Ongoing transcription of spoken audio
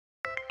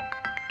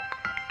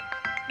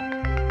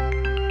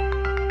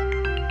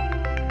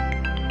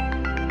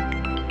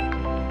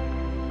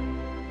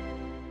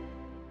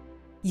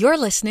You're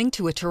listening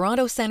to a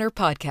Toronto Centre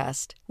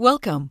podcast.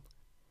 Welcome.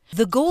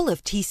 The goal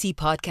of TC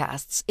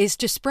Podcasts is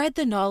to spread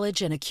the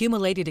knowledge and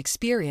accumulated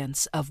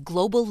experience of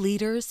global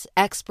leaders,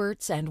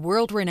 experts, and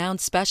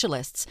world-renowned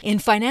specialists in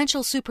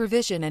financial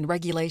supervision and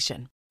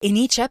regulation. In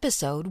each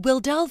episode, we'll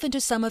delve into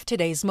some of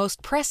today's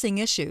most pressing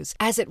issues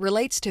as it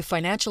relates to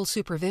financial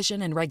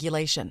supervision and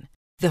regulation.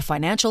 The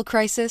financial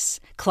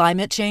crisis,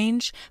 climate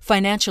change,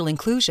 financial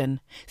inclusion,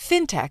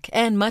 fintech,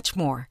 and much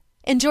more.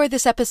 Enjoy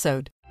this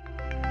episode.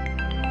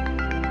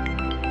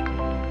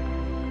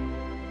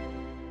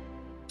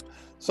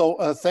 So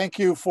thank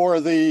you for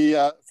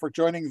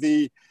joining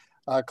the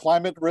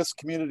Climate Risk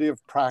Community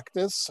of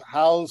Practice,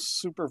 how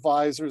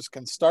supervisors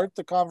can start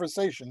the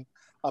conversation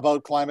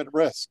about climate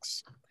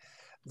risks.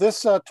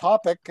 This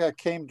topic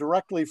came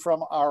directly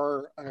from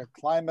our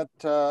Climate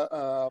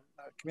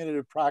Community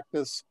of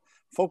Practice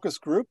focus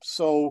group.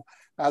 So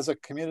as a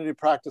community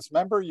practice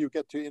member, you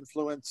get to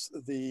influence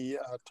the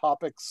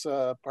topics,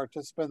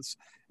 participants,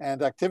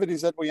 and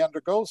activities that we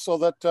undergo, so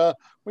that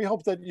we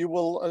hope that you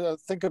will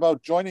think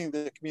about joining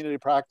the community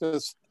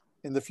practice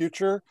in the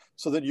future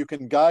so that you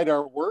can guide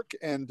our work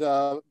and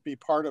be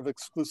part of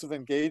exclusive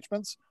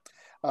engagements.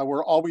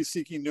 We're always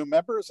seeking new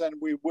members, and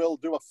we will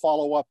do a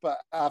follow-up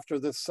after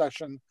this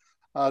session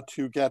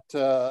to get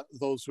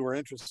those who are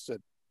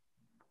interested.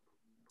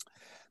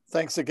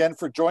 Thanks again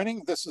for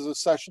joining. This is a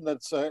session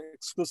that's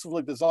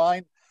exclusively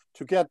designed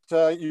to get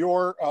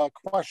your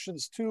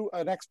questions to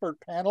an expert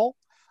panel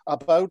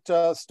about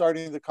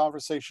starting the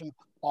conversation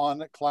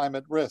on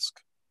climate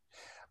risk.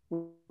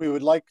 We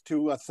would like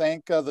to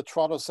thank the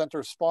Toronto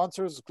Centre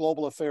sponsors,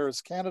 Global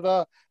Affairs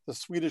Canada, the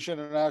Swedish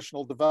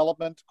International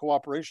Development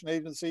Cooperation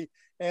Agency,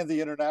 and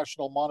the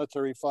International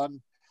Monetary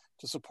Fund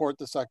to support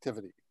this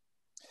activity.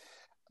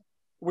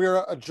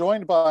 We're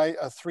joined by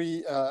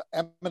three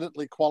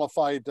eminently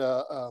qualified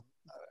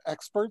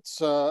experts,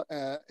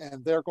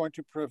 and they're going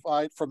to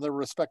provide from their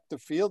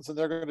respective fields, and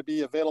they're going to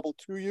be available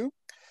to you.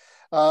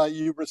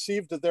 You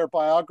received their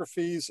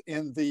biographies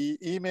in the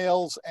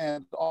emails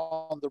and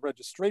on the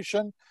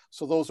registration,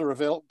 so those are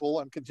available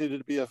and continue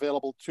to be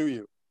available to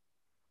you.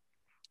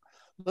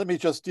 Let me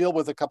just deal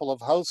with a couple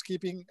of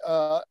housekeeping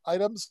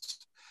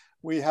items.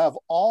 We have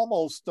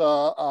almost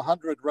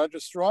 100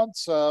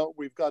 registrants.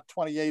 We've got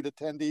 28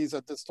 attendees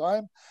at this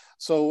time.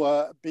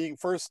 So being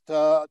first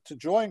to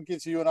join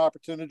gives you an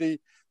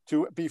opportunity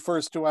to be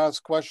first to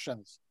ask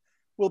questions.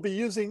 We'll be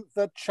using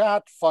the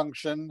chat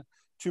function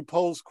to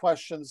pose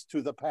questions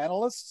to the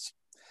panelists,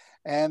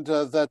 and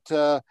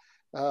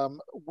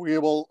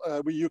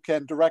you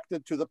can direct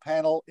it to the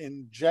panel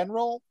in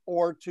general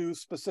or to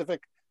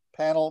specific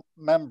panel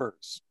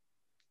members.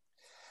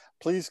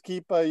 Please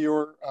keep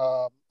your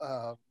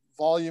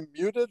volume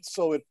muted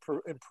so it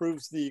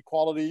improves the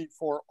quality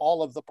for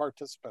all of the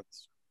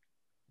participants.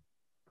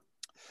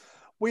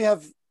 We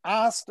have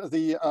asked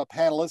the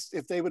panelists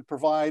if they would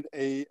provide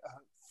a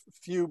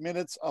few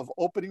minutes of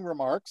opening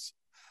remarks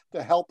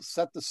to help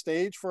set the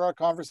stage for our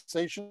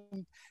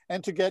conversation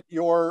and to get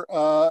your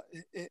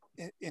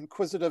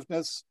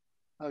inquisitiveness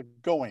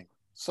going.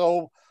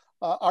 So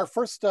our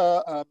first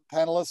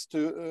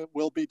panelist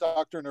will be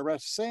Dr.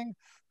 Naresh Singh,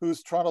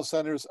 who's Toronto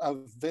Centre's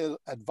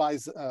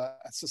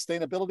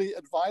sustainability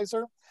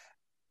advisor,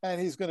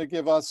 and he's going to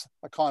give us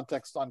a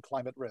context on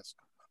climate risk.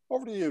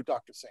 Over to you,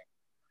 Dr. Singh.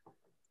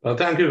 Well,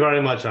 thank you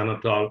very much,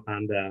 Anatol,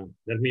 and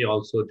let me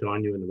also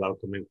join you in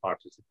welcoming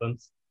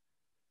participants.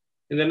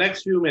 In the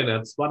next few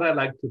minutes, what I'd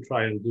like to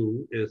try and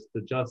do is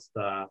to just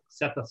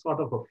set a sort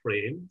of a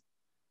frame,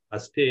 a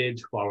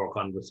stage for our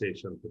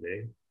conversation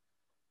today.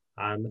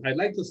 And I'd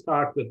like to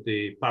start with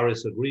the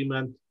Paris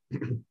Agreement.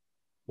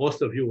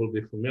 Most of you will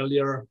be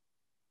familiar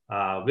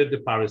with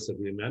the Paris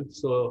Agreement.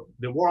 So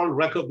the world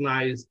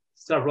recognized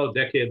several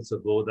decades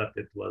ago that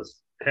it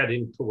was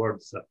heading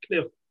towards a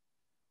cliff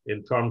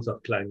in terms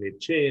of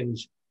climate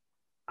change,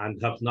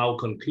 and have now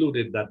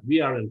concluded that we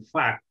are in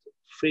fact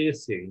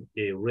facing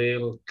a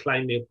real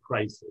climate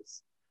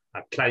crisis,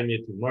 a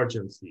climate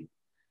emergency.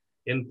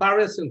 In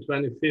Paris in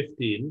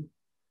 2015,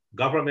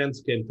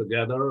 governments came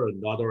together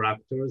and other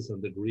actors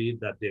and agreed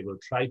that they will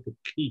try to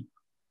keep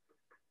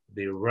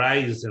the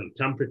rise in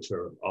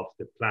temperature of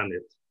the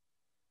planet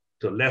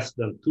to less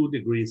than 2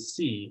 degrees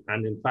C,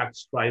 and in fact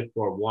strive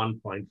for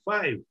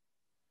 1.5.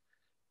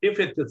 If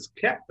it is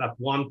kept at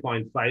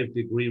 1.5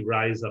 degree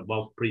rise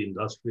above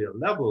pre-industrial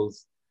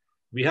levels,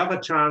 we have a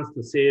chance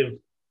to save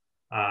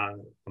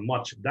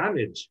much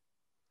damage.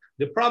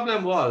 The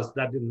problem was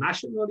that the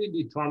nationally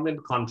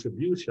determined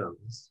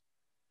contributions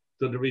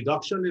to the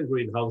reduction in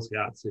greenhouse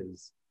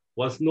gases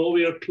was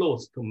nowhere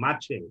close to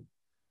matching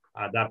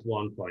that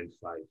 1.5.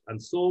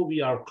 And so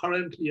we are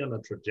currently on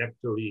a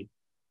trajectory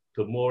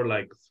to more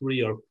like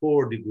 3 or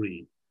 4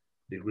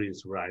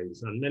 degrees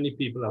rise. And many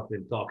people have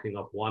been talking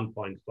of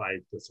 1.5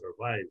 to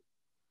survive.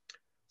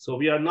 So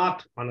we are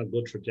not on a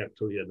good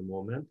trajectory at the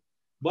moment,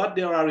 but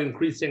there are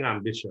increasing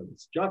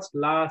ambitions. Just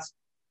last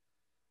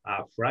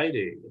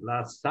Saturday,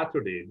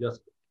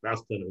 just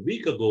less than a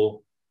week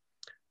ago,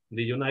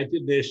 the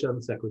United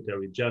Nations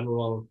Secretary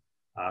General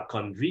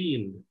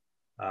convened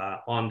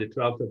on the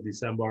 12th of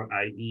December,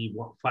 i.e.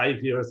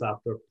 5 years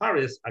after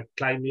Paris, a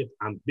Climate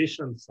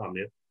Ambition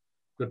Summit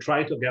to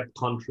try to get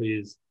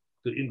countries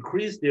to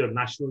increase their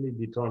nationally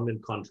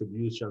determined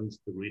contributions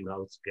to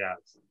greenhouse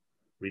gas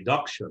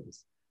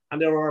reductions.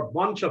 And there are a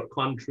bunch of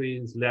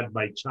countries led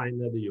by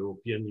China, the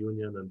European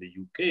Union, and the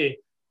UK,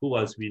 who,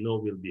 as we know,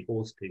 will be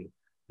hosting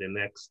the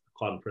next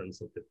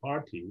conference of the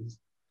parties,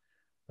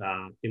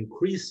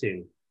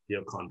 increasing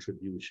their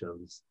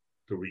contributions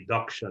to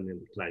reduction in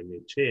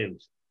climate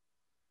change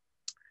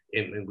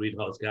in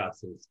greenhouse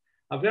gases.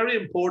 A very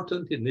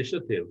important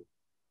initiative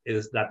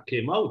that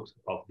came out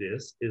of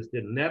this is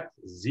the Net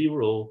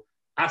Zero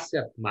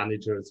Asset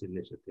Managers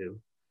Initiative,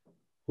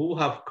 who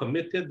have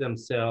committed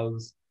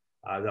themselves,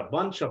 a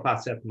bunch of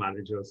asset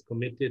managers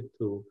committed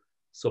to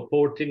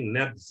supporting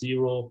net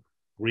zero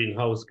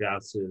greenhouse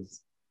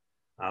gases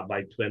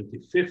by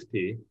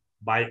 2050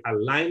 by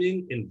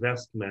aligning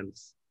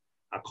investments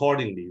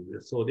accordingly.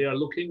 So they are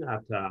looking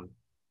at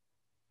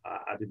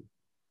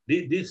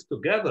these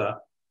together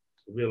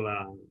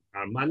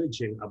are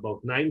managing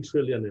about 9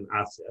 trillion in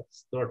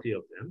assets, 30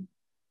 of them,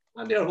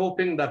 and they're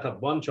hoping that a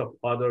bunch of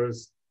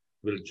others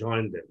will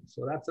join them.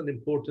 So that's an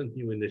important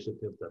new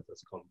initiative that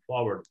has come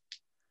forward.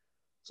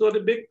 So the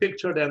big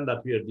picture then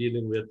that we are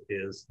dealing with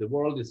is the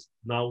world is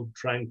now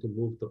trying to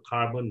move to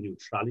carbon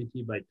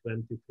neutrality by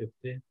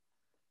 2050.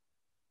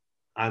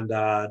 And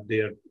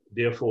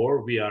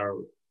therefore, we are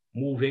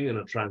moving in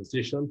a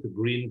transition to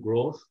green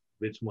growth,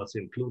 which must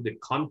include the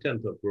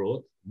content of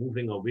growth,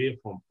 moving away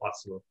from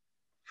fossil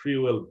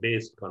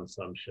fuel-based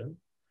consumption.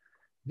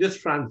 This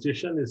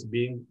transition is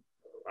being,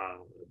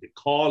 the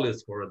call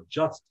is for a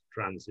just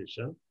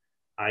transition,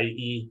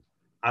 i.e.,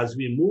 as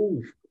we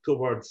move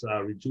towards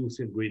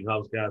reducing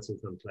greenhouse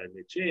gases and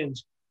climate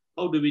change,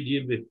 how do we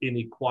deal with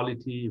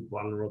inequality,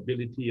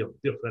 vulnerability of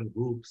different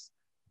groups,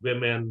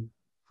 women,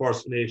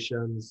 First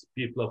Nations,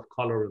 people of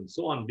color, and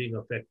so on, being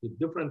affected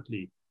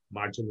differently,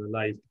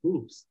 marginalized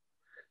groups.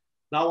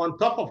 Now, on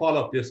top of all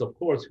of this, of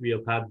course, we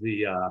have had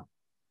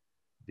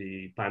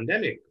the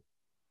pandemic.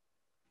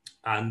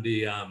 And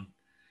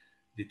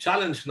the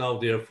challenge now,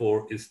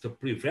 therefore, is to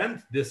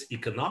prevent this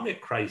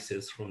economic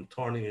crisis from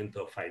turning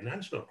into a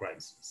financial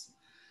crisis.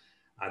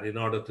 And in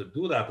order to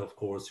do that, of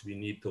course, we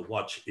need to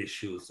watch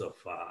issues of,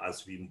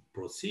 as we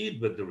proceed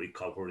with the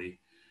recovery,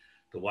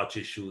 to watch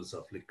issues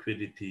of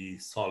liquidity,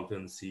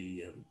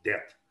 solvency, and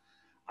debt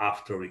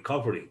after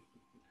recovery.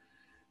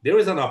 There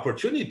is an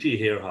opportunity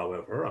here,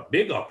 however, a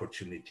big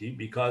opportunity,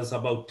 because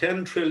about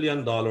 $10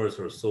 trillion or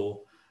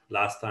so,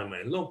 last time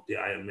I looked, the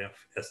IMF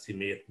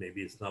estimate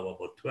maybe it's now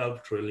about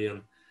 $12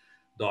 trillion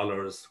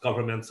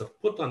governments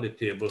have put on the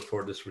table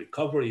for this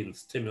recovery and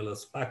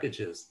stimulus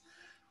packages.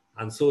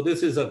 And so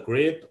this is a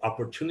great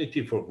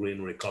opportunity for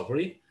green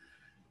recovery.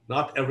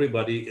 Not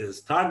everybody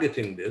is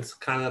targeting this.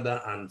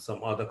 Canada and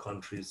some other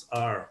countries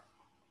are.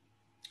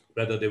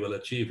 Whether they will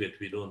achieve it,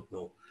 we don't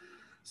know.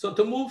 So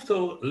to move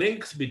to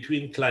links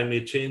between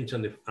climate change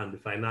and the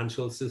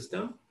financial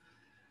system,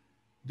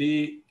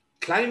 the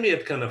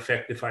climate can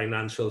affect the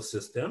financial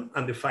system,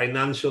 and the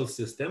financial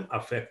system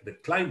affect the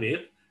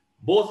climate,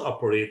 both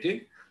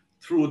operating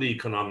through the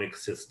economic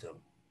system.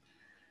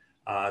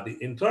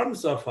 In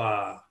terms of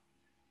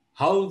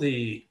how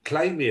the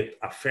climate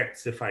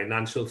affects the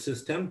financial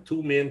system,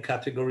 two main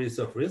categories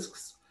of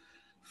risks: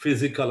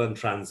 physical and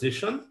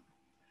transition.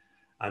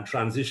 And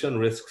transition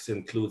risks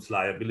includes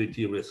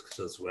liability risks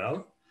as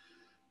well.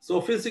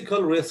 So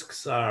physical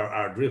risks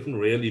are driven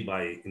really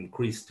by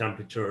increased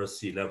temperature,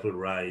 sea level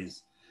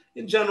rise,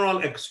 in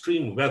general,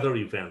 extreme weather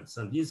events.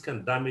 And these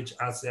can damage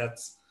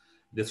assets,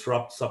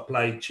 disrupt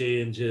supply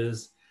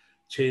changes,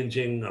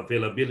 changing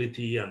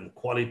availability and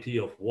quality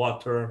of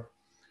water,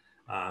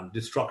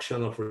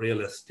 destruction of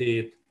real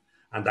estate,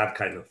 and that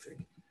kind of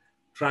thing.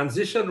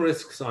 Transition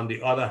risks, on the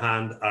other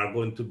hand, are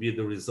going to be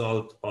the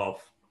result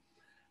of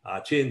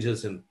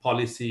changes in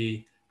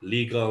policy,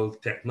 legal,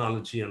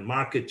 technology, and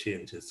market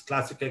changes.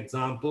 Classic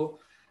example,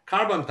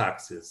 carbon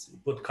taxes. You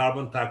put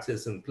carbon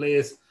taxes in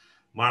place,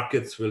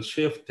 markets will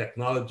shift,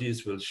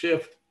 technologies will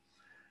shift,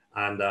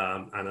 and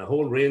a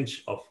whole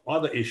range of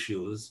other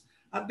issues.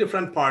 And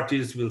different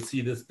parties will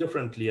see this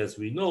differently, as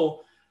we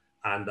know,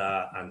 and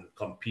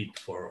compete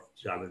for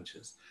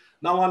challenges.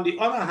 Now, on the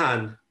other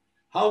hand,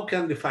 how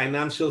can the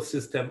financial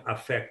system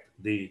affect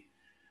the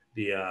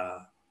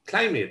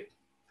climate?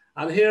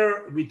 And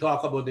here we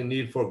talk about the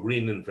need for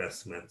green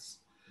investments.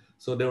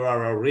 So there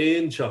are a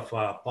range of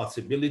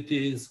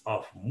possibilities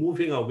of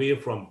moving away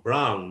from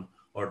brown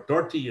or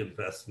dirty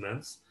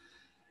investments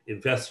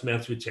which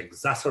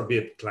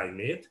exacerbate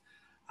climate,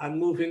 and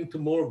moving to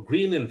more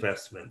green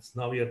investments.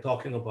 Now we are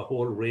talking of a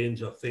whole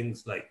range of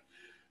things like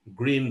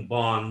green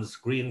bonds,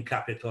 green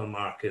capital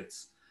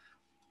markets,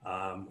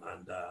 and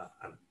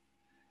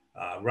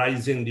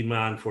rising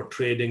demand for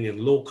trading in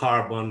low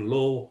carbon,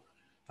 low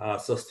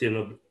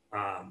sustainable,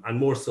 and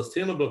more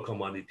sustainable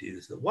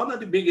commodities. One of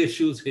the big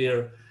issues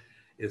here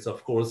is,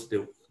 of course,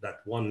 that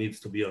one needs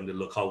to be on the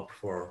lookout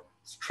for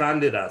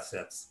stranded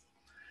assets.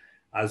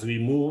 As we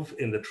move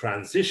in the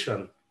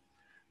transition,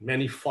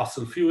 many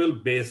fossil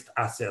fuel-based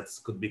assets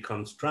could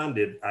become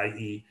stranded,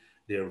 i.e.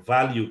 their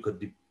value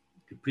could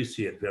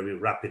depreciate very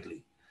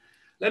rapidly.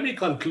 Let me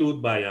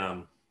conclude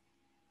by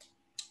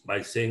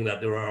saying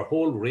that there are a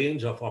whole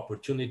range of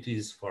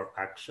opportunities for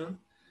action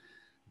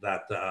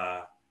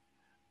that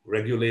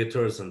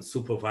regulators and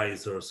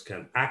supervisors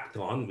can act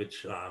on,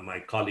 which my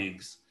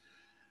colleagues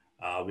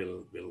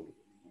will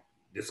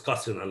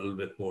discuss in a little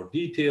bit more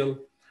detail.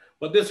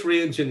 But this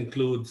range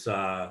includes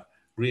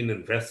green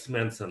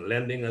investments and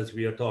lending, as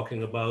we are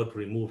talking about,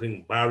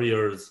 removing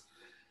barriers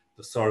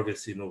to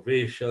service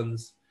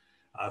innovations,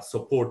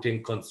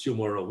 supporting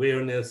consumer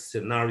awareness,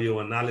 scenario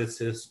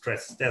analysis,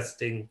 stress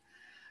testing,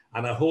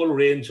 and a whole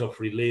range of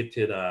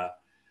related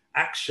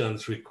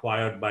actions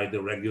required by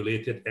the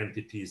regulated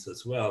entities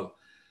as well.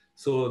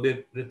 So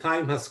the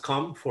time has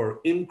come for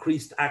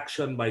increased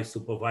action by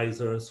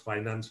supervisors,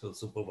 financial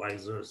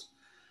supervisors,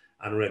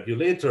 and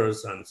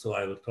regulators. And so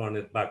I will turn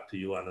it back to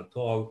you,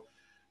 Anatole,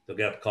 to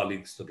get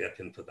colleagues to get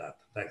into that.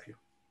 Thank you.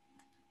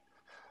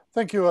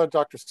 Thank you,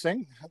 Dr.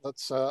 Singh.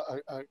 That's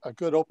a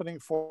good opening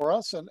for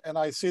us. And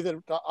I see that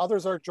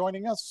others are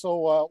joining us.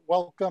 So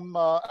welcome,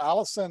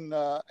 Allison,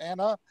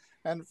 Anna,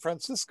 and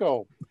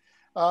Francisco.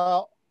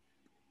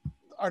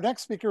 Our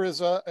next speaker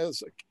is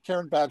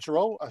Karen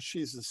Badgerow.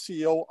 She's the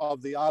CEO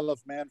of the Isle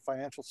of Man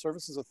Financial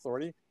Services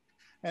Authority.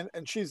 And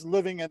she's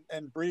living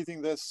and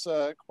breathing this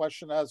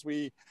question as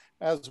we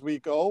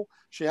go.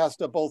 She has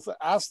to both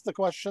ask the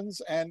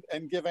questions and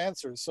give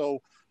answers. So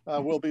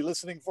we'll be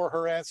listening for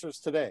her answers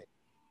today.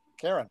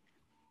 Karen.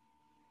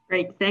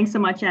 Great. Thanks so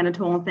much,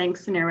 Anatole. And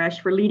thanks,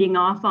 Naresh, for leading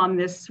off on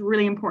this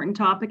really important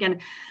topic.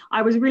 And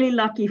I was really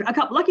lucky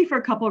for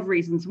a couple of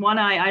reasons. One,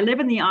 I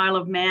live in the Isle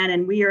of Man,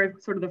 and we are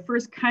sort of the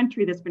first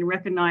country that's been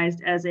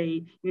recognized as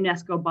a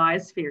UNESCO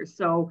biosphere.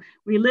 So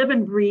we live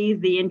and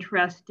breathe the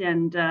interest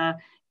and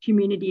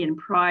community and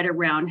pride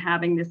around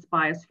having this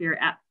biosphere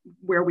at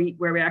where we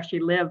actually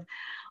live.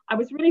 I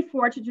was really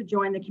fortunate to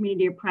join the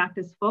Community of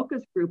Practice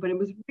Focus Group, and it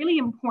was really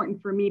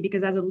important for me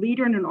because as a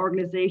leader in an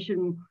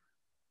organization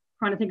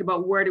trying to think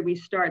about where do we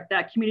start,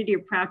 that community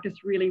of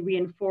practice really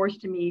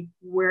reinforced to me,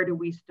 where do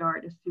we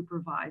start as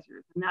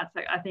supervisors? And that's,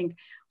 I think,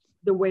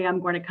 the way I'm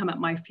going to come at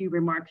my few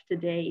remarks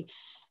today.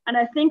 And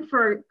I think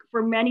for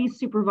many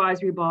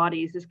supervisory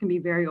bodies, this can be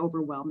very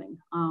overwhelming.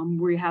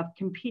 We have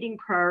competing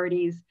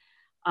priorities.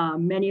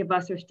 Many of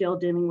us are still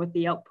dealing with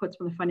the outputs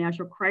from the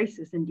financial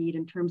crisis, indeed,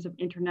 in terms of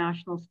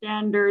international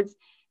standards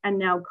and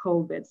now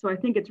COVID. So I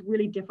think it's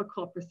really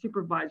difficult for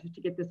supervisors to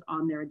get this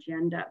on their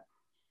agenda.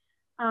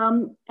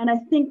 And I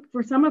think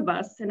for some of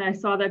us, and I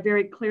saw that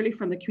very clearly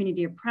from the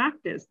community of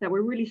practice, that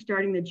we're really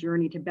starting the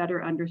journey to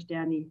better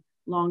understand the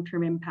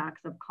long-term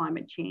impacts of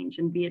climate change,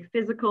 and be it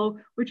physical,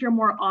 which are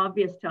more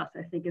obvious to us,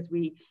 I think, as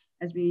we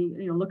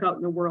look out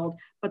in the world,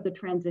 but the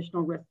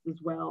transitional risks as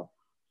well.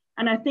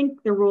 And I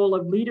think the role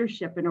of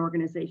leadership in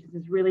organizations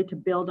is really to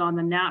build on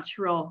the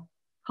natural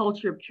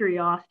culture of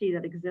curiosity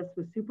that exists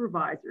with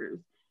supervisors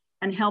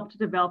and help to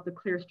develop the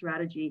clear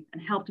strategy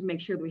and help to make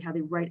sure that we have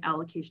the right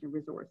allocation of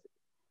resources.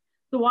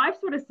 So I've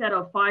sort of set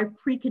out 5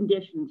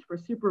 preconditions for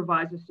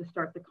supervisors to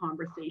start the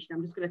conversation.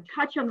 I'm just going to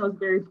touch on those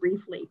very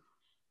briefly.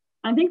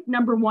 I think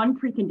number 1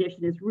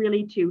 precondition is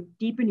really to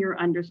deepen your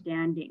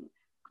understanding.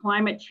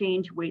 Climate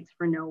change waits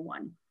for no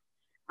one.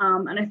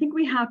 And I think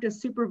we have to,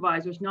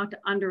 supervisors, not to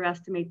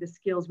underestimate the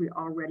skills we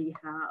already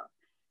have.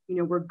 You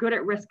know, we're good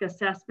at risk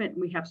assessment.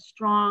 We have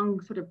strong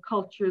sort of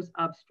cultures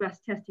of stress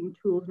testing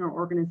tools in our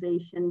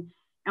organization,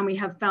 and we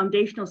have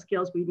foundational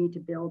skills we need to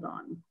build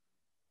on.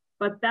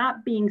 But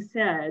that being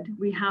said,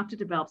 we have to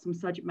develop some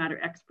subject matter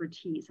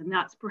expertise, and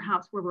that's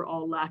perhaps where we're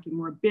all lacking.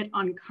 We're a bit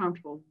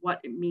uncomfortable what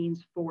it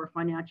means for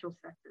financial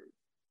sectors.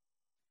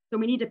 So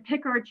we need to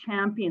pick our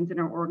champions in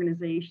our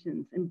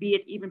organizations, and be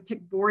it even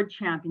pick board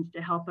champions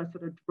to help us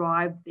sort of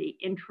drive the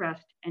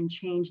interest and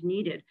change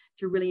needed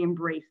to really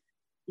embrace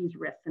these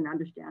risks and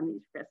understand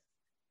these risks.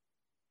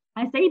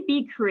 I say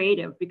be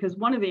creative because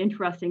one of the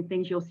interesting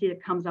things you'll see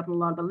that comes up in a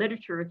lot of the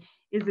literature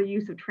is the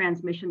use of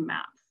transmission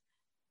maps.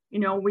 You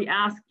know, we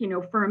ask,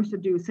 firms to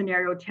do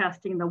scenario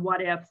testing, the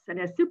what ifs, and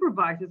as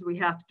supervisors, we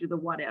have to do the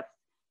what ifs.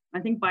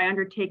 I think by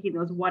undertaking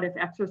those what if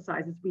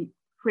exercises, we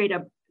create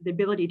the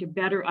ability to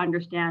better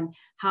understand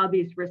how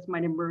these risks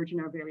might emerge in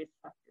our various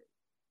sectors.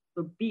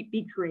 So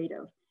be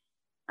creative.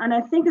 And I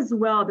think as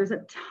well, there's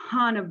a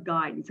ton of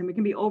guidance, and we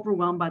can be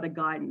overwhelmed by the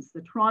guidance.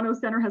 The Toronto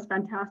Centre has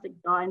fantastic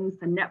guidance,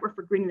 the Network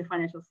for Greening the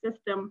Financial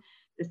System,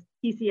 this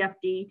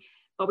TCFD,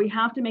 but we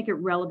have to make it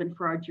relevant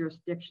for our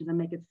jurisdictions and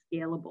make it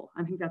scalable.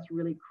 I think that's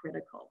really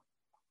critical.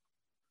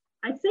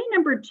 I'd say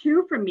number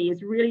 2 for me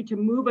is really to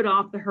move it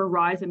off the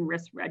horizon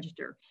risk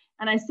register.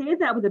 And I say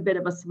that with a bit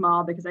of a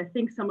smile because I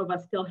think some of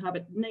us still have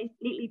it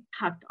neatly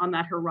tucked on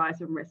that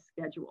horizon risk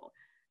schedule.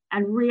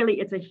 And really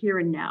it's a here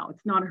and now,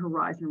 it's not a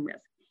horizon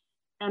risk.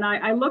 And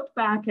I looked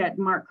back at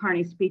Mark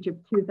Carney's speech of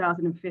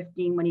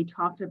 2015 when he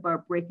talked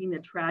about breaking the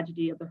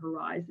tragedy of the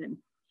horizon.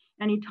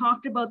 And he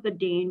talked about the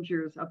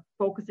dangers of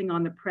focusing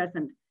on the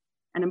present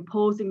and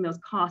imposing those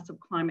costs of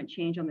climate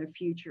change on their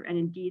future. And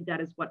indeed,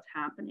 that is what's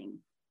happening.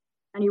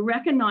 And you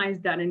recognize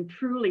that, and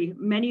truly,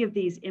 many of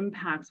these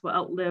impacts will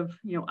outlive,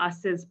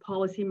 us as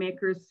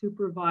policymakers,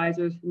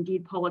 supervisors,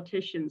 indeed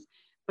politicians,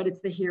 but it's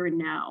the here and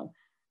now.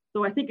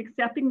 So I think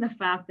accepting the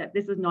fact that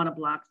this is not a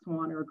black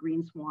swan or a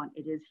green swan,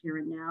 it is here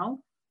and now.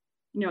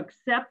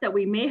 Accept that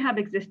we may have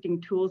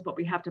existing tools, but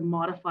we have to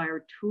modify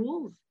our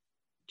tools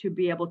to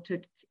be able to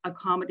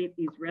accommodate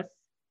these risks.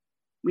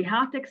 We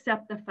have to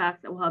accept the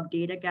fact that we'll have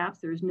data gaps.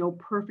 There's no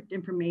perfect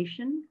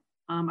information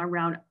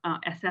around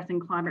assessing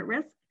climate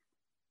risk.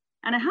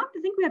 And I have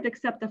to think we have to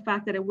accept the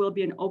fact that it will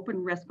be an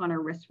open risk on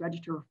our risk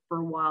register for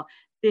a while.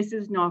 This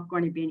is not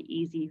going to be an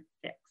easy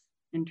fix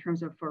in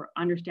terms of for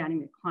understanding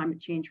the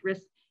climate change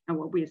risks and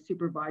what we as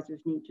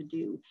supervisors need to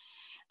do.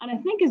 And I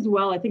think as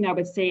well, I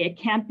would say it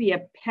can't be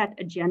a pet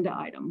agenda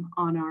item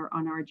on our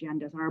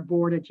agendas, on our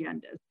board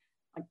agendas.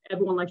 Like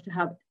everyone likes to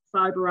have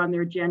cyber on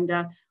their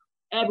agenda.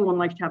 Everyone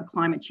likes to have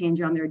climate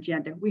change on their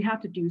agenda. We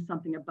have to do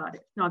something about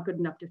it. It's not good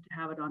enough just to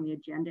have it on the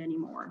agenda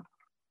anymore.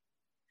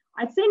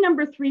 I'd say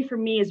number 3 for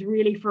me is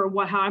really for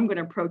how I'm going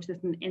to approach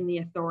this in the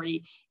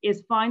authority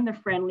is find the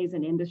friendlies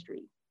in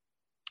industry.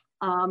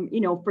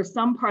 For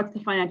some parts of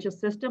the financial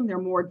system, they're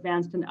more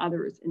advanced than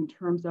others in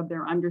terms of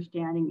their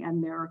understanding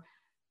and their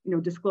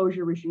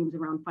disclosure regimes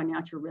around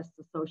financial risks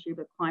associated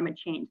with climate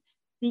change.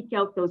 Seek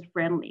out those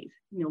friendlies,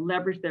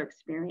 leverage their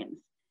experience.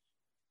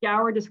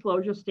 Scour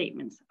disclosure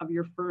statements of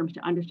your firms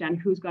to understand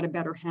who's got a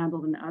better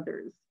handle than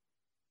others.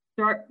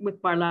 Start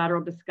with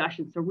bilateral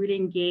discussions, so really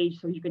engage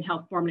so you can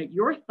help formulate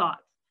your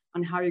thoughts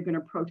on how you're going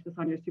to approach this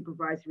on your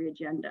supervisory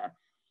agenda.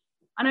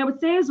 And I would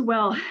say as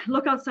well,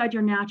 look outside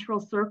your natural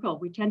circle.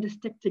 We tend to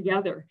stick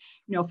together,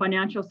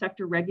 financial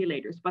sector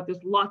regulators, but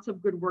there's lots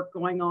of good work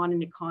going on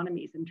in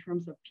economies in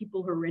terms of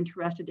people who are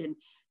interested in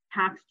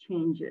tax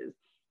changes,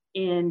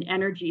 in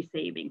energy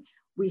saving.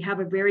 We have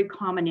a very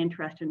common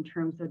interest in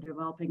terms of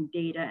developing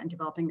data and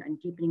developing and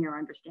deepening our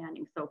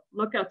understanding. So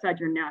look outside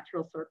your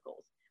natural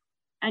circles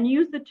and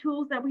use the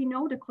tools that we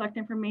know to collect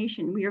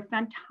information. We are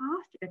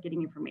fantastic at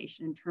getting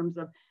information in terms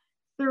of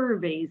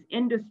surveys,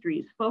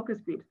 industries, focus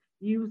groups.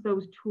 Use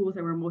those tools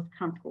that we're most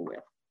comfortable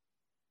with.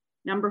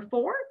 Number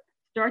 4,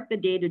 start the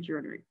data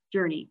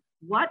journey.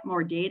 What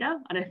more data?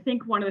 And I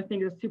think one of the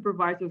things that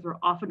supervisors are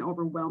often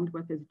overwhelmed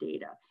with is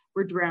data.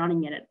 We're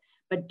drowning in it,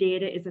 but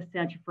data is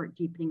essential for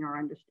deepening our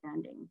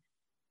understanding.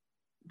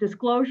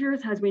 Disclosures,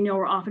 as we know,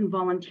 are often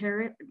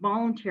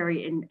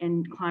voluntary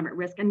in climate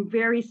risk and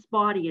very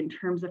spotty in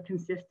terms of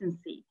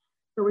consistency.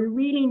 So we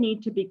really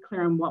need to be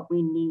clear on what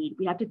we need.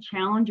 We have to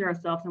challenge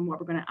ourselves on what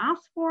we're going to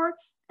ask for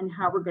and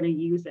how we're going to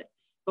use it.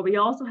 But we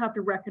also have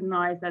to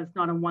recognize that it's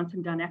not a once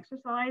and done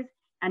exercise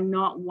and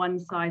not one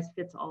size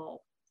fits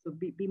all. So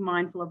be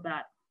mindful of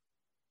that.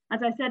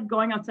 As I said,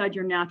 going outside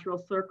your natural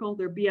circle,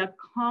 there'd be a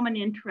common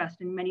interest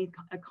in many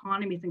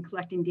economies in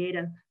collecting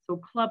data. So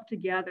club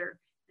together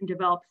and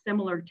develop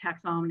similar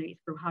taxonomies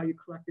for how you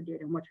collect the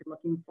data and what you're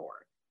looking for.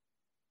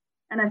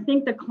 And I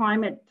think the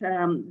climate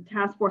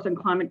task force on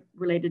climate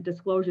related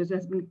disclosures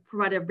has been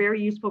provided a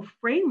very useful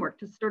framework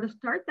to sort of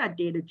start that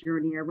data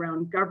journey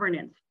around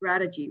governance,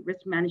 strategy,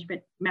 risk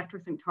management,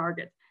 metrics and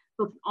targets.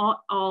 So it's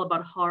all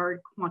about hard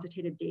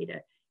quantitative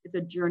data. It's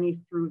a journey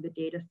through the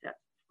data sets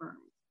of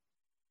firms.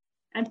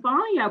 And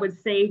finally, I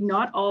would say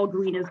not all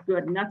green is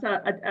good. And that's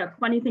a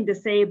funny thing to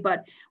say,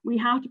 but we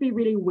have to be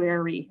really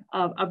wary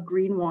of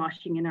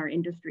greenwashing in our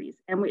industries.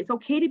 And it's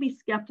okay to be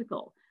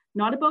skeptical.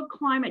 Not about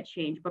climate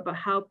change, but about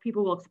how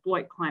people will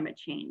exploit climate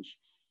change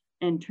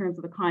in terms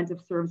of the kinds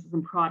of services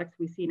and products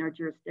we see in our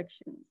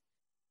jurisdictions.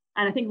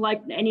 And I think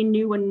like any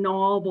new and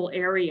novel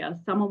area,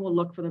 someone will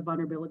look for the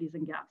vulnerabilities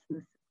and gaps in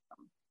the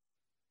system.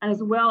 And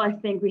as well, I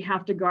think we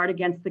have to guard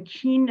against the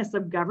keenness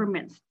of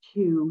governments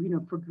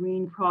to, for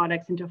green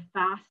products and to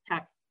fast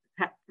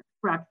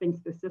track things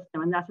to the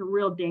system. And that's a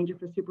real danger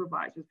for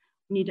supervisors.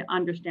 We need to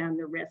understand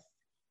the risks.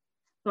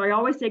 So I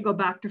always say, go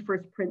back to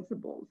first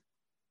principles.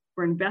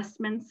 For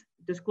investments,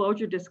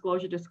 disclosure,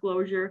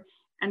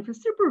 and for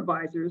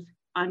supervisors,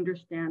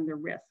 understand the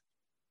risk.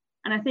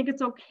 And I think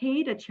it's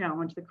okay to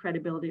challenge the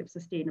credibility of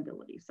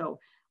sustainability, so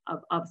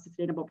of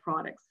sustainable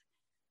products.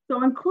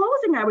 So in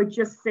closing, I would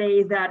just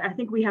say that I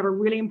think we have a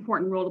really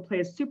important role to play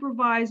as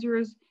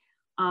supervisors.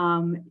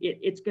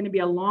 It's going to be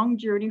a long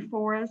journey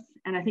for us,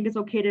 and I think it's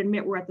okay to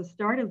admit we're at the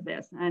start of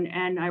this.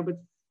 And I would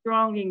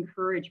strongly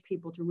encourage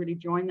people to really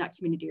join that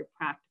community of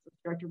practice and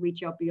start to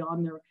reach out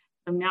beyond their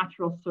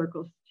natural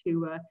circles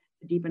to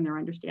deepen their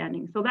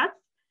understanding. So that's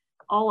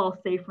all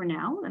I'll say for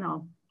now, and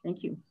I'll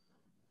thank you.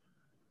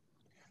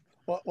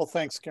 Well,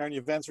 thanks, Karen.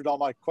 You've answered all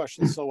my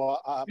questions, so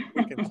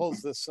we can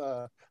close this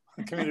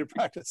community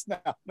practice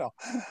now. No.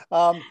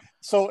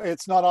 So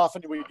it's not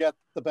often we get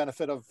the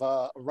benefit of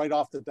right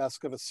off the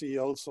desk of a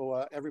CEO,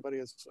 so everybody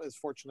is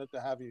fortunate to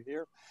have you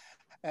here.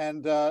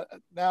 And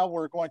now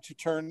we're going to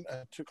turn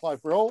to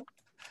Clive Brill,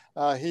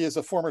 He is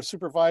a former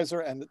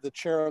supervisor and the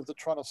chair of the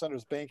Toronto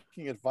Centre's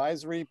Banking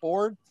Advisory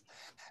Board.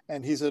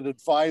 And he's an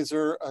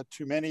advisor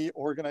to many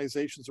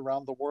organizations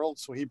around the world.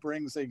 So he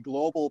brings a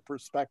global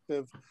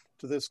perspective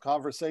to this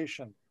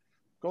conversation.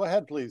 Go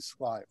ahead, please,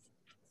 Clive.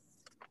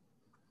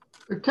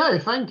 Okay,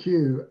 thank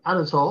you,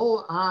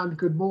 Anatole, and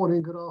good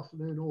morning, good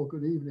afternoon, or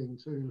good evening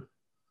to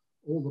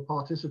all the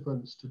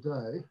participants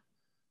today.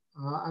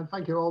 And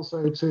thank you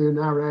also to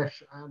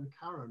Naresh and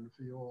Karen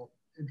for your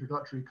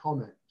introductory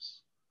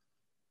comments.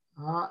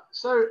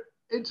 So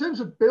in terms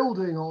of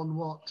building on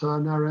what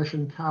Naresh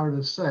and Karen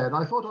have said,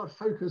 I thought I'd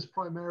focus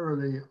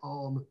primarily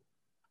on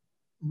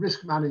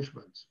risk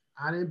management,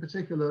 and in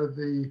particular,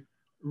 the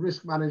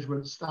risk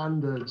management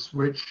standards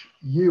which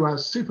you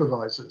as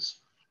supervisors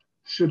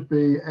should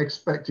be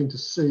expecting to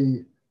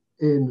see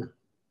in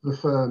the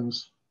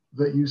firms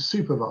that you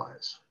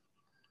supervise.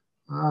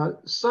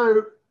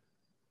 So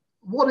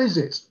what is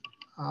it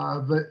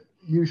that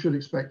you should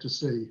expect to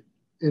see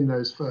in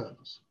those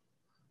firms?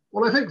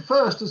 Well, I think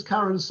first, as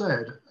Karen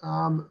said,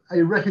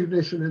 a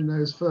recognition in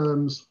those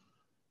firms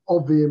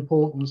of the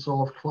importance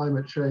of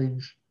climate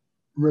change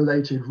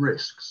related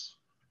risks,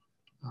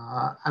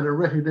 and a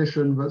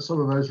recognition that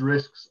some of those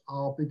risks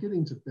are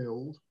beginning to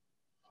build.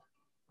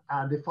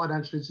 And if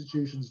financial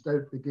institutions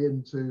don't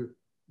begin to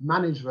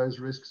manage those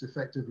risks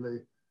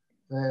effectively,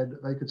 then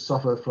they could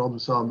suffer from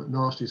some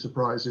nasty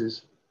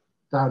surprises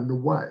down the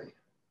way.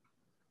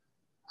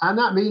 And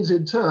that means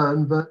in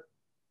turn that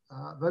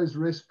those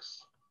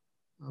risks,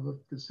 the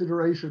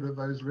consideration of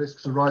those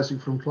risks arising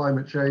from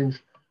climate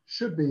change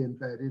should be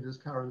embedded, as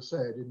Karen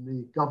said, in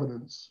the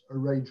governance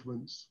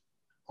arrangements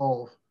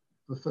of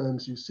the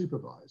firms you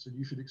supervise, and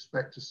you should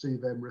expect to see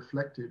them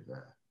reflected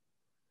there.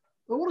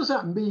 But what does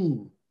that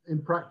mean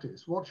in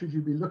practice? What should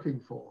you be looking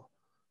for?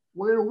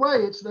 Well, in a way,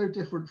 it's no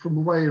different from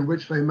the way in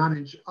which they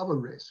manage other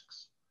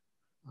risks.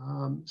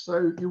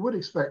 So you would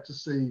expect to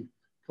see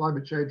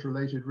climate change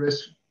related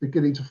risks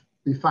beginning to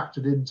be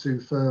factored into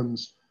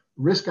firms'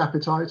 risk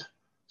appetite,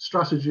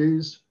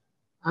 strategies,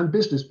 and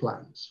business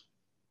plans.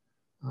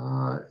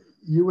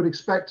 You would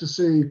expect to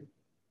see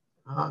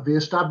the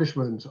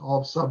establishment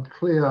of some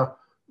clear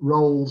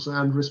roles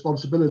and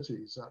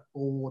responsibilities at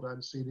board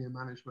and senior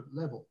management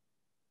level,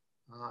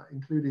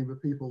 including the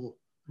people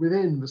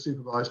within the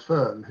supervised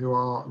firm who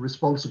are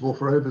responsible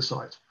for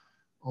oversight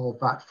of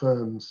that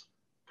firm's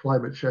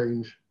climate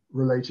change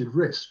related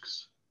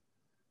risks.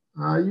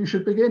 You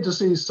should begin to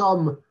see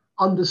some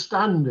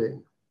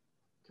understanding,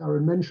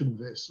 Karen mentioned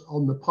this,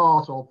 on the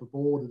part of the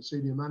board and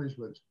senior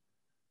management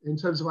in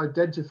terms of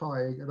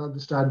identifying and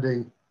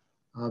understanding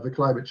the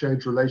climate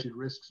change related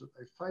risks that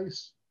they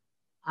face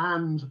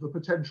and the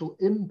potential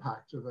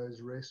impact of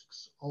those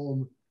risks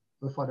on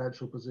the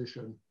financial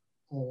position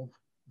of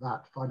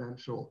that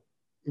financial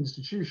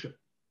institution.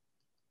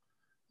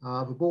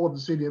 The board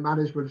and senior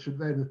management should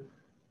then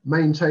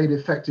maintain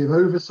effective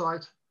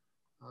oversight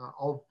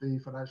of the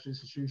financial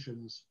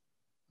institution's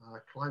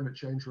climate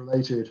change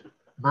related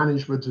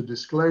management and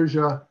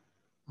disclosure,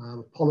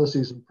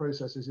 policies and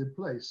processes in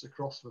place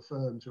across the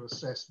firm to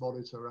assess,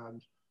 monitor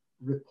and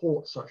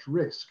report such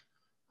risk,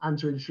 and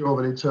to ensure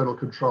that internal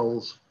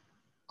controls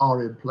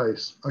are in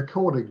place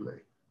accordingly.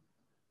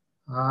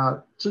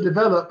 To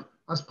develop,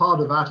 as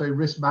part of that, a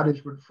risk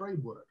management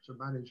framework to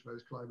manage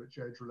those climate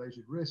change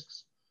related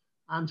risks,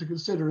 and to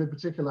consider in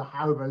particular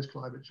how those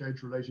climate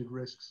change related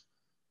risks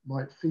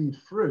might feed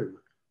through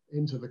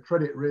into the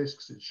credit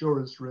risks,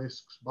 insurance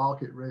risks,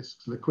 market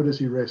risks,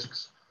 liquidity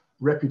risks,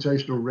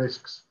 reputational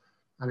risks,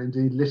 and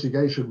indeed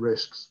litigation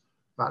risks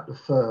that the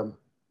firm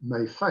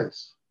may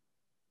face.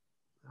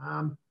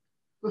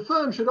 The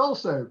firm should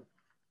also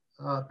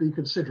be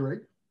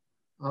considering,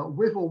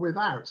 with or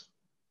without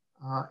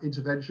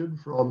intervention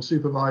from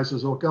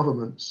supervisors or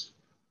governments,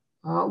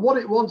 what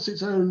it wants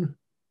its own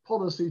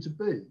policy to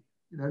be.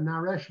 You know,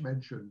 Naresh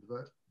mentioned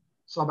that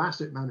some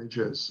asset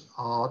managers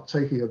are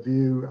taking a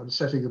view and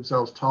setting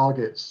themselves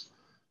targets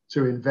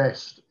to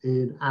invest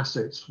in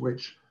assets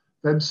which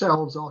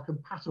themselves are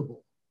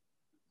compatible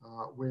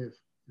with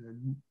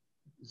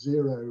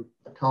zero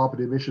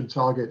carbon emission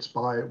targets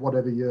by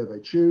whatever year they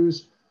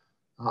choose.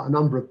 A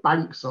number of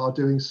banks are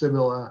doing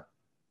similar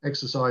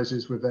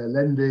exercises with their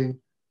lending.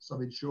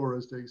 Some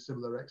insurers doing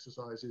similar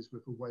exercises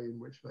with the way in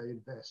which they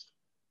invest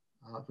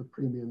the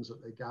premiums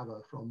that they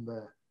gather from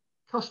their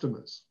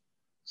customers.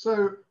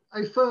 So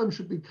a firm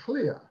should be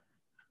clear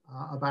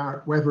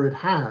about whether it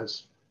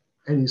has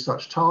any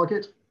such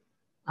target,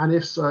 and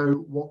if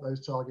so, what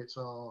those targets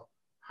are,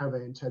 how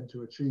they intend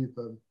to achieve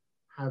them,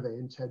 how they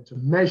intend to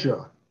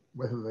measure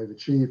whether they've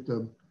achieved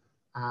them,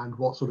 and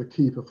what sort of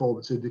key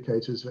performance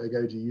indicators they're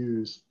going to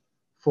use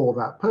for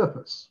that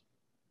purpose.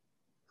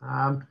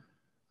 And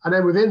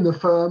then within the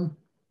firm,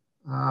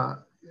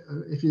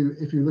 if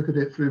you look at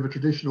it through the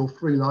traditional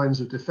 3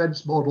 lines of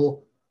defense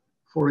model,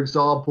 for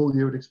example,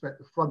 you would expect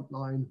the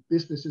frontline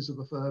businesses of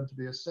the firm to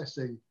be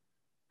assessing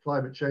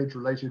climate change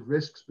related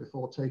risks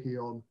before taking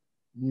on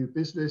new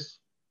business,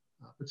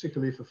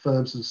 particularly for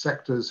firms and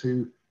sectors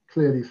who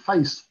clearly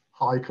face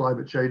high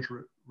climate change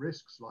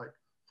risks like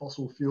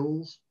fossil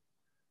fuels.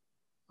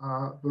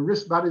 The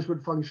risk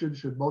management function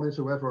should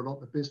monitor whether or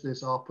not the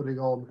business are putting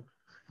on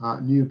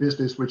new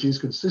business which is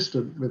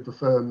consistent with the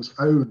firm's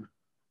own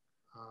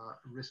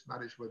risk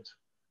management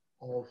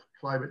of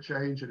climate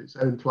change and its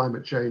own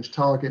climate change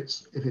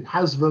targets, if it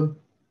has them.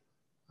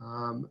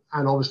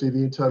 And obviously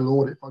the internal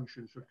audit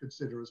function should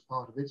consider as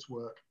part of its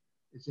work,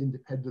 its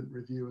independent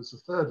review as the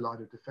third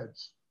line of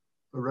defense,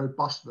 the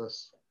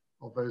robustness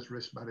of those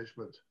risk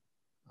management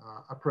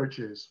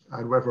approaches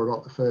and whether or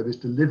not the firm is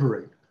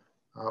delivering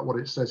what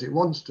it says it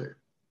wants to.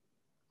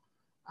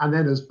 And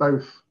then, as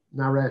both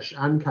Naresh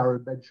and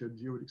Karen mentioned,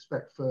 you would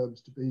expect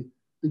firms to be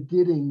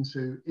beginning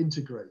to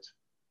integrate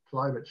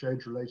climate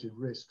change related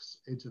risks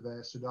into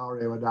their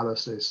scenario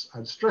analysis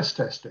and stress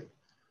testing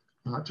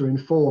to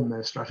inform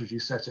their strategy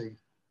setting,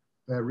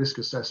 their risk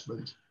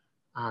assessment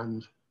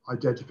and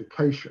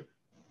identification.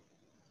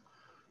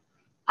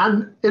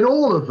 And in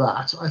all of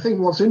that, I think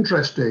what's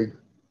interesting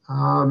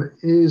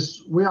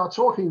is we are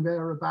talking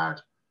there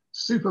about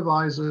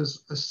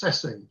supervisors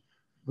assessing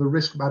the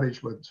risk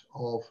management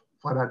of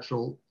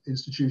financial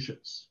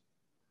institutions.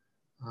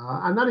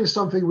 And that is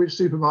something which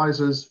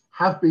supervisors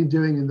have been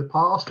doing in the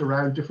past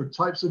around different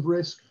types of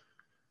risk.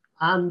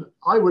 And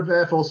I would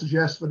therefore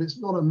suggest that it's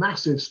not a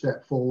massive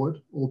step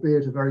forward,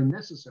 albeit a very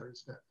necessary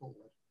step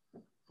forward,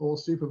 for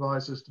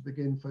supervisors to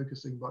begin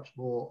focusing much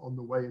more on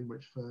the way in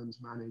which firms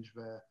manage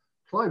their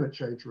climate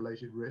change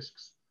related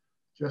risks,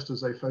 just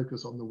as they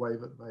focus on the way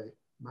that they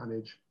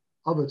manage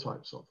other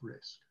types of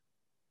risk.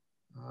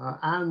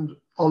 And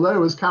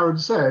although, as Karen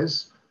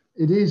says,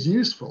 it is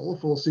useful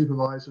for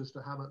supervisors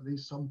to have at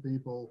least some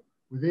people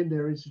within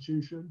their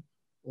institution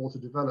or to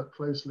develop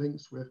close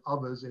links with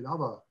others in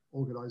other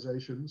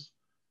organizations,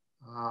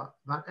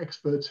 that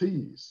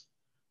expertise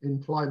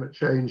in climate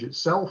change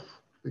itself,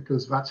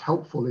 because that's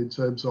helpful in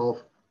terms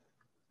of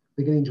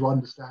beginning to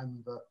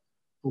understand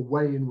the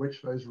way in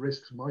which those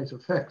risks might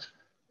affect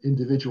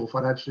individual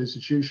financial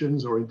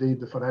institutions or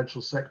indeed the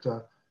financial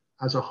sector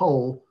as a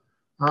whole.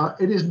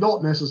 It is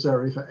not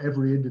necessary for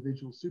every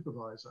individual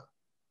supervisor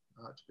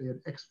to be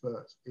an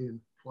expert in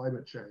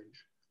climate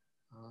change.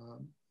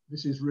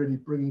 This is really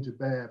bringing to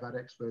bear that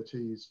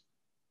expertise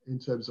in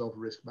terms of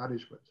risk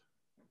management.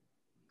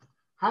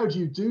 How do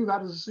you do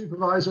that as a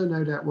supervisor?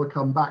 No doubt we'll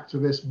come back to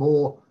this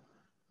more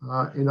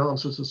in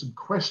answer to some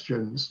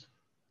questions.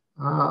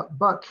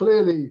 But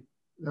clearly,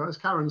 you know, as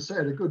Karen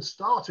said, a good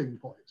starting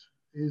point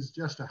is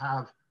just to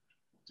have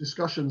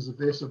discussions of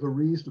this of a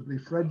reasonably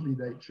friendly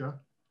nature,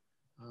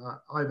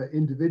 either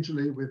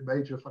individually with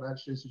major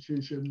financial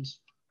institutions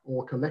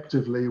or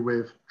collectively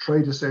with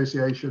trade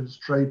associations,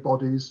 trade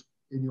bodies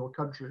in your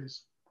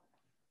countries,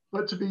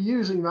 but to be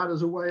using that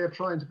as a way of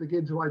trying to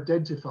begin to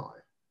identify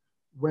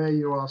where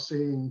you are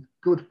seeing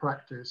good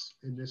practice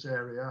in this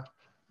area,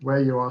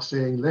 where you are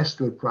seeing less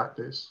good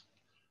practice.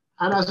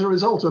 And as a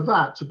result of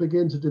that, to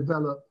begin to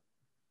develop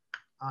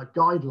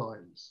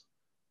guidelines,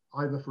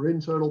 either for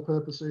internal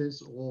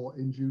purposes or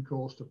in due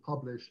course to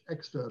publish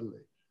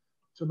externally,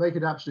 to make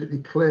it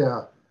absolutely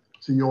clear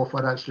to your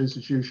financial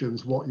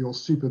institutions what your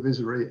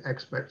supervisory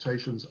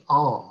expectations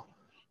are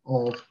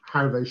of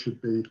how they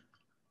should be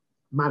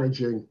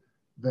managing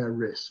their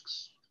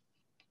risks.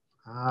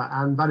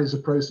 And that is a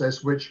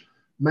process which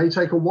may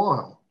take a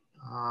while.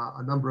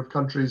 A number of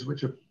countries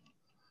which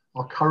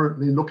are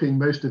currently looking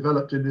most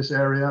developed in this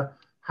area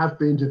have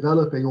been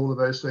developing all of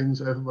those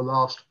things over the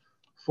last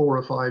 4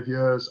 or 5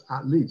 years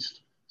at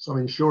least. Some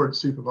insurance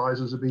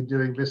supervisors have been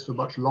doing this for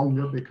much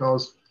longer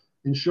because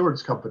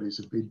insurance companies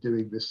have been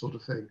doing this sort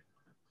of thing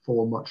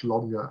for much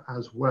longer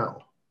as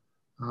well.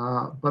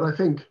 But I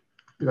think,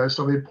 you know,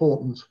 some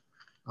important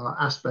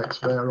aspects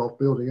there of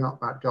building up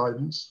that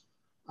guidance.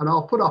 And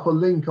I'll put up a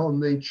link on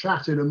the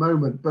chat in a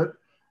moment, but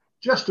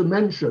just to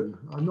mention,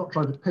 I'm not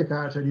trying to pick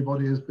out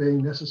anybody as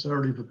being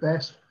necessarily the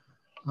best,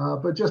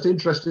 but just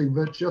interesting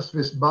that just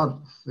this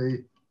month,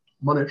 the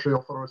Monetary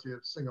Authority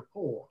of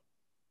Singapore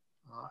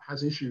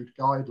has issued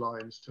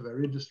guidelines to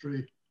their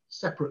industry,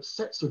 separate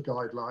sets of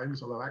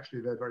guidelines, although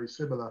actually they're very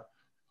similar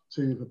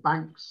to the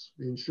banks,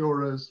 the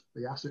insurers,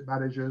 the asset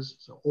managers,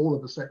 so all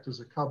of the sectors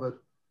are covered.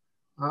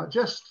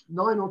 Just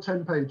 9 or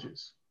 10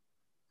 pages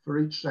for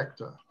each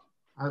sector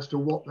as to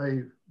what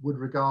they would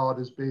regard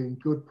as being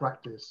good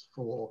practice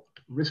for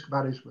risk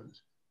management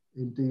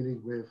in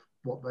dealing with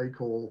what they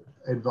call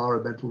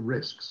environmental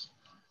risks.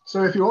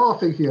 So if you are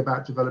thinking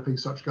about developing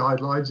such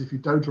guidelines, if you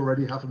don't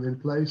already have them in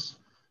place,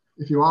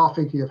 if you are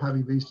thinking of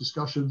having these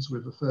discussions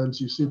with the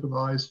firms you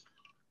supervise,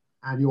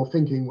 and you're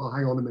thinking, well,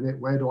 hang on a minute,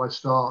 where do I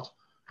start?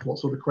 What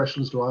sort of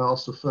questions do I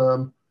ask the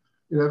firm?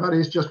 You know, that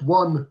is just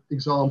one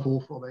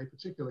example from a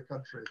particular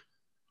country,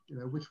 you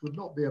know, which would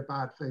not be a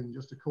bad thing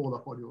just to call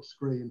up on your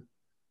screen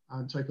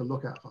and take a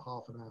look at for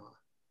half an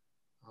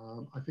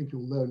hour. I think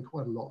you'll learn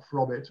quite a lot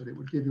from it, and it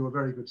would give you a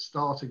very good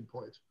starting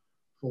point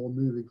for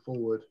moving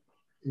forward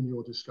in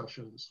your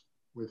discussions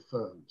with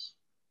firms.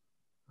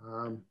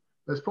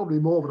 There's probably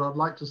more that I'd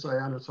like to say,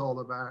 Anatole,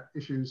 about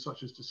issues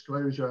such as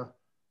disclosure,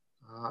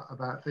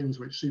 about things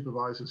which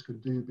supervisors can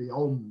do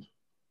beyond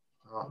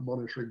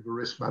monitoring the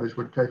risk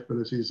management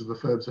capabilities of the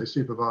firms they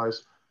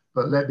supervise.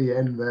 But let me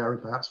end there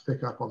and perhaps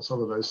pick up on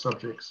some of those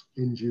subjects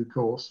in due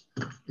course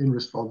in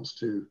response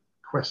to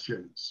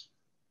questions.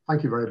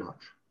 Thank you very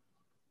much.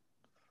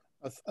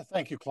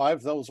 Thank you,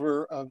 Clive. That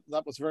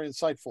was very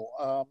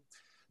insightful.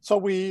 So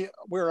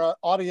we're an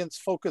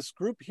audience-focused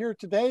group here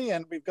today,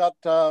 and we've got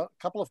a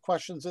couple of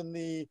questions in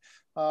the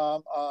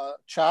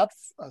chat.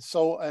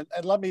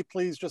 And let me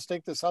please just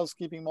take this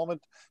housekeeping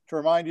moment to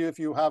remind you, if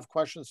you have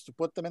questions, to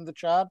put them in the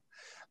chat.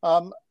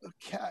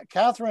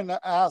 Catherine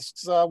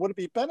asks, would it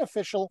be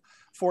beneficial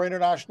for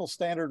international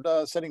standard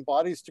setting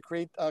bodies to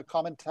create a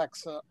common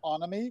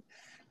taxonomy?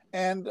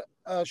 And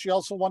she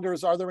also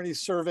wonders, are there any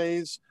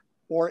surveys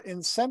or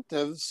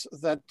incentives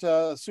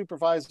that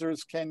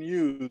supervisors can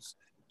use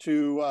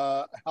to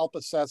help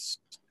assess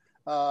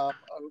or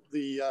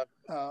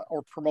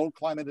promote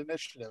climate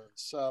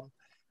initiatives?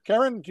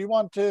 Karen, do you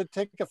want to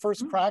take a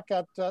first crack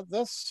at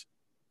this?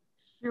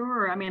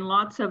 Sure. I mean,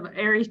 lots of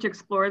areas to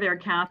explore there,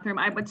 Catherine.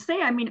 I would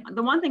say, I mean,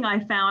 the one thing I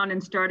found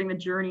in starting the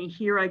journey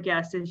here, I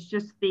guess, is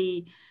just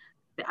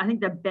I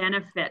think the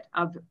benefit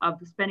of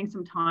spending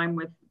some time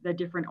with the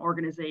different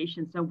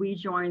organizations. So we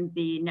joined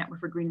the Network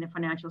for Greening the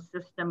Financial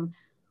System,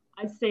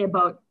 I'd say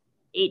about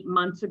 8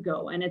 months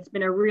ago, and it's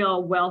been a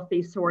real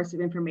wealthy source of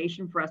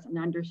information for us and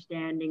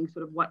understanding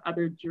sort of what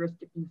other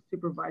jurisdiction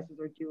supervisors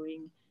are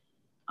doing,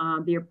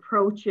 the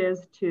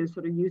approaches to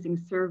sort of using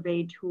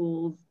survey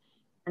tools,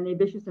 and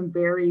they've issued some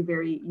very,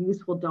 very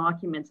useful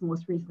documents,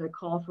 most recently a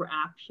call for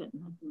action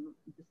just in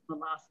the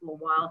last little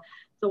while.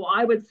 So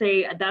I would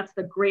say that's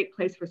the great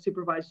place for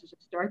supervisors to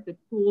start. The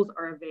tools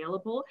are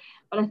available.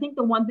 But I think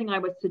the one thing I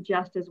would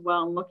suggest as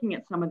well, in looking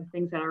at some of the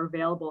things that are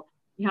available,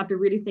 you have to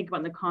really think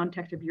about in the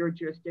context of your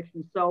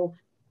jurisdiction. So,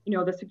 you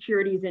know, the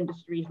securities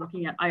industry is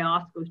looking at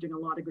IOSCO is doing a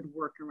lot of good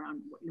work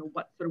around, you know,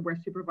 what sort of where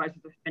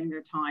supervisors are spending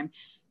their time.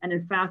 And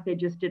in fact, they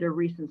just did a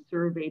recent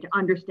survey to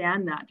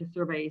understand that, to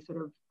survey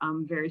sort of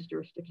various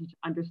jurisdictions to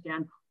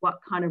understand what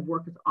kind of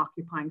work is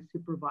occupying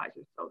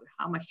supervisors. So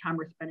how much time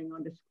we're spending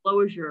on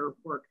disclosure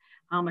work,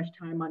 how much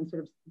time on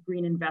sort of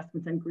green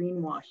investments and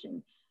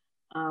greenwashing,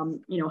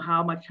 you know,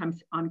 how much time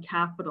on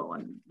capital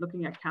and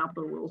looking at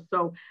capital rules.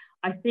 So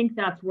I think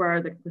that's where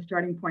the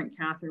starting point,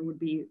 Catherine, would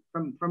be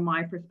from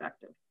my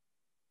perspective.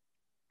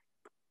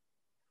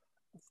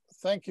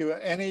 Thank you.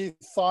 Any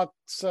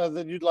thoughts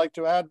that you'd like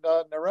to add,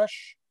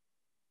 Naresh?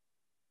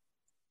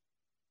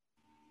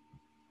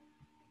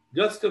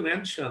 Just to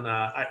mention,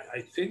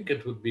 I think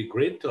it would be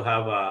great to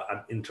have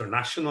an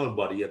international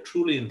body, a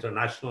truly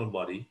international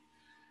body,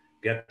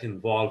 get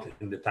involved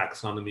in the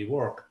taxonomy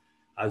work.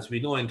 As we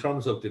know, in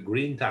terms of the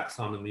green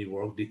taxonomy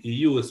work, the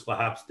EU is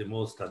perhaps the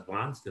most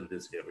advanced in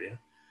this area.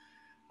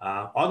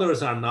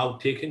 Others are now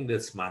taking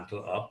this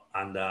mantle up,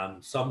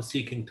 and some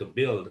seeking to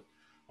build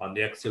on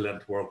the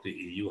excellent work the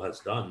EU has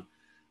done.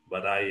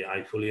 But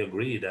I fully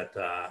agree that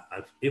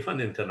if an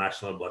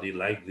international body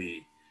like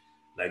the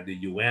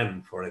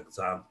UN, for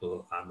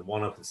example, and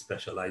one of the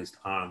specialized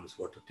arms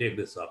were to take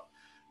this up,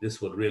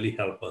 this would really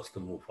help us to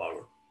move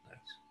forward.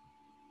 Thanks.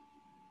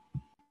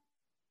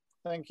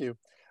 Thank you.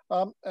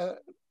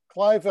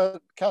 Clive,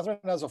 Catherine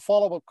has a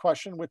follow-up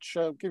question, which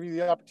give you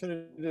the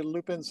opportunity to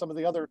loop in some of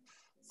the other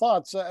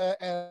thoughts.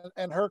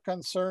 And her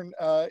concern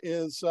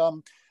is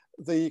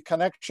the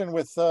connection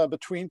with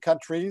between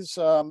countries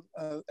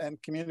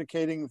and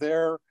communicating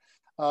their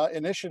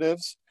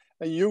initiatives.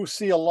 You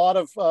see a lot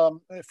of,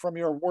 from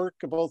your work,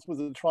 both with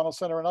the Toronto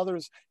Centre and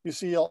others, you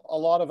see a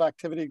lot of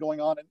activity going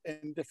on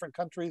in different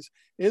countries.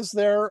 Is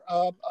there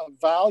a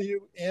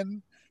value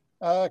in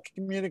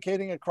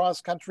communicating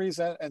across countries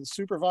and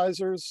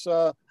supervisors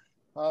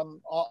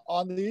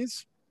on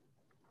these?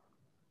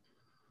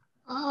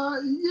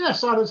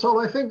 Yes,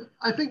 Anatol,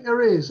 I think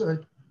there is.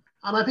 And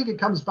I think it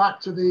comes back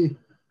to the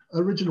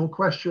original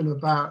question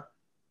about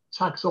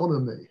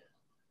taxonomy.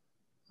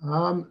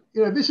 You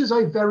know, this is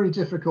a very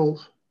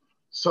difficult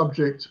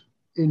subject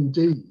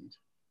indeed,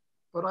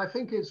 but I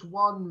think it's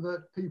one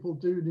that people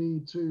do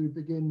need to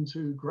begin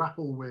to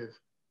grapple with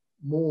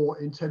more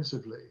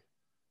intensively.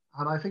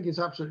 And I think it's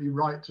absolutely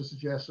right to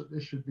suggest that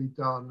this should be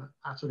done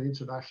at an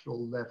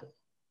international level.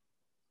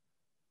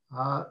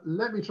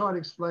 Let me try and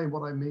explain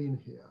what I mean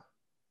here.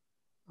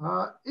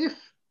 If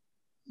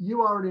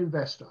you are an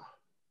investor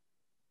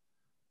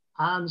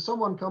and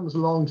someone comes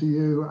along to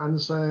you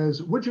and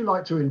says, would you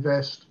like to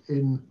invest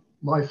in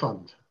my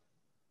fund?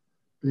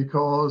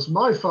 Because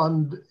my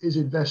fund is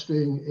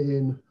investing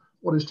in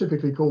what is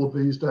typically called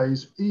these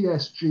days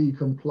ESG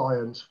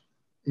compliant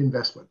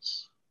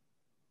investments.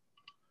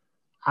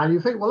 And you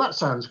think, well, that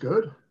sounds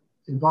good.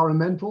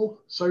 Environmental,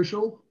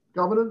 social,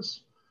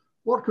 governance,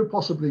 what could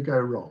possibly go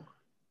wrong?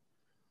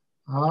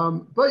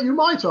 But you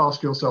might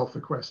ask yourself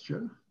the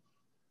question,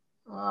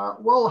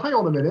 well, hang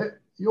on a minute,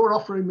 you're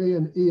offering me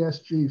an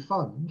ESG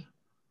fund.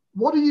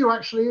 What are you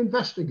actually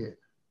investing in?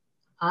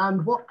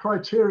 And what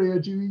criteria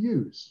do you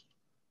use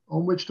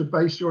on which to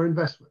base your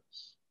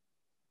investments?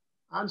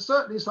 And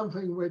certainly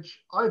something which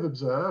I've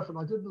observed, and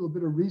I did a little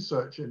bit of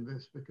research in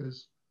this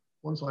because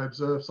once I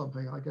observe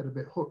something, I get a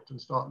bit hooked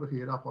and start looking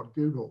it up on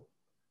Google.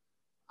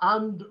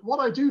 And what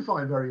I do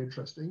find very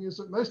interesting is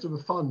that most of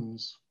the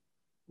funds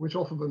which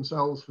offer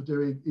themselves for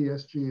doing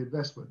ESG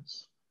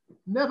investments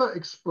never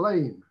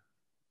explain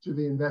to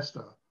the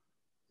investor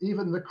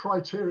even the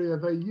criteria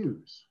they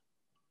use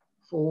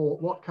for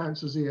what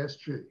counts as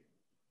ESG.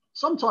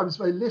 Sometimes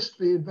they list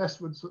the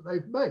investments that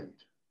they've made.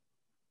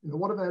 You know,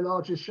 what are their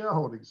largest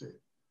shareholdings in?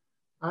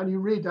 And you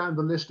read down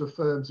the list of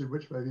firms in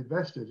which they've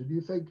invested and you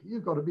think,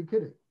 you've got to be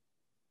kidding.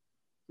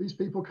 These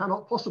people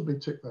cannot possibly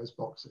tick those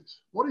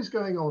boxes. What is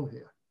going on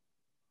here?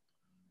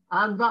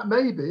 And that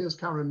may be, as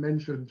Karen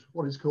mentioned,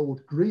 what is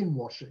called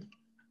greenwashing,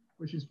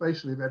 which is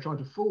basically they're trying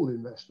to fool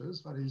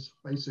investors. That is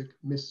basic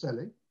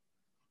mis-selling.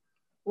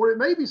 Or it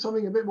may be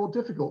something a bit more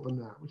difficult than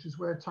that, which is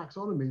where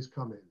taxonomies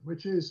come in,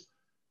 which is,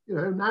 you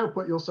know, now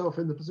put yourself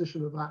in the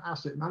position of that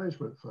asset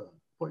management firm.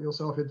 Put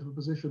yourself into the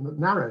position that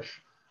Naresh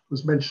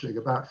was mentioning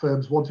about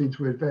firms wanting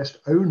to invest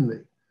only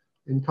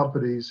in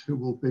companies who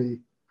will be,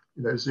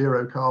 you know,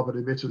 zero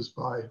carbon emitters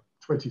by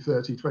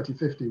 2030,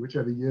 2050,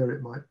 whichever year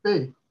it might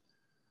be.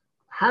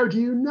 How do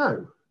you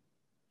know?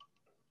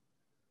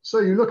 So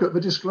you look at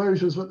the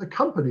disclosures that the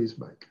companies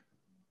make.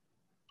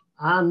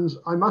 And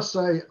I must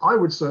say, I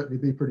would certainly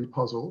be pretty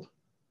puzzled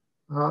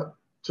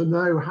to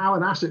know how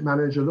an asset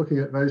manager looking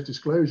at those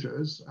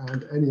disclosures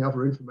and any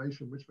other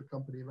information which the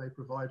company may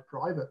provide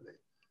privately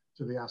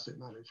to the asset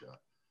manager,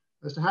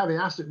 as to how the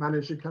asset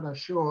manager can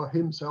assure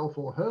himself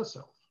or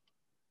herself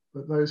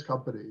that those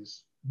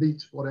companies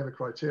meet whatever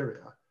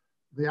criteria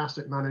the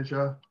asset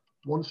manager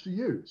wants to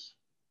use.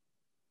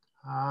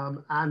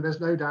 And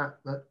there's no doubt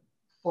that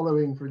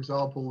following, for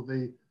example,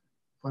 the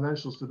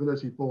Financial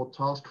Stability Board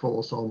Task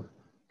Force on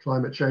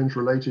climate change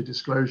related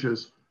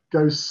disclosures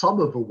goes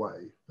some of the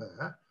way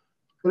there,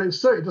 but it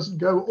certainly doesn't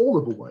go all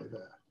of the way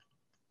there.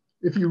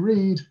 If you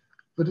read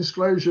the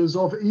disclosures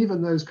of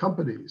even those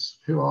companies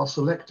who are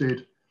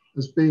selected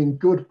as being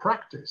good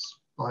practice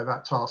by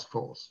that task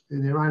force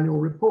in their annual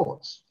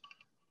reports,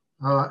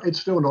 it's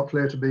still not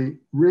clear to me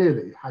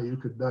really how you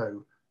could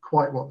know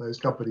quite what those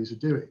companies are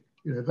doing.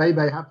 You know, they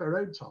may have their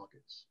own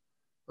targets,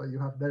 but you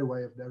have no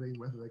way of knowing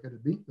whether they're going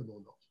to meet them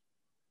or not.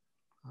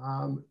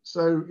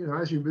 So, you know,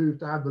 as you move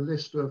down the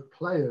list of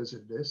players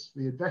in this,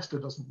 the investor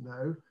doesn't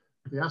know,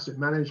 the asset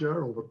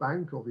manager or the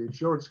bank or the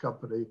insurance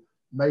company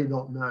may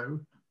not know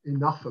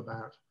enough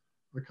about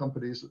the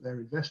companies that they're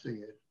investing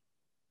in.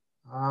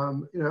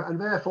 You know, and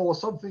therefore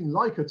something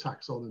like a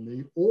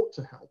taxonomy ought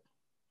to help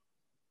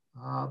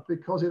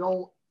because it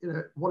all, you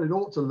know, what it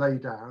ought to lay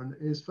down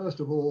is, first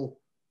of all,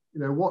 you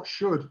know, what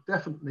should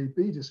definitely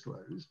be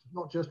disclosed,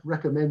 not just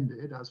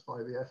recommended as by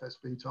the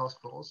FSB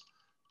task force,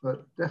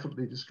 but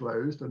definitely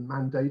disclosed and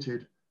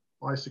mandated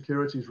by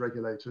securities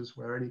regulators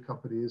where any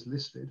company is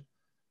listed.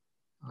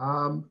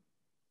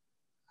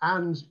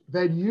 And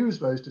then use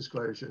those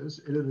disclosures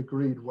in an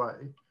agreed way,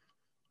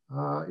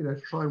 you know,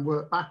 to try and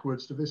work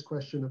backwards to this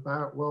question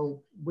about,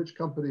 well, which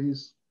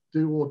companies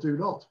do or do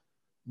not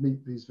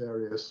meet these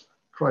various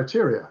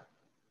criteria.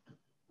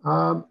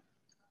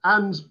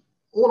 And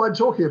all I'm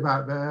talking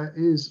about there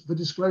is the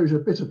disclosure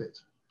bit of it.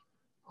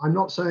 I'm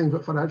not saying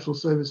that financial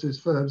services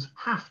firms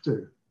have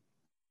to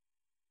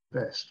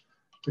invest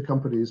to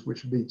companies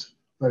which meet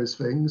those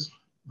things.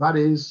 That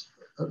is,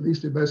 at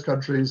least in most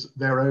countries,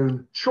 their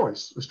own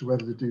choice as to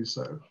whether to do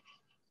so.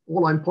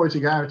 All I'm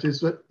pointing out is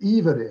that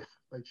even if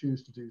they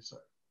choose to do so,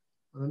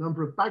 and a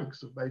number of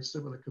banks have made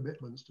similar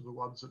commitments to the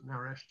ones that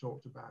Naresh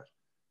talked about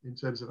in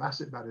terms of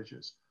asset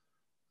managers.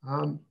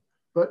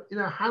 But, you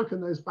know, how can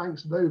those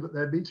banks know that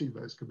they're meeting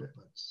those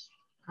commitments?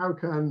 How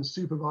can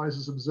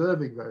supervisors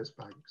observing those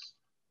banks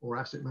or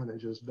asset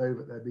managers know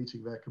that they're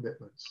meeting their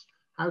commitments?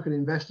 How can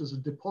investors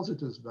and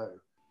depositors know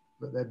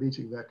that they're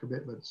meeting their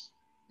commitments?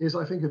 Is,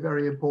 I think, a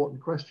very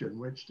important question,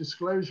 which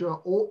disclosure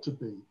ought to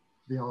be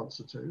the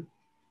answer to,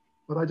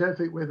 but I don't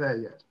think we're there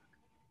yet.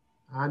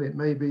 And it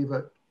may be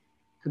that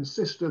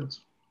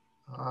consistent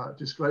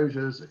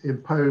disclosures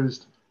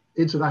imposed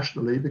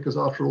internationally, because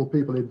after all,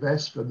 people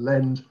invest and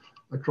lend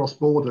across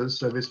borders,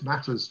 so this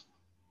matters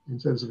in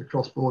terms of a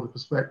cross-border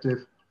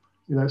perspective.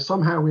 You know,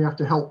 somehow we have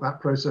to help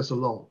that process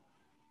along.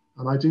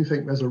 And I do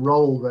think there's a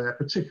role there,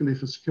 particularly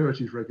for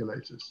securities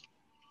regulators,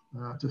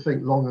 to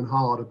think long and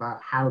hard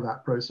about how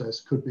that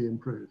process could be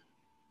improved.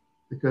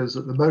 Because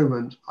at the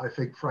moment, I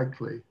think,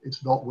 frankly,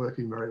 it's not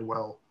working very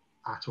well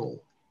at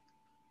all.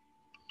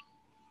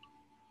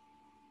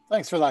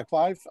 Thanks for that,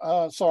 Clive.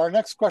 So our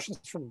next question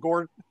is from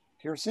Gord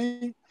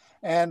Kiersey,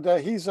 and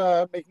he's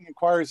making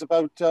inquiries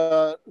about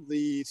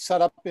the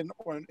setup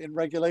in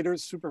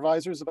regulators,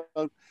 supervisors,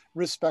 about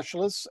risk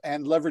specialists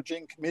and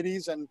leveraging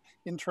committees and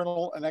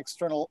internal and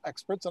external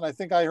experts. And I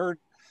think I heard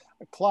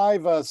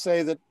Clive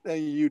say that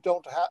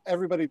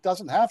everybody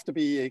doesn't have to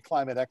be a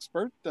climate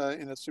expert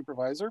in a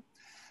supervisor.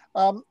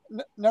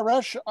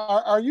 Naresh,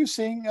 are you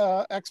seeing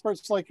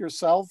experts like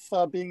yourself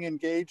being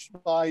engaged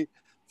by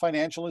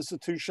financial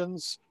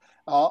institutions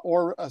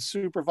or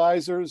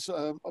supervisors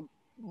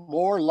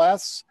more or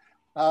less?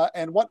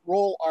 And what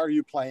role are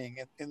you playing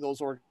in those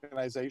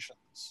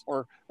organizations,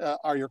 or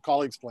are your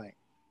colleagues playing?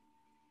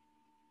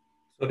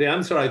 So the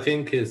answer, I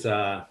think, is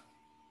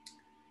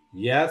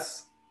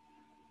Yes,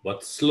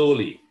 but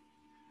slowly.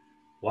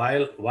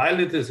 While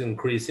it is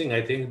increasing,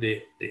 I think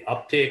the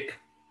uptake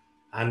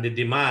and the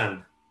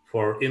demand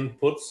for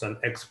inputs and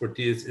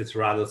expertise is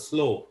rather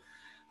slow.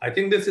 I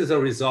think this is a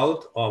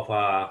result of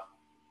a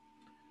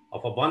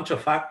bunch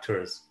of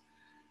factors.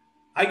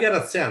 I get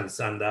a sense,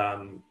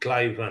 and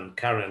Clive and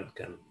Karen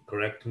can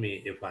correct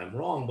me if I'm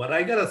wrong, but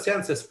I get a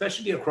sense,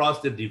 especially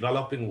across the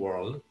developing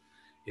world,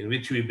 in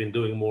which we've been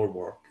doing more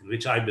work, in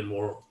which I've been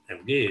more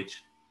engaged.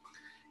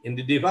 In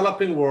the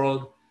developing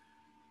world,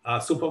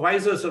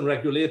 supervisors and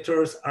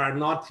regulators are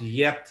not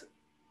yet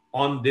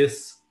on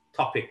this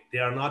topic. They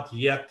are not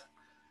yet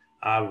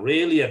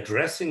really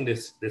addressing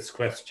this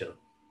question.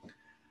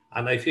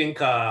 And I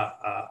think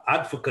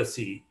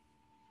advocacy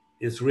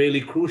is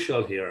really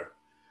crucial here.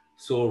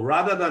 So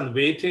rather than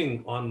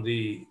waiting on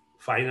the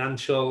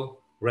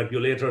financial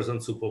regulators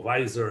and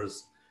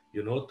supervisors,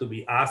 to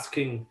be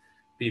asking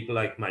people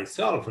like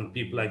myself and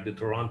people like the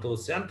Toronto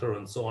Centre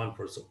and so on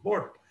for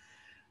support,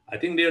 I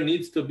think there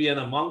needs to be an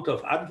amount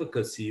of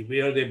advocacy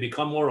where they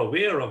become more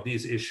aware of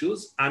these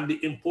issues and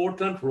the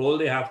important role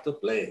they have to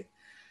play.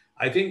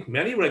 I think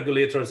many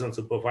regulators and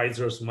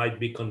supervisors might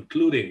be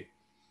concluding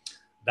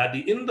that the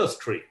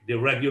industry, the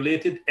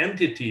regulated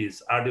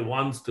entities, are the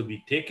ones to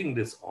be taking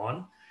this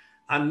on,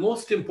 and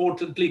most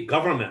importantly,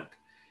 government.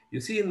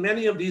 You see, in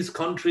many of these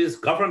countries,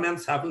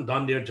 governments haven't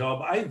done their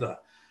job either.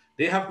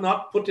 They have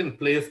not put in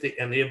place the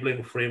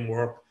enabling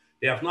framework.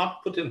 They have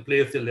not put in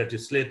place the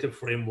legislative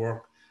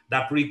framework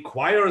that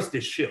requires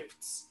the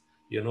shifts,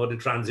 the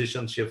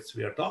transition shifts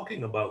we are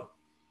talking about.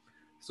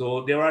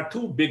 So there are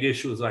two big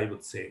issues, I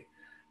would say.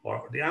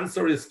 Or the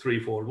answer is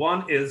threefold.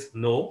 One is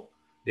no,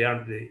 the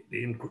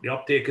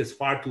uptake is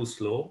far too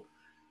slow.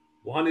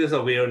 One is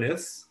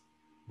awareness,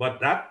 but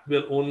that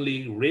will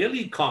only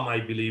really come, I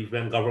believe,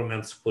 when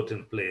governments put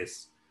in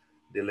place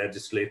the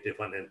legislative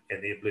and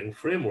enabling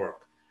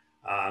framework.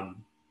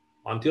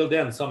 Until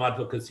then, some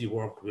advocacy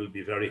work will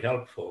be very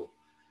helpful,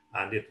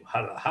 and it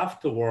will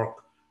have to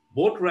work,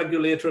 both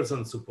regulators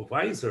and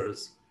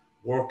supervisors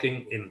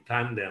working in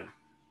tandem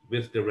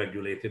with the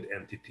regulated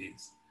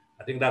entities.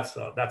 I think that's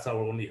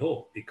our only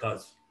hope,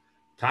 because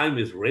time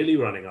is really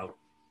running out.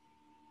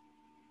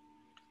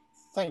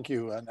 Thank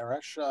you,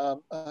 Naresh.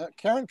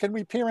 Karen, can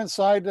we peer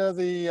inside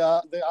the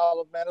Isle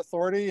of Man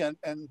Authority,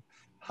 and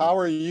how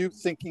are you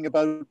thinking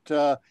about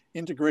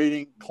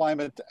integrating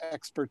climate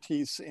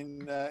expertise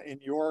in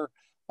your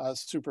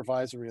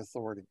supervisory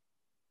authority?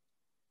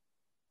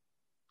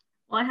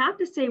 Well, I have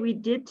to say we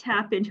did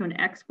tap into an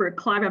expert.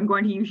 Clive, I'm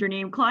going to use your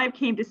name. Clive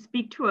came to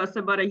speak to us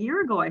about a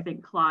year ago, I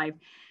think, Clive,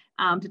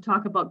 to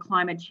talk about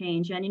climate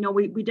change. And,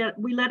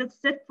 we let it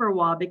sit for a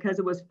while because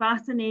it was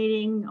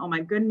fascinating. Oh,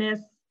 my goodness.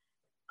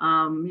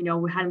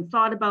 We hadn't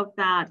thought about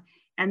that.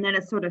 And then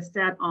it sort of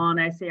set on,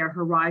 I say, our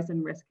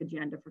horizon risk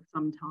agenda for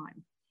some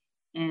time.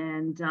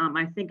 And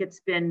I think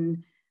it's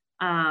been,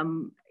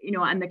 and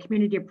the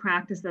community of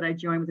practice that I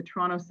joined with the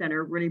Toronto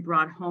Centre really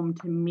brought home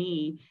to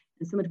me,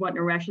 and similar to what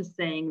Naresh is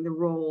saying, the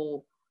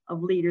role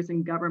of leaders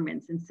and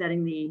governments in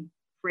setting the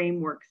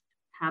frameworks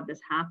to have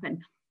this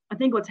happen. I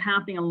think what's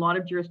happening in a lot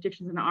of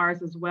jurisdictions, and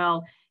ours as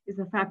well, is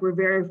the fact we're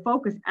very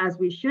focused, as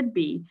we should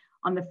be,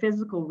 on the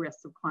physical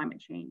risks of climate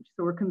change.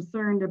 So we're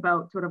concerned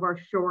about sort of our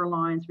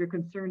shorelines, we're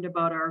concerned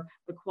about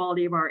the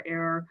quality of our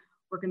air,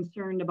 we're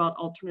concerned about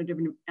alternative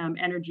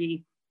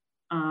energy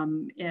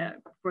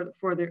for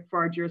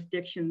our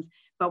jurisdictions,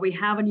 but we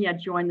haven't yet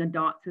joined the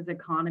dots as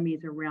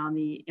economies around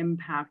the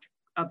impact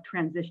of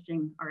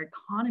transitioning our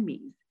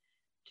economies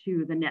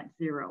to the net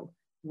zero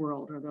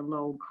world or the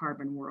low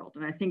carbon world.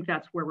 And I think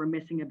that's where we're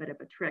missing a bit of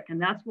a trick. And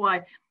that's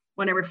why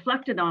when I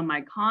reflected on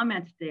my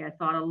comments today, I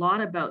thought a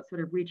lot about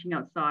sort of reaching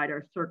outside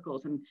our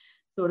circles. And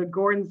so to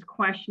Gordon's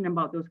question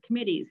about those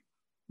committees,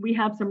 we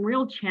have some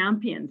real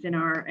champions in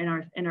our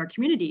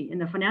community, in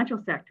the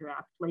financial sector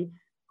actually,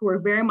 who are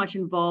very much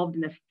involved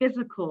in the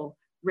physical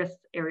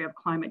risks area of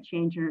climate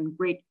change and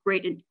great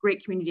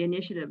community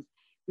initiatives.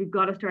 We've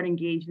got to start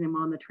engaging them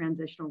on the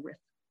transitional risk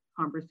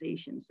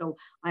conversation. So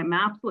I'm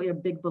absolutely a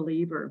big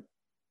believer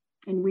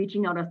in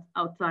reaching out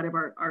outside of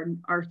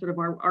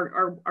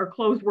our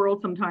closed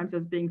world sometimes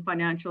as being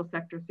financial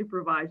sector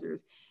supervisors,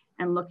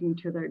 and looking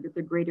to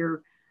the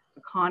greater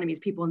economies,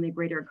 people in the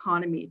greater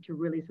economy, to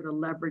really sort of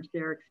leverage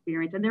their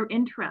experience and their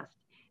interest.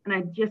 And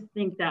I just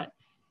think that,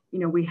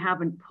 we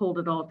haven't pulled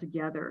it all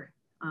together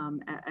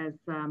as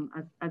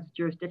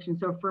jurisdiction.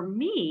 So for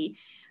me,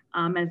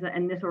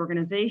 in this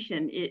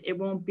organization, it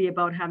won't be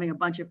about having a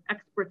bunch of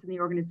experts in the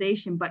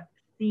organization, but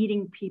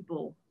seeding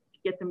people to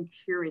get them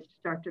curious, to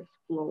start to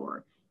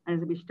explore.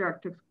 And as we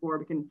start to explore,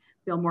 we can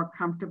feel more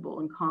comfortable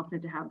and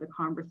confident to have the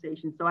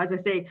conversation. So as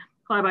I say,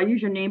 Clive, I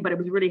use your name, but it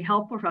was really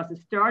helpful for us. It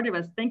started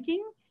as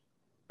thinking,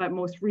 but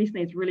most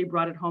recently it's really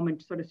brought it home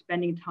and sort of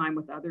spending time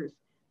with others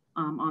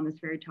on this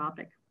very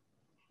topic.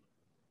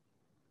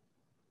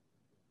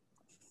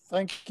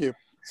 Thank you.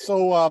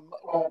 So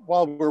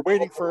while we're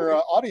waiting for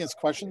audience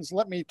questions,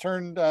 let me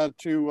turn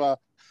to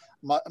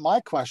my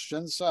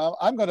questions.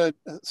 I'm going to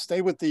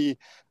stay with the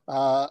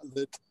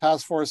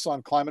Task Force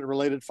on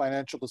Climate-Related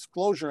Financial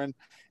Disclosure. And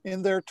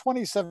in their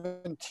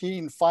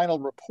 2017 final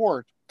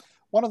report,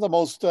 one of the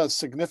most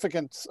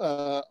significant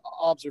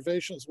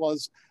observations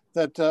was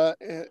that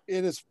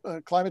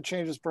climate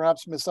change is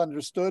perhaps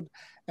misunderstood,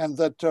 and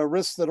that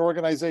risks that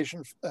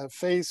organizations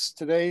face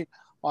today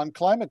on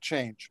climate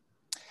change.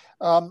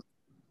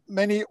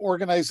 Many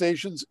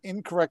organizations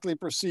incorrectly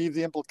perceive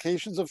the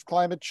implications of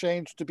climate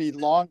change to be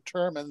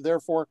long-term and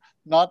therefore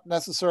not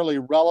necessarily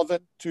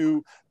relevant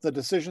to the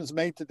decisions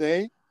made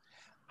today.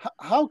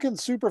 How can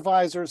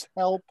supervisors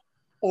help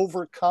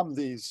overcome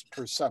these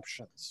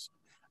perceptions?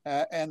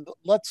 And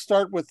let's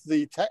start with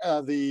the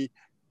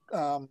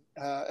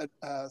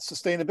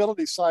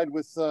sustainability side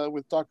with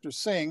Dr.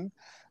 Singh,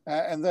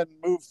 and then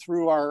move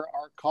through our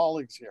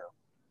colleagues here,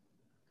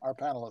 our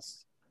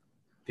panelists.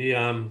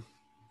 The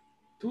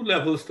two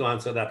levels to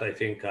answer that, I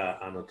think,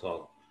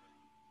 Anatol.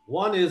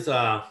 One is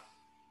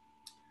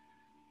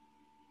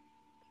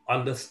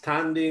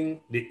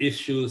understanding the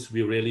issues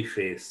we really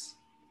face,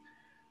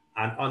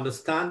 and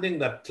understanding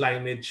that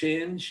climate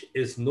change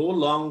is no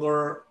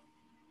longer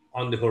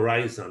on the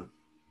horizon.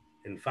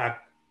 In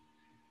fact,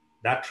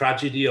 that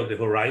tragedy of the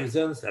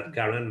horizons that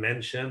Karen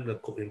mentioned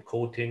in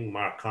quoting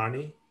Mark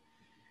Carney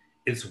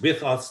is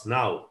with us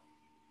now.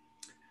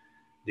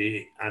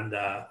 And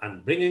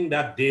bringing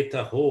that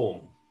data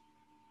home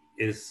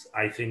is,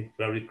 I think,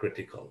 very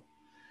critical.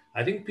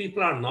 I think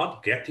people are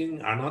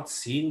not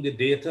seeing the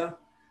data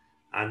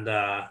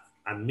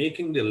and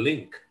making the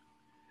link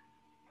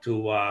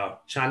to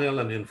channel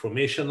and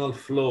informational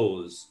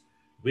flows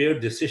where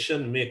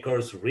decision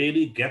makers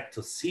really get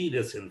to see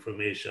this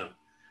information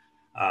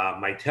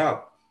might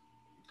help.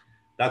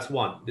 That's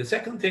one. The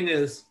second thing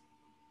is,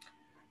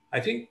 I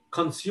think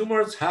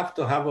consumers have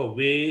to have a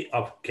way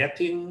of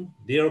getting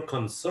their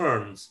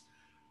concerns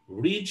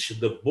reach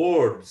the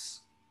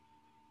boards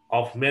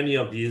of many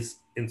of these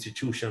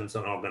institutions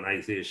and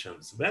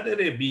organizations, whether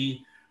they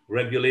be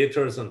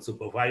regulators and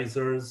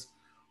supervisors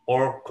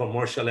or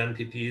commercial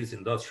entities,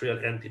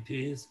 industrial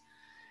entities.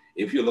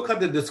 If you look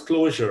at the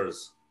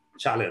disclosures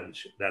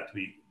challenge that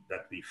we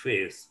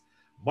face,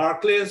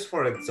 Barclays,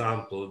 for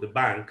example, the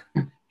bank,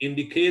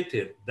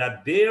 indicated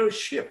that their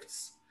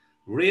shifts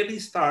really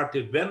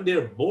started when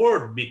their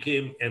board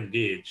became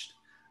engaged.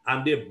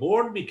 And their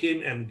board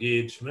became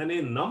engaged when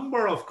a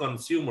number of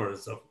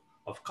consumers,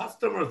 of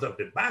customers of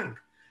the bank,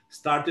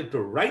 started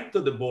to write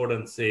to the board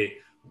and say,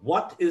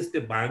 what is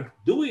the bank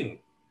doing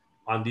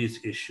on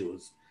these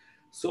issues?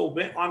 So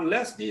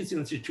unless these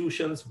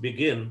institutions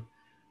begin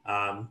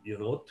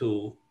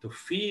to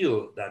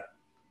feel that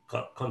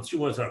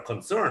consumers are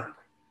concerned,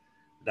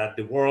 that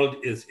the world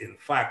is in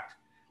fact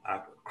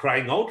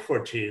crying out for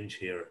change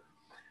here,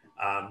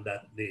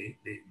 that the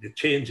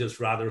change is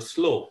rather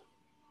slow.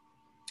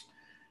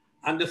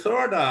 And the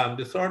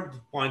third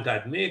point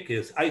I'd make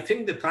is, I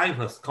think the time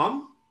has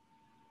come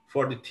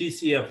for the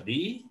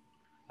TCFD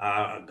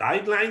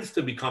guidelines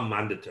to become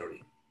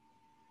mandatory.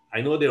 I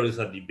know there is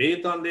a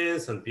debate on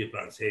this and people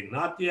are saying,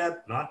 not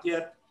yet, not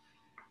yet.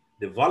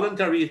 The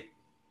voluntary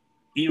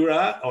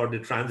era or the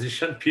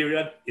transition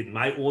period, in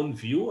my own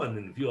view and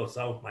in view of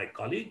some of my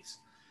colleagues,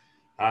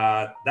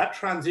 that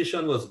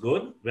transition was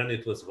good when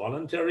it was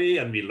voluntary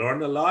and we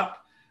learned a lot,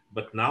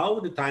 but now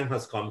the time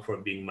has come for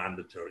being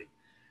mandatory.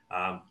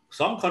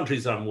 Some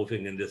countries are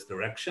moving in this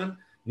direction.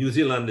 New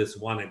Zealand is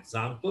one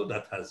example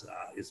that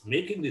is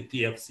making the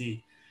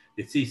TCFD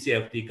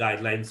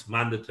guidelines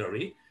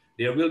mandatory.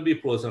 There will be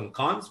pros and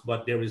cons,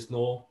 but there is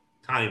no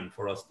time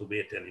for us to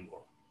wait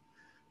anymore.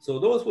 So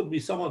those would be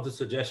some of the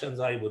suggestions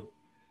I would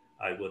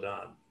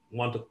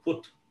want to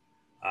put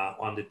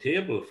on the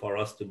table for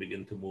us to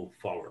begin to move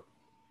forward.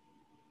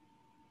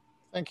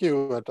 Thank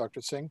you,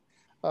 Dr. Singh.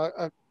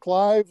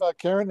 Clive,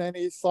 Karen,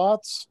 any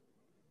thoughts?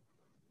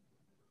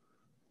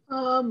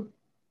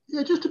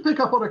 Yeah, just to pick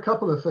up on a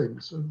couple of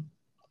things.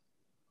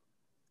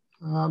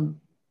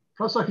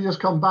 Perhaps I can just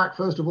come back,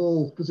 first of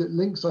all, because it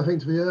links, I think,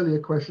 to the earlier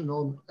question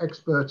on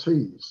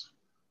expertise.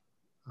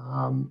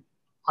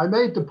 I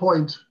made the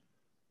point,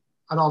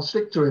 and I'll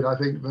stick to it, I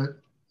think, that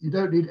you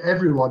don't need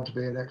everyone to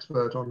be an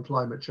expert on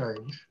climate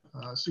change.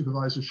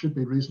 Supervisors should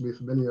be reasonably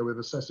familiar with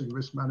assessing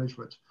risk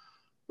management.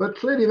 But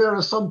clearly there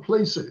are some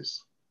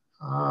places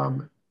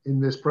in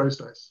this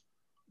process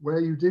where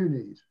you do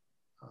need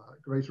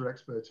greater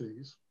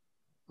expertise.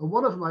 And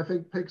one of them, I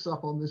think, picks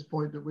up on this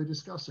point that we're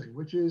discussing,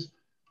 which is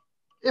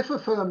if a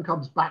firm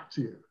comes back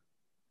to you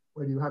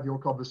when you have your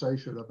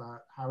conversation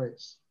about how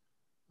it's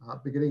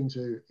beginning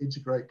to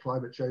integrate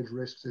climate change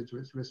risks into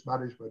its risk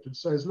management and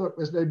says, look,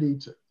 there's no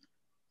need to.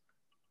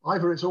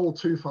 Either it's all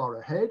too far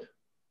ahead,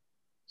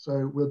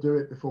 so we'll do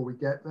it before we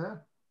get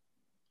there,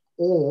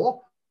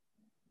 or,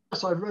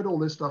 yes, I've read all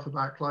this stuff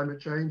about climate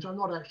change. I'm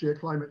not actually a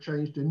climate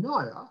change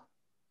denier,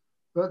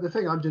 but the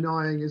thing I'm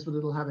denying is that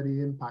it'll have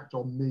any impact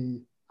on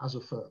me as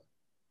a firm.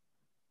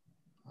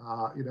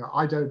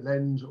 I don't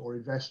lend or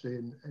invest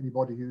in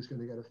anybody who's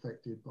going to get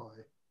affected by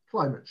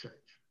climate change.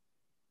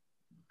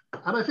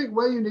 And I think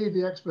where you need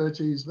the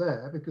expertise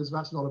there, because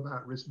that's not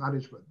about risk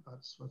management,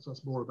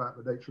 that's more about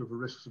the nature of the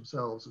risks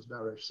themselves, as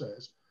Naresh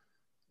says,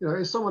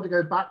 is someone to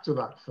go back to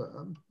that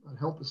firm and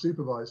help the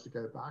supervisor to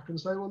go back and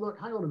say, well, look,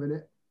 hang on a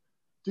minute,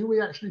 do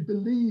we actually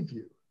believe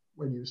you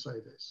when you say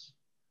this?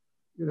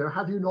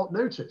 Have you not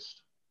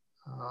noticed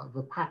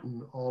the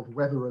pattern of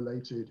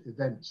weather-related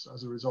events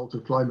as a result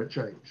of climate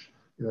change?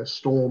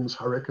 Storms,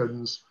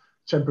 hurricanes,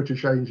 temperature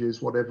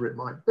changes, whatever it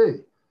might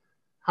be.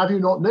 Have you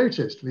not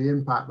noticed the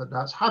impact that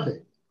that's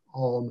having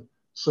on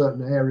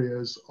certain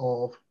areas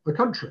of the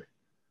country?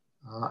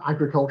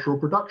 Agricultural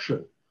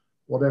production,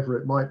 whatever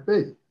it might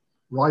be,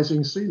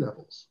 rising sea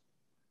levels.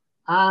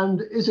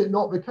 And is it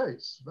not the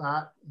case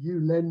that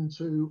you lend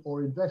to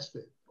or invest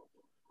in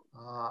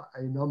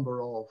a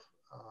number of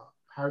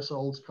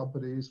households,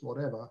 companies,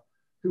 whatever,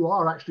 who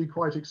are actually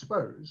quite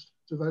exposed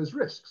to those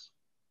risks?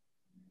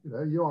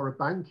 You are a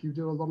bank, you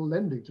do a lot of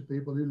lending to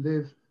people who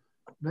live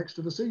next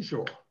to the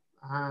seashore,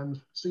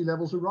 and sea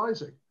levels are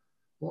rising.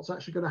 What's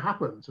actually going to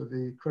happen to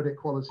the credit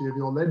quality of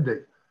your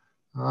lending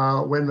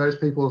when those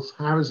people's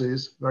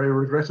houses, very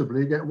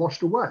regrettably, get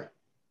washed away?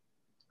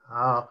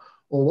 Or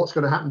what's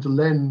going to happen to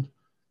lend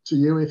to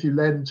you if you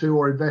lend to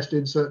or invest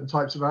in certain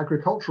types of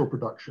agricultural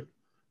production,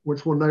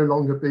 which will no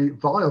longer be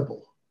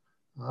viable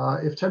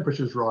if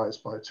temperatures rise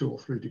by 2 or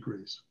 3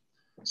 degrees?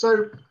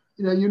 So,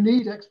 you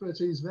need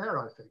expertise there,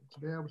 I think, to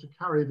be able to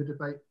carry the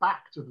debate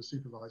back to the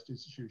supervised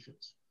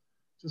institutions,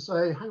 to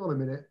say, hang on a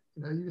minute,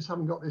 you just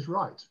haven't got this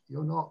right.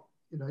 You're not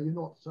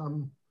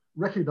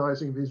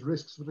recognizing these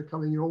risks that are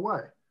coming your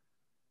way.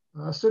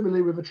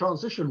 Similarly with the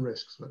transition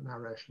risks that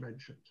Naresh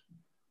mentioned,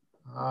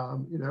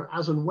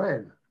 as and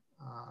when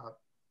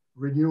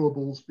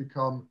renewables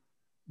become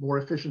more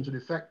efficient and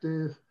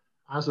effective,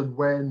 as and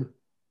when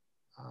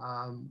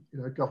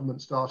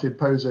governments start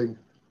imposing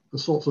the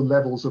sorts of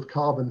levels of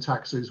carbon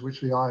taxes which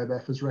the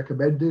IMF has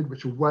recommended,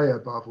 which are way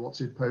above what's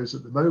imposed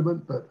at the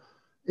moment. But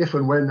if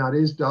and when that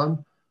is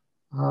done,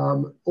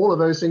 all of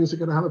those things are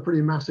going to have a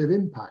pretty massive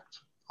impact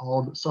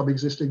on some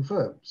existing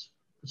firms,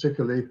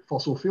 particularly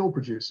fossil fuel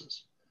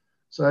producers.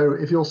 So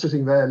if you're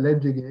sitting there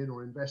lending in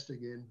or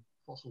investing in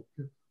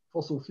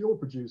fossil fuel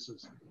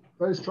producers,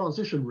 those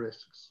transition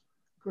risks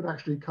could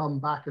actually come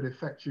back and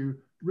affect you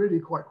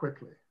really quite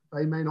quickly.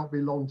 They may not be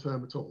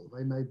long-term at all.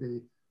 They may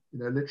be,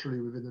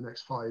 literally within the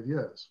next 5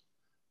 years,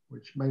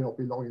 which may not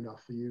be long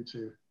enough for you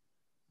to,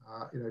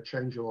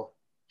 change your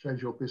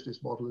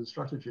business model and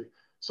strategy.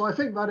 So I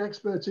think that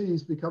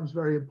expertise becomes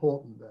very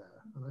important there.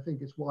 And I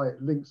think it's why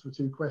it links the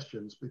two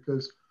questions,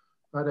 because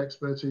that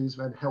expertise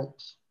then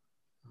helps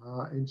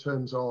in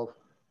terms of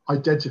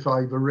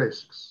identifying the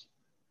risks.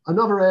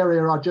 Another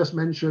area I just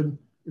mentioned,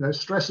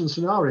 stress and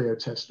scenario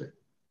testing.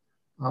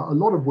 A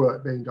lot of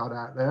work being done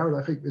out there,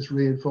 and I think this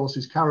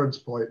reinforces Karen's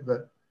point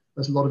that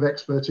there's a lot of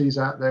expertise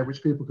out there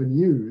which people can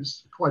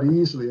use quite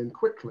easily and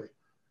quickly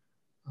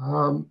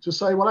to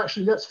say, well,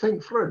 actually, let's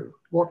think through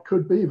what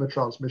could be the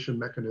transmission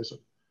mechanism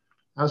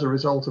as a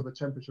result of a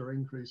temperature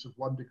increase of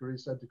 1 degree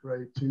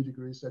centigrade, 2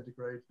 degrees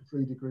centigrade,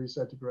 3 degrees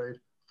centigrade,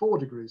 4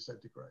 degrees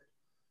centigrade.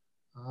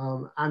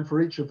 And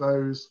for each of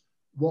those,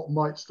 what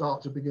might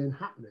start to begin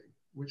happening,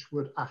 which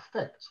would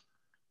affect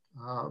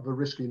the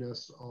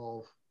riskiness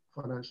of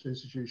financial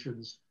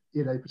institutions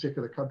in a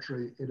particular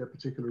country, in a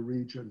particular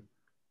region,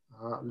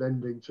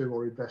 lending to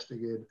or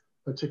investing in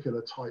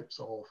particular types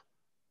of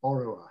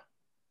borrower.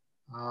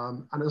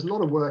 And there's a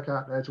lot of work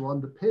out there to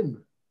underpin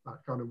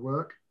that kind of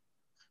work.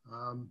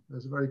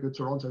 There's a very good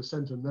Toronto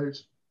Centre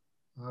note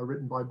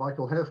written by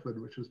Michael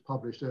Hefman, which was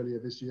published earlier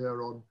this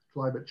year on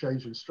climate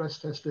change and stress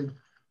testing,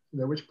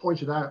 which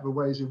pointed out the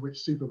ways in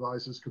which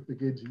supervisors could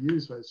begin to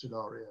use those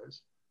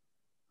scenarios.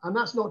 And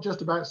that's not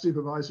just about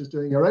supervisors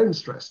doing their own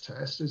stress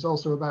tests. It's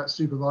also about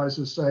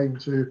supervisors saying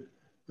to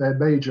their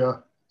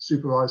major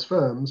supervised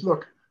firms,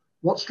 look,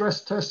 what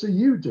stress tests are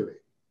you doing?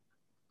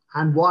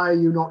 And why are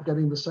you not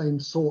getting the same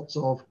sorts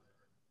of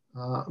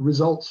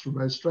results from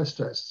those stress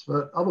tests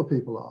that other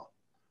people are?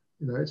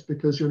 It's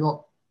because you're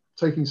not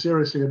taking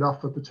seriously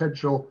enough the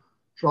potential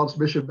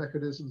transmission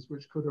mechanisms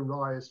which could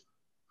arise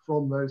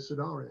from those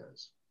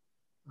scenarios.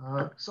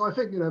 So I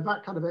think,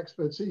 that kind of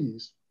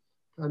expertise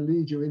can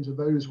lead you into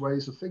those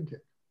ways of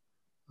thinking,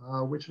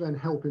 which then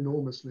help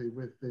enormously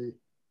with the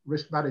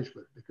risk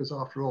management, because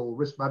after all,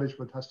 risk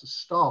management has to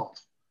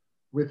start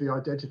with the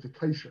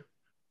identification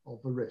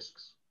of the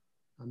risks.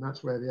 And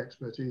that's where the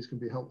expertise can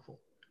be helpful.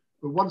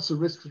 But once the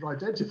risks are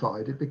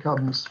identified, it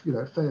becomes,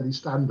 fairly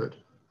standard,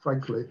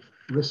 frankly,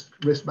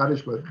 risk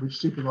management, which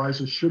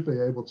supervisors should be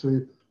able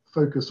to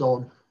focus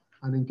on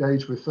and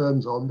engage with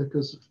firms on,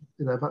 because,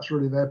 that's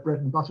really their bread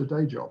and butter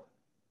day job.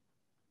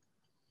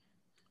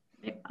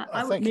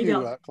 Thank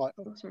you, Clive.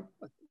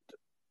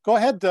 Go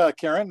ahead,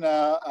 Karen.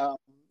 I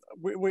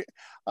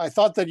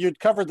thought that you'd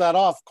covered that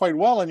off quite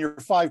well in your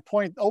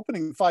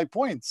opening 5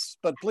 points,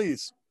 but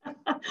please.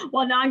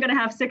 Well, now I'm going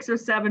to have 6 or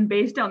 7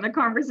 based on the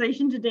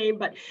conversation today,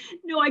 but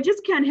no, I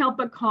just can't help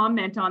but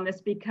comment on this,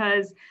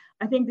 because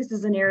I think this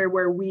is an area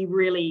where we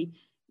really,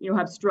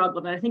 have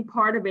struggled. And I think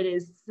part of it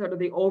is sort of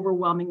the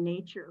overwhelming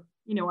nature.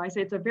 I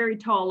say it's a very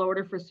tall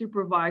order for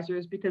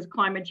supervisors because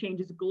climate change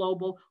is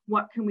global.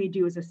 What can we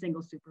do as a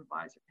single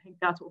supervisor? I think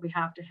that's what we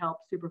have to help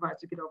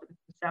supervisors get over the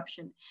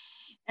perception.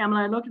 And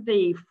when I look at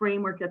the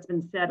framework that's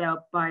been set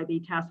up by the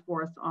Task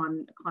Force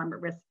on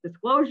Climate Risk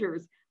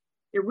Disclosures,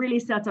 it really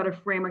sets out a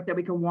framework that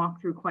we can walk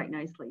through quite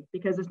nicely,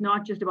 because it's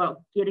not just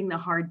about getting the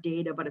hard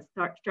data, but it's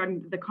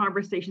starting the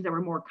conversations that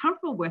we're more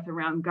comfortable with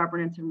around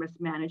governance and risk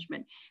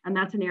management. And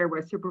that's an area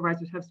where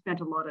supervisors have spent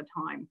a lot of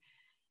time.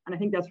 And I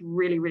think that's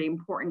really, really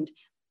important.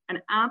 And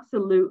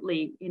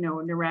absolutely,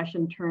 Naresh,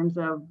 in terms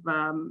of,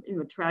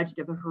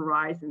 tragedy of the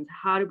horizons,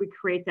 how do we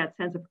create that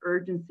sense of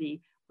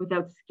urgency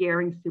without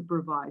scaring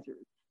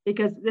supervisors?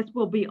 Because this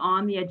will be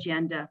on the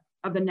agenda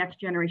of the next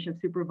generation of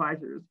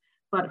supervisors,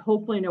 but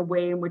hopefully in a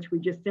way in which we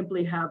just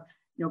simply have,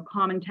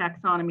 common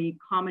taxonomy,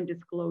 common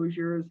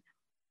disclosures.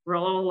 We're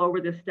all over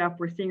this stuff.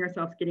 We're seeing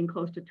ourselves getting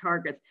close to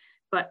targets.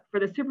 But for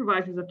the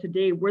supervisors of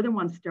today, we're the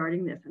ones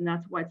starting this, and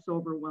that's why it's so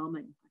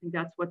overwhelming. I think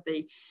that's what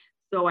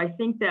so I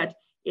think that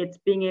it's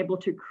being able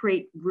to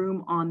create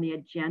room on the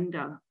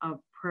agenda of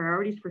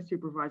priorities for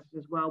supervisors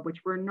as well,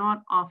 which we're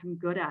not often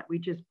good at. We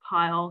just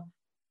pile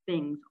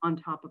things on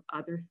top of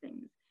other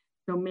things.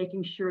 So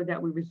making sure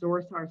that we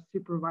resource our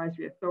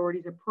supervisory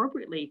authorities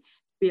appropriately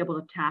to be able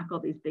to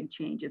tackle these big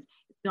changes.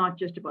 It's not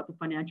just about the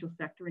financial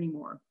sector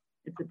anymore.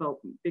 It's about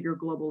bigger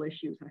global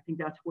issues. And I think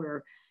that's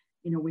where,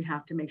 we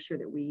have to make sure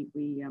that we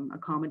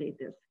accommodate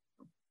this.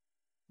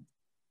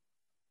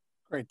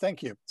 Great,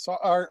 thank you. So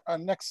our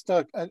next,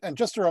 and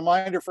just a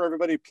reminder for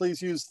everybody,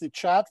 please use the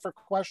chat for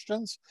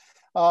questions.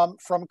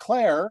 From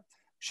Claire,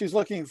 she's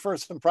looking for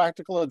some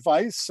practical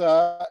advice,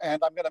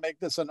 and I'm going to make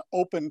this an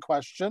open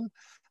question.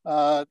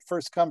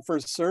 First come,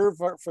 first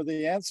serve for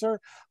the answer.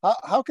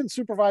 How can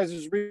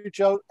supervisors reach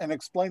out and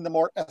explain the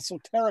more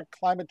esoteric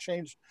climate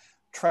change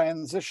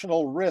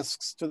transitional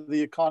risks to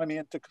the economy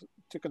and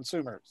to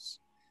consumers?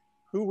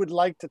 Who would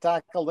like to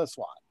tackle this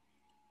one?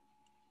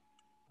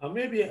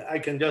 Maybe I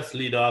can just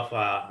lead off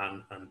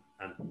and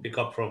pick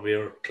up from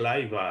where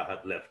Clive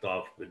had left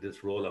off with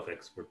this role of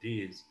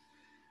expertise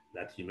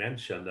that he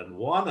mentioned. And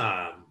one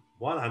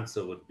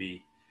answer would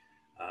be,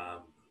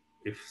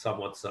 if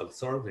somewhat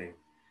self-serving,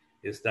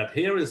 is that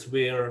here is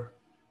where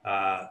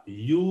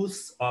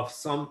use of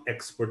some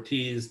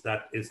expertise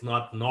that is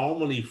not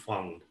normally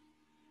found,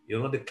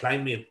 the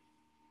climate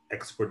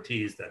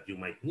expertise that you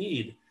might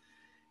need,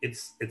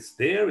 it's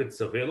there,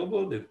 it's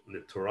available. The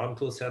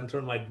Toronto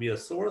Center might be a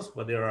source,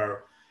 but there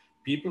are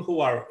people who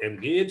are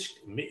engaged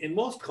in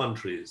most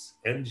countries.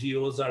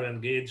 NGOs are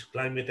engaged,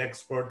 climate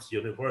experts,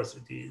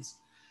 universities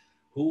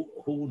who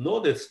know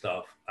this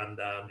stuff and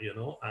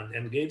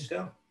engage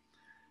them.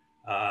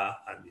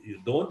 And you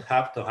don't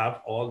have to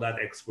have all that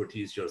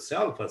expertise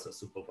yourself as a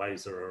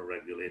supervisor or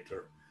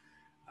regulator,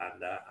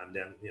 and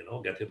then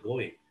get it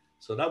going.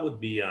 So that would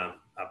be a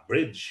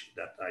bridge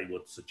that I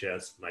would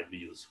suggest might be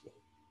useful.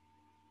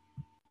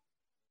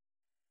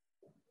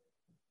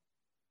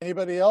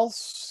 Anybody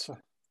else?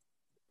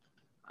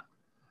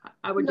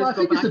 I would I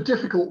think it's a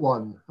difficult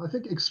one. I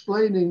think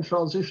explaining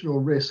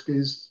transitional risk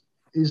is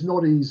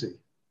not easy.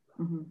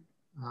 Mm-hmm.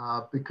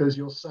 Because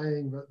you're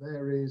saying that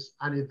there is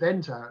an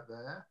event out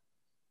there,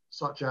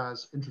 such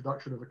as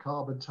introduction of a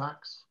carbon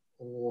tax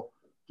or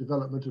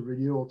development of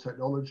renewable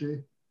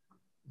technology.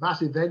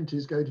 That event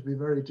is going to be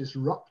very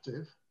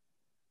disruptive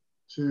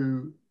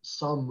to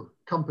some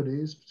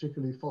companies,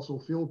 particularly fossil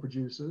fuel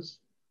producers,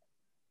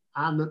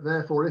 and that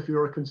therefore, if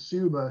you're a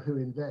consumer who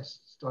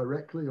invests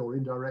directly or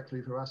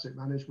indirectly through asset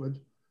management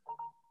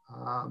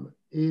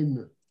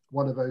in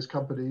one of those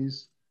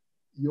companies,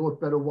 you'd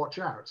better watch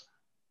out,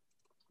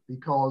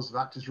 because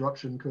that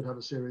disruption could have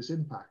a serious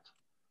impact.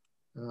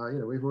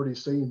 We've already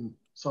seen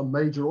some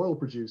major oil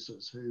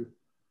producers who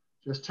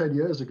just 10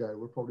 years ago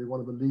were probably one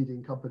of the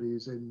leading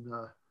companies in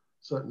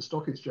certain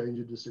stock exchange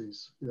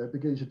indices,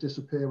 beginning to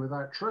disappear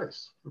without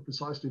trace for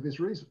precisely this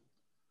reason.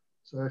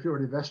 So if you're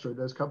an investor in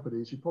those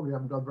companies, you probably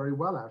haven't done very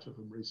well out of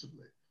them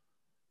recently.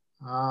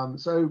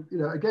 So,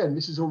 again,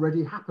 this is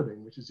already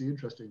happening, which is the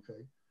interesting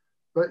thing,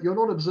 but you're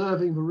not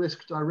observing the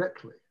risk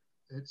directly.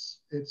 It's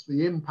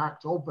the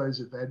impact of those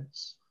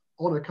events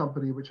on a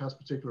company which has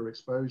particular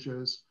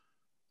exposures,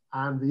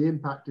 and the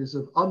impact is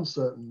of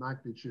uncertain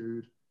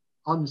magnitude,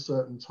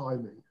 uncertain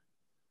timing.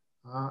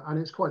 And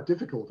it's quite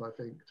difficult, I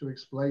think, to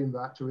explain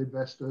that to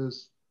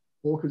investors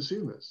or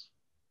consumers.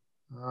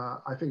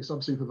 I think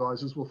some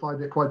supervisors will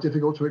find it quite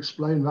difficult to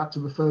explain that to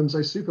the firms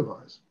they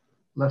supervise,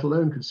 let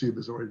alone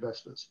consumers or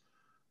investors.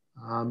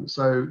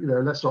 So,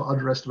 let's not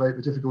underestimate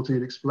the difficulty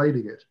in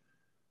explaining it.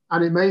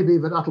 And it may be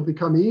that that'll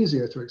become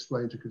easier to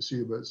explain to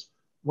consumers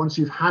once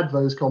you've had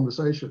those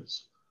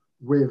conversations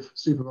with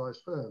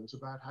supervised firms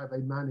about how they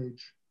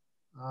manage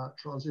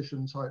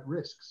transition type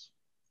risks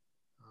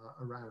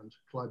around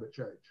climate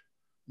change.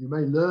 You may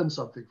learn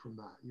something from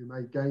that. You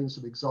may gain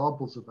some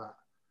examples of that,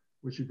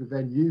 which you could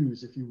then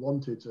use if you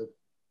wanted to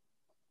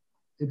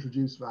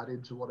introduce that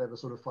into whatever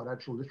sort of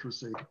financial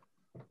literacy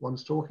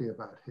one's talking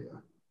about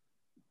here.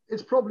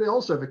 it's probably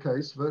also the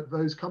case that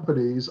those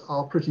companies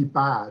are pretty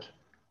bad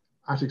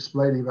at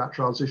explaining that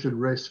transition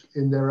risk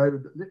in their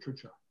own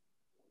literature.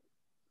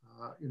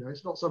 You know,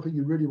 it's not something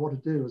you really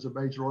want to do as a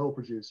major oil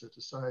producer,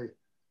 to say,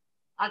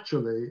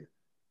 actually,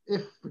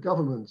 if the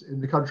government in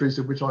the countries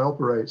in which I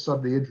operate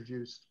suddenly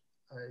introduced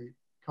a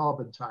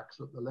carbon tax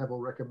at the level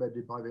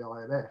recommended by the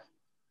IMF,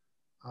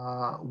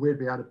 we'd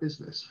be out of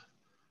business.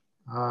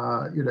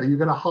 You know, you're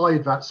going to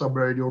hide that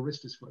somewhere in your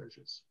risk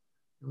disclosures.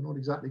 You're not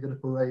exactly going to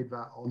parade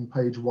that on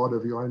page 1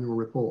 of your annual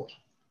report.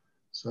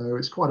 So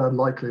it's quite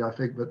unlikely, I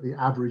think, that the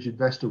average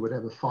investor would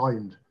ever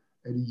find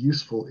any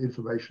useful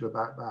information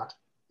about that,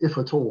 if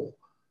at all,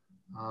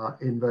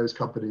 in those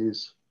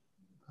companies'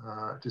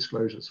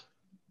 disclosures.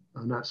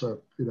 And that's a,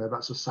 you know,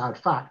 that's a sad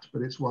fact,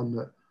 but it's one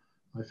that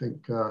I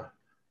think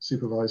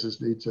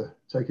supervisors need to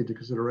take into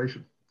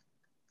consideration.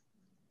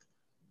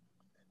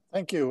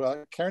 Thank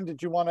you. Karen,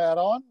 did you want to add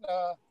on?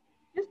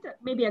 Just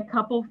maybe a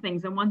couple of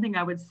things. And one thing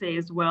I would say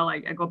as well, I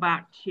go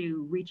back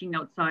to reaching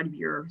outside of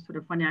your sort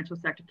of financial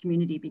sector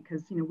community,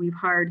 because, you know, we've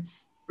hired,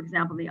 for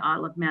example, the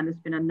Isle of Man, there's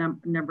been a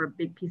number of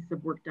big pieces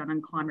of work done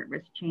on climate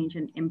risk change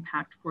and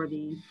impact for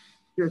the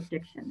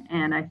jurisdiction.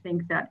 And I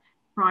think that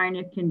trying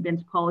to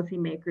convince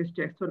policymakers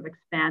to sort of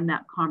expand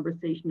that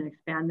conversation and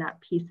expand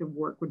that piece of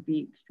work would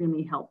be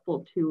extremely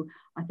helpful to,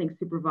 I think, us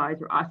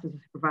as a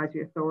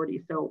supervisory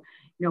authority. So,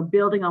 you know,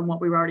 building on what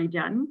we've already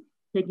done,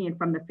 taking it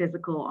from the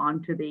physical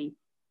onto the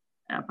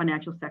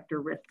financial sector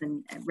risk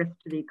and risk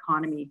to the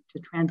economy, to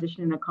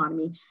transition an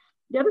economy.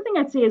 The other thing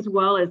I'd say as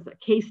well is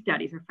that case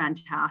studies are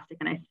fantastic.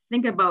 And I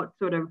think about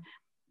sort of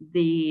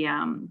the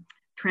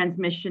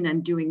transmission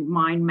and doing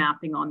mind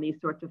mapping on these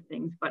sorts of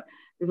things, but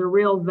there's a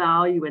real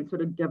value in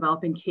sort of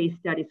developing case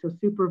studies so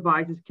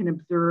supervisors can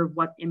observe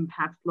what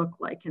impacts look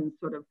like in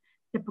sort of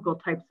typical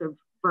types of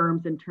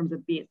firms in terms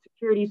of, be it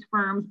securities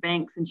firms,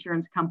 banks,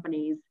 insurance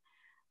companies.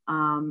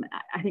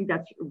 I think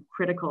that's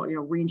critical, you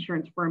know,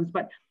 reinsurance firms,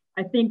 but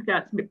I think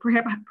that's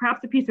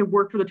perhaps a piece of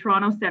work for the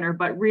Toronto Centre,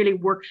 but really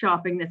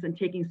workshopping this and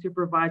taking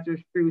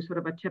supervisors through sort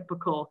of a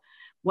typical,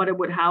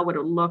 how would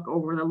it look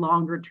over the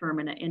longer term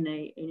in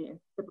a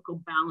typical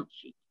balance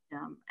sheet,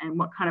 and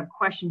what kind of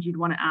questions you'd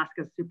want to ask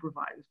as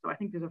supervisors. So I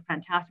think there's a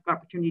fantastic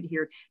opportunity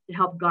here to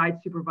help guide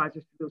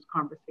supervisors through those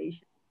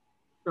conversations.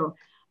 So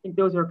I think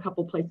those are a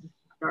couple places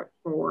to start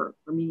for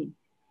me.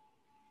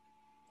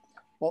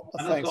 Well,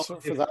 thanks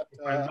for that.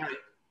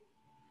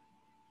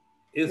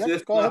 Is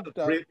this not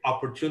a great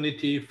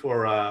opportunity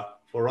for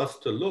us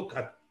to look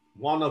at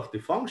one of the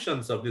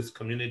functions of this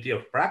community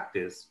of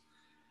practice,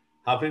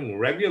 having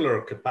regular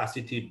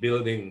capacity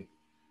building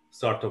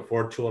sort of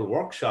virtual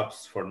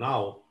workshops for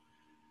now,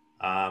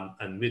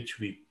 and which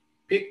we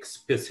pick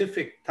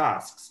specific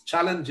tasks,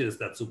 challenges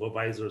that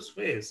supervisors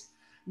face,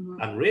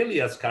 and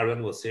really, as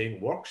Karen was saying,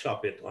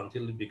 workshop it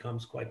until it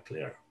becomes quite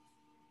clear.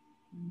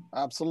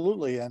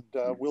 Absolutely, and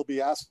we'll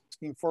be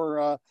asking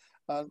for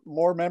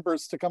more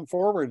members to come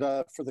forward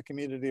for the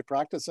community of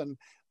practice and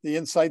the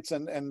insights.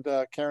 And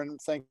Karen,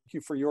 thank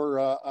you for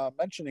your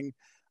mentioning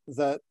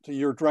that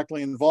you're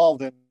directly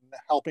involved in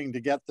helping to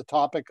get the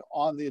topic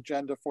on the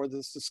agenda for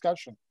this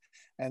discussion,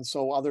 and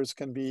so others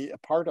can be a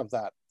part of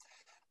that.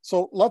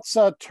 So let's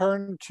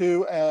turn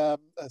to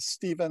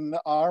Stephen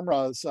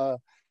Amra's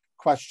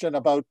question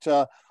about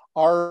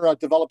are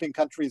developing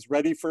countries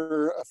ready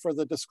for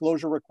the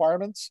disclosure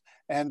requirements,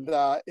 and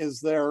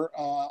is there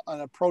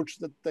an approach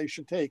that they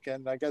should take?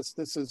 And I guess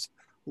this is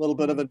a little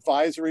bit of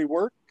advisory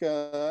work.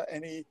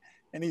 Any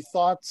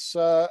thoughts?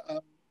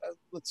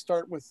 Let's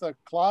start with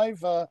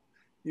Clive.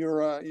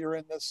 You're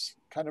in this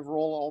kind of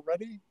role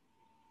already.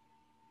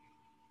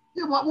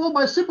 Yeah, well,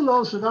 my simple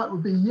answer to that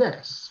would be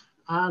yes.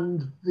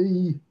 And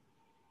the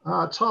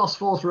task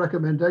force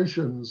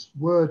recommendations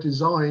were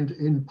designed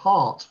in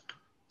part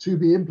to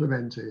be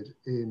implemented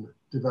in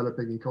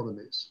developing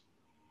economies.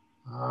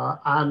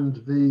 And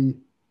the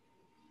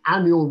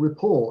annual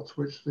report,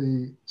 which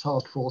the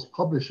task force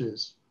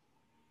publishes,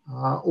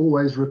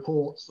 always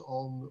reports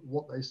on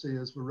what they see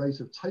as the rate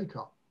of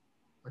take-up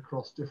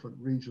across different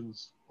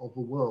regions of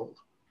the world.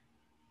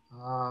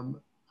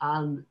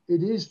 And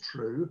it is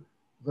true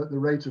that the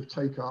rate of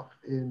take-up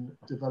in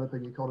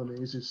developing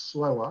economies is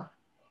slower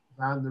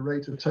than the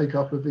rate of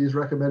take-up of these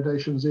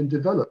recommendations in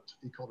developed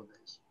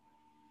economies.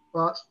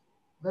 But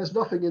there's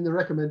nothing in the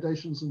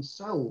recommendations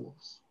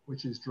themselves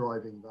which is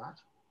driving that.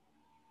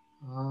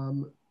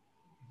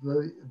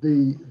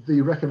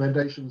 The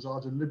recommendations are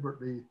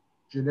deliberately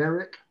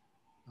generic.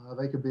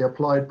 They can be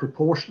applied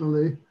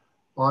proportionally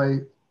by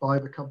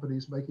the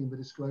companies making the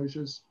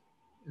disclosures.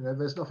 You know,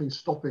 there's nothing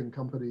stopping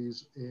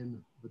companies in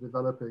the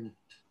developing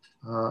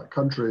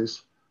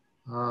countries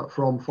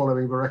from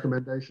following the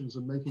recommendations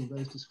and making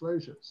those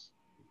disclosures.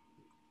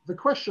 The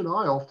question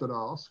I often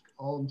ask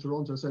on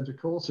Toronto Centre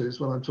courses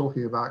when I'm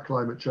talking about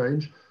climate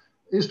change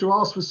is to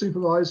ask the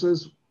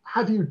supervisors,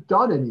 have you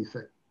done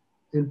anything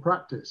in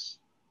practice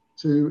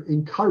to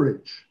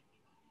encourage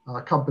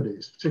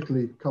companies,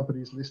 particularly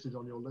companies listed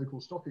on your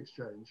local stock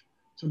exchange,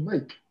 to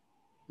make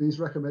these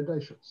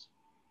recommendations?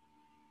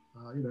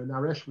 You know,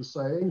 Naresh was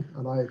saying,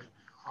 and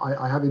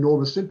I have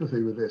enormous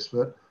sympathy with this,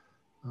 but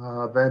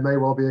there may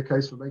well be a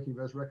case for making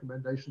those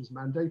recommendations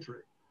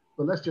mandatory.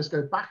 But let's just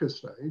go back a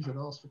stage and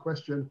ask the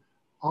question,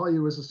 are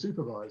you as a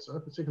supervisor,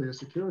 particularly a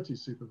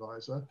securities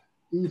supervisor,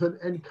 even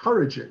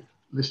encouraging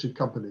listed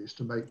companies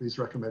to make these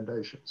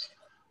recommendations,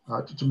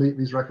 to meet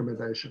these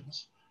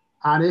recommendations?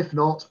 And if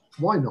not,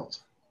 why not?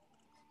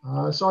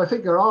 So I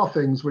think there are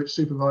things which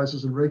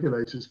supervisors and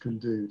regulators can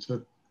do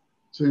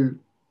to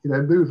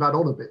move that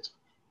on a bit.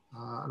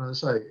 And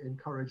as I say,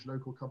 encourage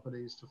local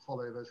companies to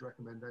follow those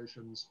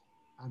recommendations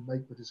and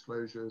make the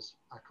disclosures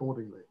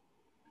accordingly.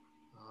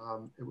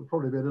 It would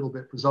probably be a little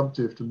bit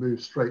presumptive to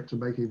move straight to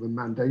making them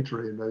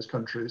mandatory in those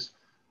countries.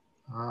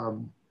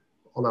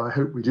 Although I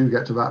hope we do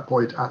get to that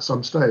point at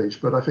some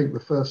stage. But I think the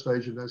first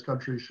stage in those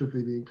countries should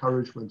be the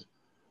encouragement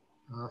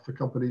for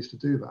companies to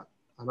do that.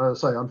 And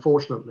as I say,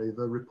 unfortunately,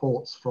 the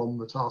reports from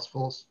the task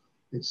force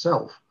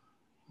itself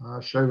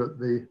show that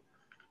the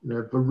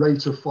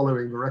rate of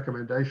following the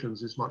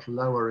recommendations is much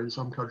lower in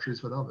some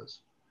countries than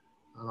others.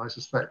 And I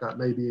suspect that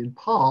may be in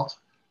part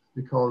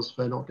because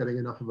they're not getting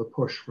enough of a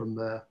push from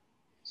their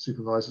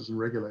supervisors and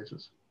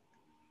regulators.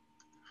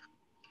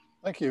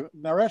 Thank you.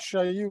 Naresh,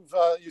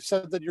 you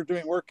said that you're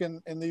doing work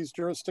in these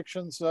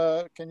jurisdictions.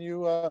 Can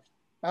you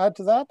add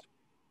to that?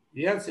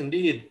 Yes,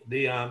 indeed.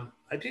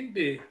 I think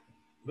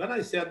when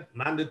I said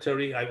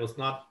mandatory, I was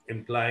not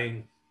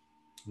implying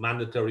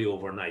mandatory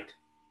overnight.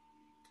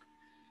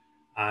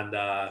 And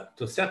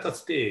to set a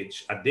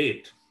stage, a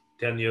date,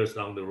 10 years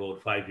down the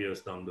road, 5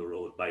 years down the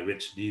road, by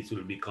which these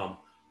will become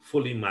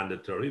fully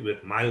mandatory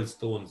with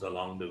milestones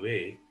along the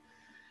way.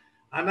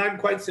 And I'm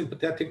quite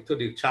sympathetic to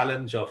the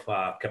challenge of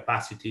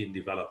capacity in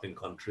developing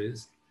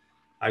countries.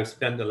 I've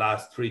spent the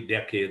last 3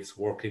 decades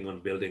working on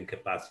building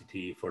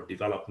capacity for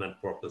development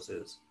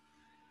purposes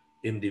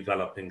in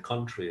developing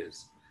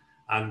countries.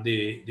 And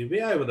the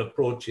way I would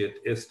approach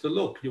it is to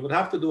look, you would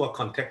have to do a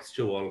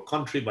contextual,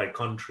 country by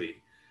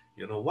country.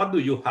 What do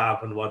you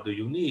have and what do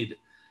you need?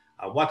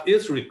 What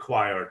is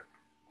required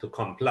to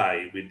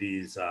comply with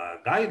these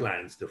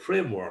guidelines, the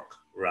framework,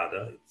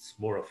 rather, it's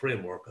more a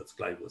framework, as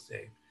Clive was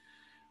saying,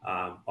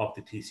 of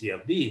the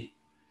TCFD.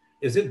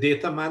 Is it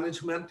data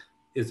management?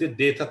 Is it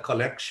data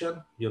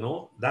collection?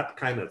 That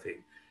kind of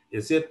thing.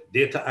 Is it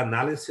data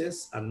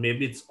analysis? And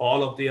maybe it's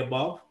all of the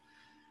above.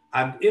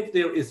 And if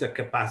there is a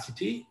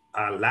capacity,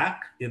 a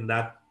lack in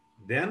that,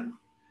 then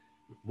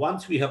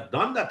once we have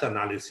done that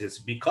analysis,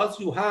 because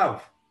you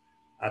have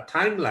a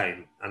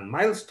timeline and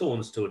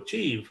milestones to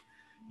achieve,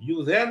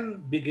 you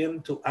then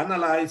begin to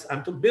analyze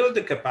and to build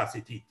the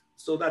capacity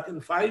so that in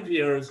 5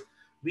 years,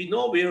 we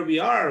know where we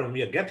are and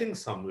we are getting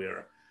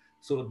somewhere.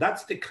 So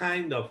that's the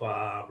kind of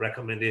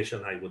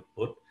recommendation I would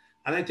put.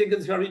 And I think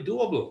it's very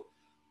doable.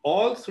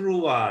 All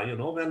through,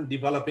 when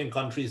developing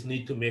countries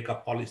need to make a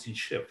policy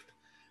shift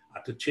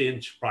to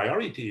change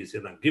priorities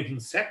in a given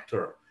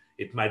sector.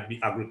 It might be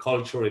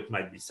agriculture, it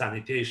might be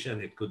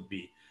sanitation, it could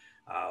be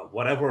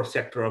whatever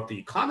sector of the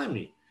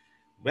economy.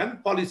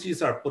 When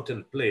policies are put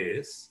in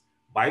place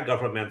by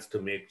governments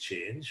to make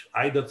change,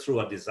 either through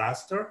a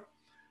disaster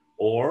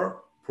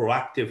or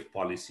proactive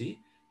policy,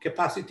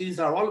 capacities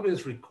are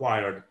always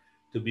required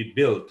to be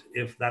built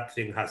if that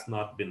thing has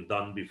not been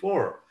done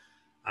before.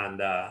 And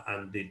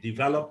the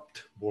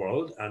developed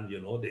world, and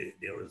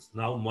there is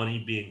now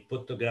money being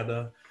put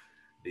together,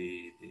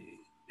 the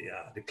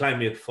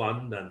climate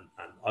fund and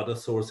other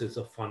sources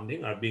of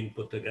funding are being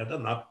put together,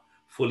 not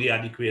fully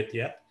adequate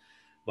yet,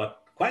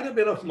 but quite a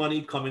bit of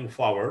money coming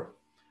forward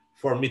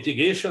for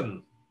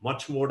mitigation,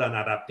 much more than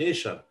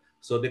adaptation.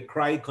 So the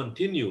cry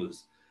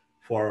continues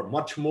for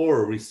much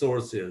more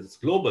resources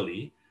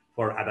globally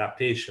for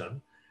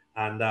adaptation.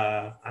 And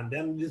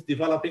then these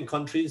developing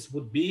countries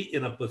would be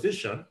in a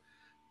position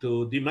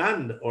to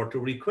demand or to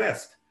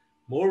request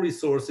more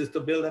resources to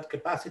build that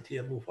capacity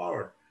and move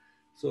forward.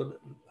 So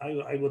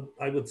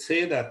I would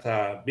say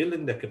that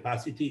building the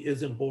capacity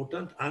is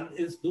important and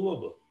is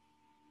doable.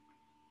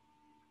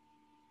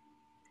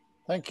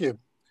 Thank you.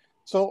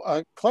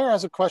 So Claire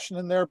has a question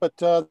in there, but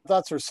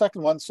that's her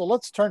second one. So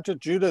let's turn to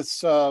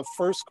Judith's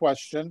first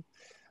question.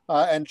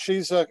 And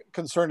she's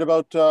concerned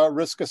about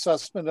risk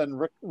assessment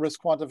and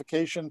risk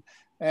quantification.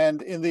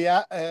 And in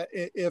the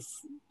if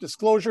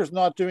disclosure is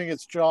not doing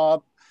its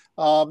job,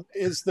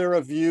 is there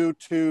a view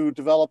to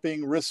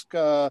developing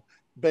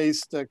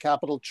risk-based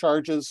capital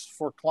charges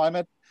for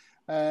climate?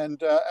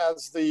 And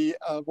as the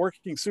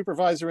working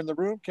supervisor in the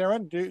room,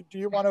 Karen, do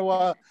you want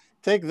to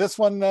take this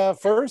one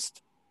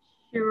first?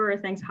 Sure.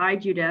 Thanks. Hi,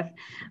 Judith.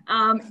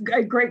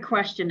 Great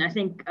question. I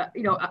think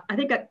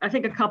I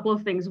think a couple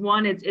of things.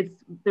 One,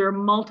 there are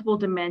multiple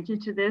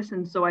dimensions to this,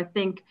 and so I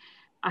think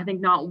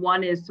not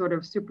one is sort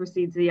of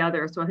supersedes the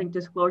other. So I think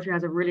disclosure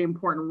has a really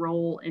important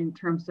role in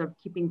terms of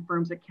keeping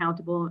firms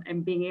accountable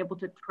and being able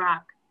to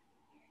track,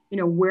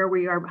 where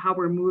we are, how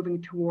we're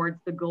moving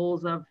towards the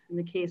goals of, in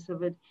the case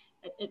of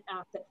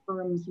asset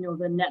firms,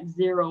 the net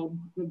zero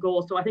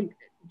goal. So I think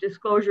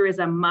disclosure is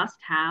a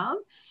must-have.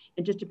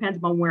 It just depends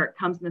on where it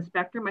comes in the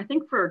spectrum. I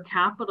think for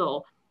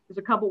capital, there's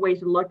a couple ways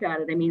to look at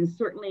it. I mean,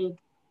 certainly,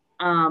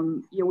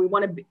 we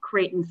want to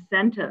create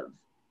incentives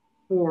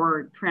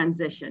for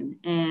transition.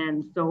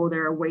 And so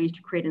there are ways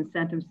to create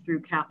incentives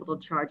through capital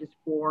charges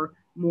for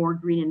more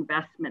green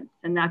investments.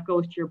 And that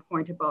goes to your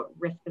point about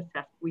risk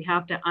assessment. We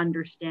have to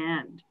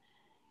understand,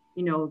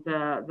 you know,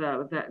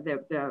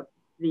 the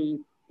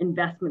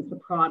investments, the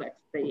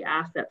products, the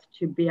assets,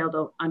 to be able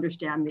to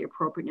understand the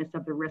appropriateness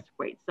of the risk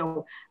weight.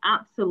 So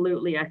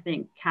absolutely, I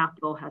think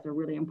capital has a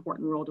really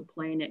important role to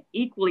play in it.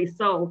 Equally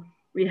so,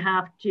 we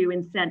have to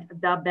incent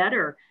the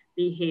better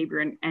behavior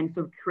and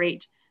sort of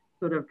create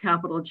sort of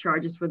capital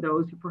charges for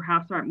those who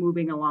perhaps aren't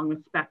moving along the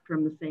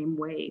spectrum the same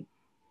way.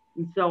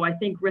 And so I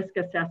think risk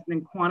assessment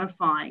and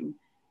quantifying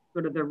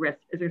sort of the risk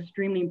is an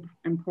extremely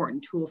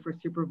important tool for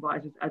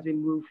supervisors as we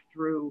move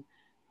through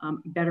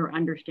better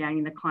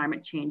understanding the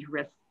climate change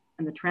risks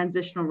and the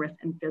transitional risk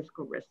and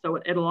physical risk. So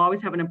it'll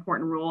always have an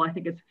important role. I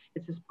think it's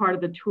just part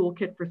of the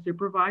toolkit for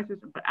supervisors,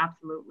 but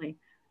absolutely.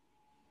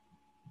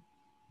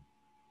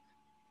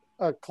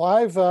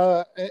 Clive,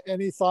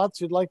 any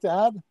thoughts you'd like to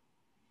add?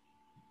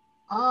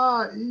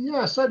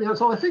 Yeah, certainly.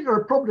 So I think there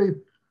are probably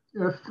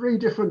three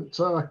different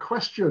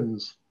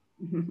questions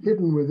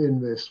hidden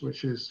within this,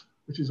 which is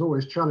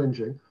always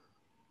challenging.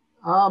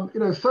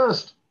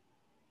 First,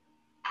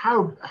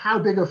 how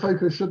big a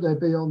focus should there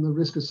be on the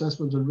risk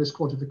assessment and risk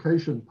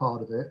quantification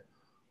part of it?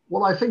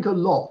 Well, I think a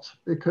lot,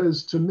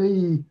 because to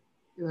me,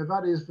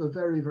 that is the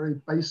very, very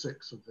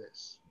basics of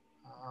this.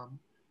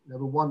 The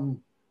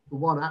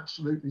one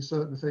absolutely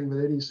certain thing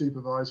that any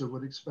supervisor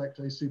would expect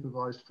a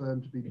supervised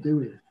firm to be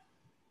doing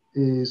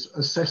is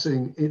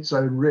assessing its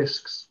own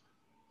risks,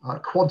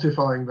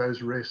 quantifying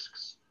those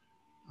risks,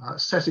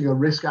 setting a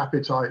risk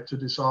appetite to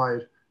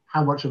decide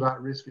how much of that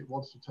risk it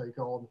wants to take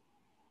on,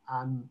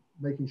 and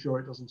making sure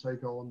it doesn't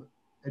take on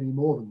any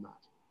more than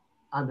that.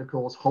 And of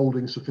course,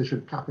 holding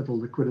sufficient capital,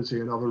 liquidity,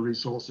 and other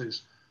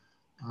resources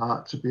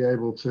to be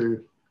able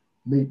to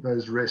meet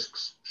those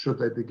risks should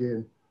they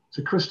begin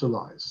to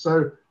crystallize.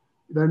 So,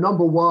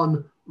 number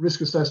one,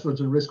 risk assessment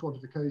and risk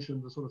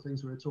quantification, the sort of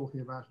things we were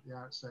talking about at the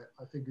outset,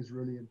 I think is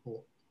really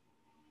important.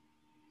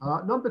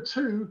 Number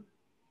two,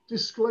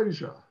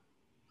 disclosure.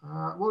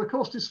 Well, of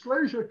course,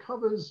 disclosure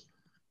covers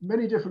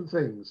many different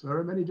things. There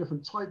are many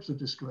different types of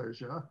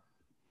disclosure,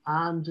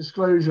 and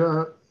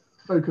disclosure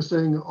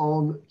focusing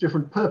on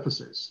different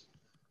purposes.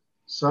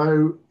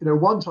 So,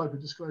 one type of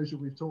disclosure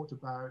we've talked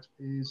about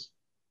is,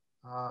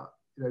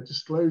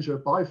 disclosure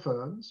by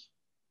firms,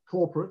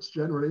 corporates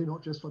generally,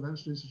 not just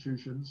financial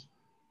institutions,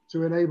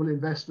 to enable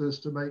investors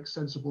to make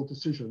sensible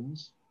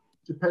decisions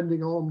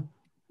depending on,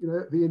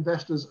 the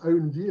investor's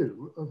own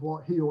view of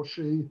what he or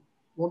she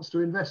wants to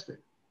invest in.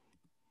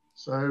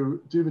 So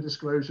do the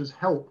disclosures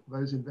help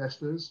those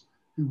investors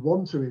who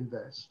want to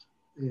invest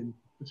in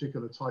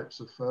particular types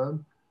of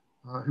firm,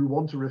 who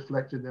want to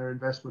reflect in their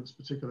investments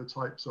particular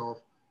types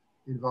of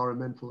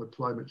environmental and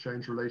climate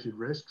change related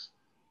risks?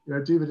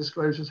 Do the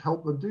disclosures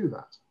help them do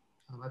that?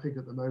 And I think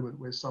at the moment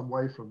we're some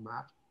way from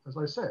that, as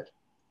I said.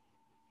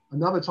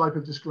 Another type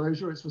of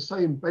disclosure, it's the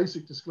same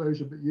basic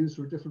disclosure but used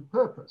for a different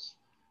purpose,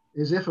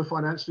 is if a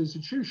financial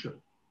institution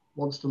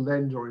wants to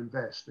lend or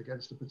invest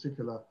against a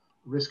particular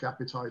risk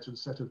appetite and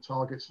set of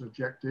targets and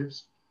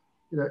objectives,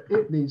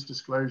 it needs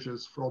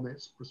disclosures from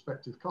its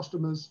prospective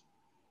customers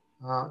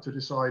to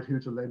decide who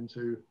to lend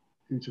to,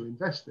 who to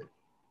invest in.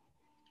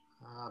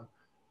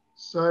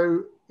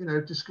 So,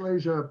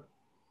 disclosure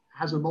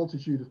has a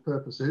multitude of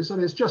purposes,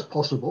 and it's just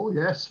possible,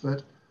 yes,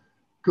 that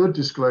good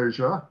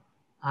disclosure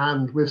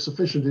and with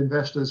sufficient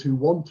investors who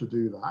want to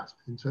do that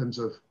in terms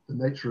of the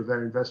nature of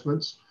their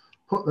investments,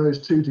 put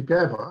those two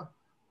together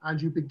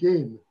and you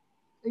begin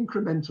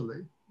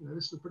incrementally,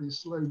 this is a pretty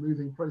slow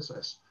moving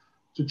process,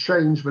 to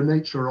change the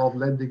nature of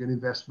lending and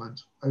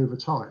investment over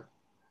time.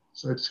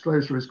 So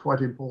disclosure is quite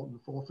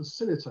important for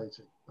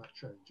facilitating that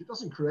change. It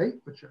doesn't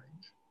create the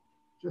change.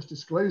 Just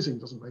disclosing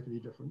doesn't make any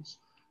difference.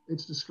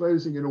 It's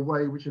disclosing in a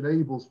way which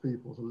enables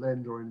people to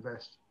lend or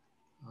invest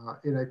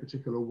in a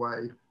particular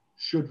way,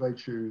 should they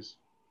choose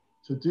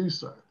to do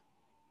so.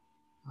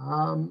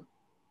 And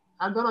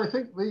then I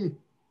think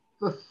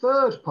the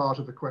third part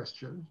of the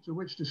question, to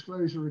which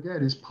disclosure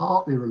again is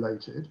partly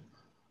related,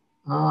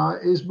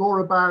 is more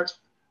about,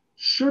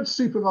 should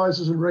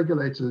supervisors and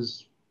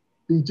regulators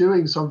be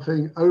doing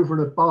something over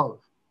and above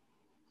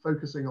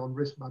focusing on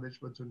risk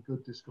management and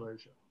good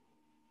disclosure?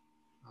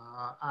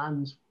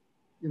 And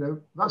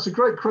that's a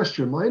great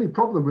question. My only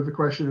problem with the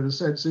question, in a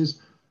sense, is,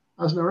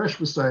 as Naresh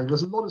was saying,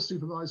 there's a lot of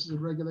supervisors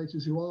and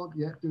regulators who aren't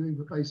yet doing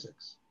the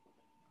basics.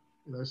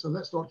 So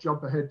let's not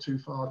jump ahead too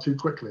far too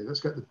quickly. Let's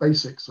get the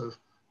basics of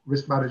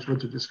risk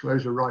management and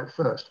disclosure right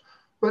first.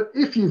 But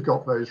if you've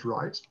got those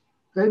right,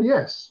 then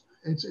yes,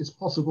 it's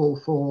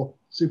possible for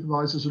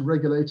supervisors and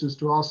regulators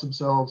to ask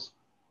themselves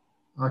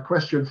a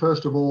question,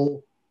 first of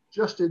all,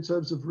 just in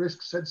terms of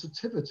risk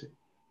sensitivity.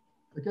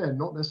 Again,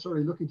 not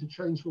necessarily looking to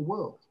change the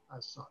world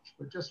as such,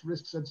 but just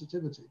risk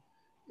sensitivity.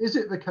 Is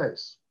it the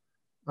case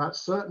that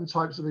certain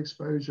types of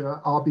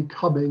exposure are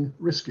becoming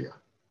riskier?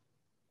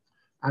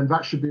 And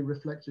that should be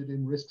reflected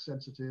in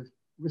risk-sensitive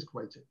risk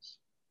weightings.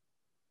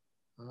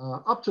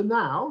 Up to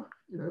now,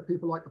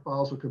 people like the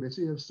Basel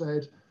Committee have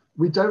said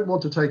We don't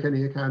want to take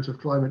any account of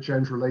climate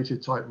change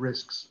related type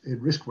risks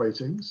in risk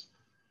weightings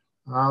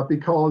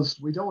because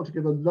we don't want to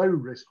give a low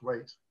risk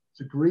weight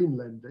to green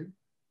lending,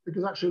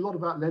 because actually a lot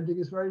of that lending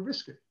is very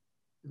risky.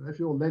 You know, if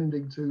you're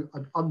lending to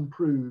an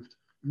unproved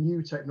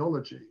new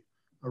technology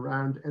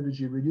around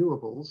energy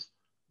renewables,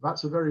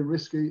 that's a very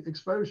risky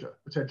exposure,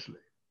 potentially.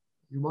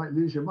 You might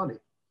lose your money.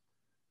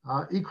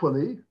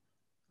 Equally,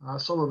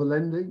 some of the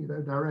lending, you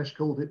know, Naresh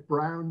called it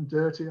brown,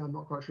 dirty. I'm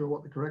not quite sure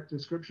what the correct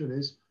description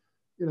is.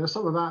 You know,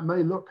 some of that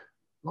may look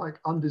like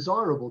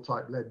undesirable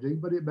type lending,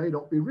 but it may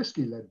not be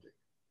risky lending.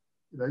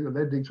 You know, you're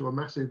lending to a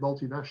massive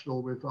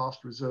multinational with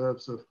vast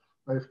reserves of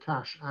both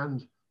cash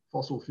and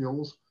fossil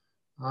fuels,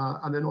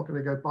 and they're not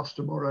going to go bust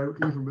tomorrow,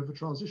 even with the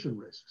transition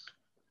risks.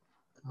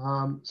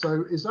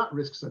 So is that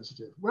risk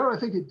sensitive? Where I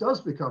think it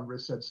does become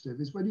risk sensitive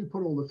is when you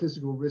put all the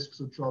physical risks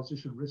and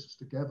transition risks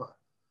together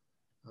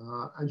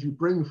and you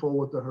bring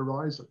forward the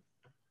horizon,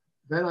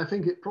 then I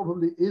think it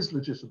probably is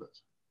legitimate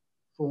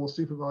for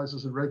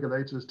supervisors and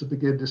regulators to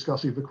begin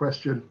discussing the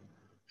question,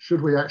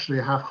 should we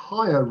actually have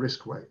higher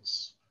risk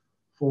weights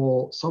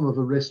for some of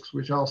the risks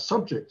which are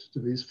subject to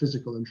these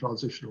physical and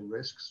transitional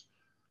risks,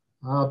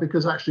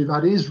 because actually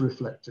that is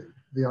reflecting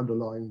the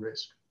underlying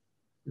risk.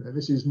 You know,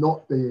 this is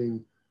not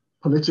being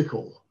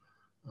political.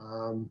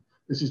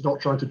 This is not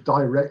trying to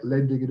direct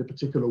lending in a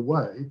particular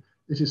way.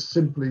 It is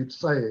simply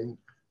saying,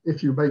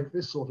 if you make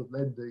this sort of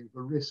lending,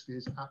 the risk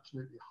is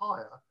absolutely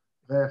higher,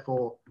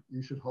 therefore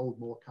you should hold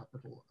more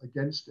capital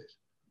against it.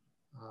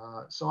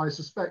 So I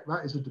suspect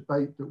that is a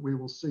debate that we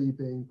will see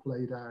being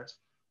played out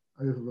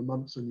over the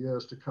months and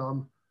years to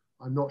come.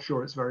 I'm not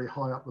sure it's very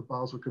high up the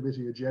Basel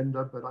Committee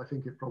agenda, but I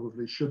think it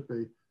probably should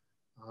be,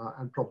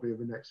 and probably in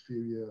the next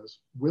few years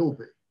will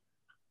be.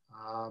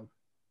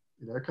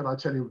 You know, can I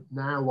tell you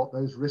now what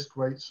those risk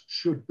weights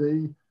should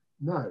be?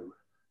 No.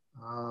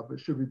 But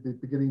should we be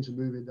beginning to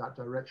move in that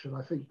direction?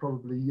 I think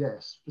probably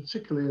yes,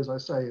 particularly, as I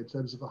say, in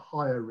terms of a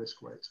higher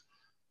risk weight,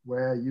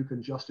 where you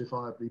can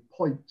justifiably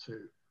point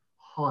to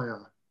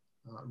higher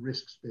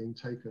risks being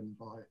taken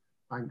by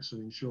banks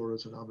and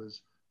insurers and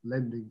others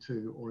lending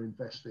to or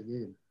investing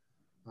in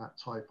that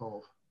type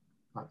of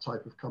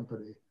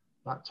company,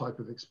 that type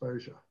of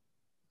exposure.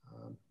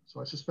 So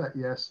I suspect,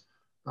 yes,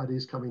 that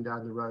is coming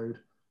down the road.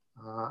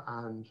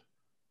 And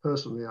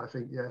personally, I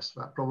think, yes,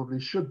 that probably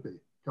should be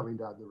coming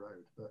down the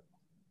road. But,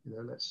 you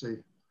know, let's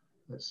see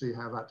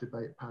how that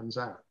debate pans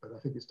out. But I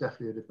think it's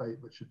definitely a debate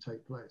that should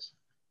take place.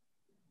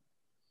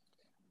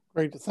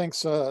 Great,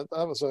 thanks. That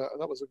was a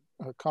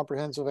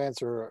comprehensive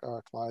answer,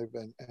 Clive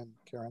and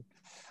Karen.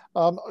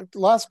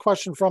 Last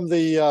question from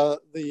the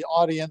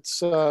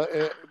audience.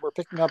 We're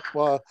picking up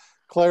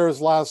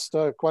Claire's last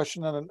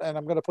question, and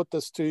I'm going to put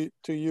this to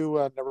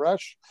you,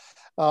 Naresh.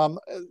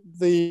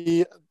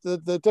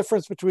 The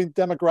difference between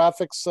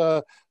demographics,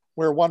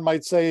 where one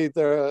might say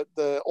the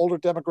older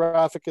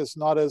demographic is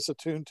not as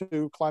attuned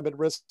to climate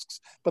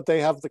risks, but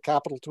they have the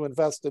capital to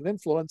invest and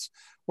influence,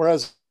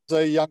 whereas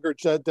a younger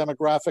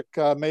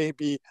demographic may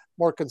be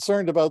more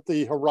concerned about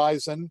the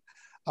horizon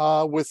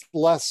with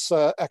less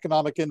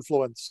economic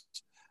influence.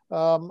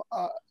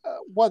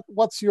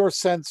 What's your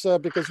sense,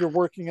 because you're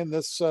working in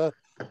this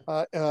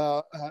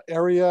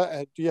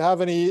area? Do you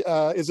have any,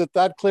 is it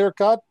that clear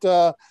cut,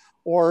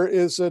 or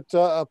is it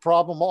a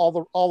problem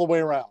all the way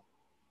around?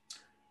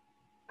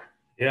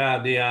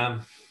 Yeah,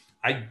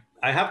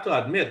 I have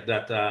to admit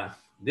that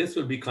this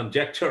will be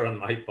conjecture on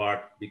my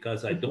part,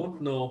 because I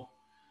don't know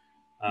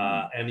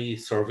any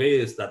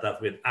surveys that have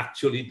been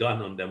actually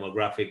done on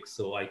demographics,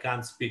 so I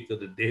can't speak to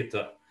the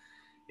data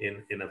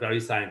in a very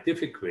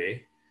scientific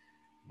way.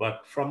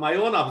 But from my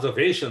own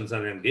observations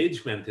and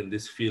engagement in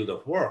this field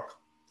of work,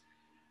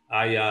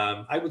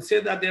 I would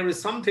say that there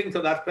is something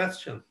to that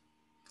question.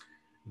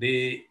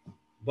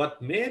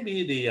 But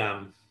maybe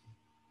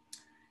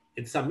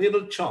it's a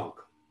middle chunk.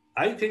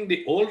 I think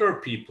the older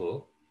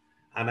people,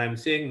 and I'm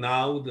saying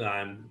now,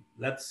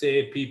 let's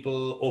say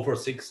people over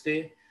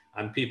 60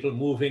 and people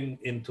moving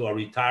into a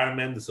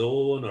retirement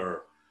zone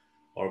or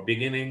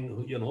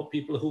beginning, you know,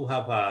 people who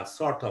have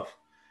sort of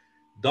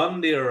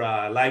done their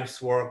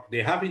life's work,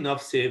 they have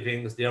enough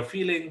savings, they're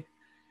feeling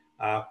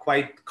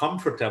quite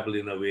comfortable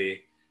in a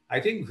way. I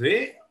think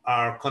they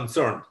are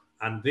concerned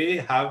and they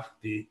have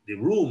the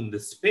room, the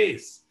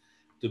space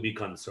to be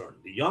concerned.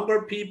 The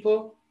younger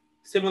people,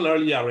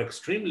 similarly, are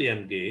extremely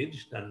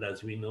engaged, and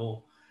as we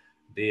know,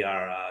 they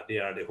are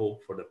the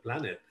hope for the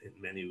planet in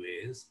many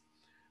ways.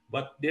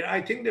 But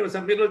I think there was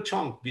a middle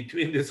chunk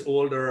between this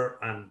older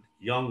and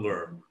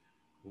younger,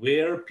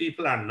 where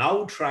people are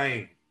now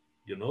trying,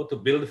 you know, to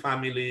build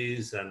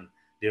families, and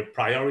their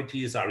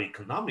priorities are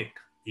economic,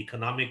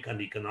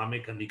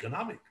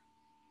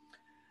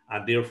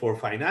 and therefore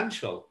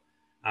financial.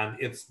 And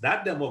it's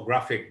that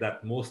demographic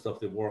that most of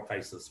the work, I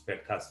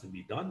suspect, has to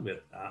be done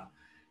with.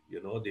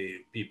 You know,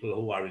 the people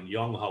who are in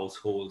young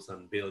households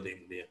and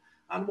building there.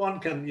 And one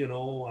can, you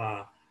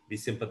know, be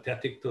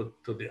sympathetic to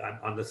and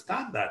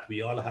understand that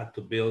we all had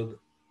to build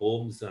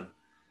homes and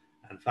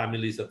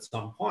families at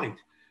some point.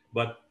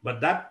 But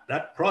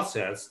that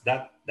process,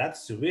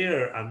 that's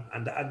where,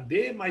 and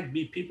they might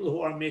be people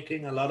who are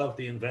making a lot of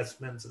the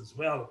investments as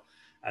well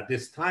at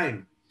this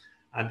time.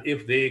 And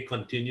if they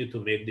continue to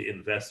make the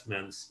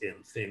investments in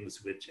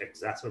things which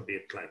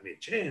exacerbate climate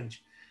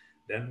change,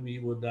 then we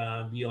would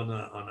be on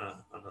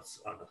a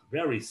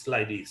very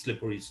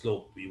slippery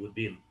slope. We would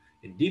be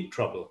in deep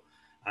trouble.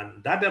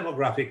 And that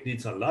demographic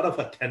needs a lot of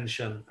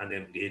attention and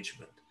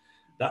engagement.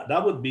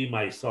 That would be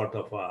my sort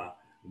of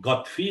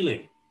gut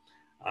feeling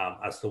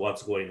as to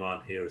what's going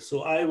on here.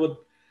 So I would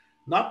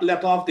not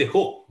let off the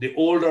hook. The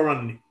older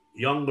and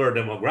younger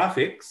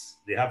demographics,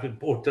 they have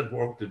important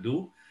work to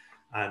do.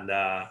 And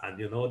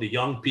you know, the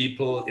young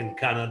people in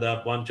Canada,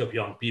 a bunch of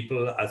young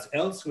people as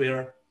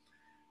elsewhere,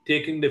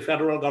 taking the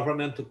federal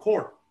government to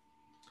court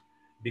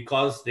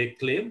because they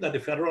claim that the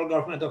federal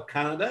government of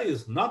Canada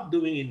is not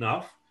doing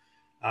enough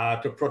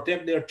to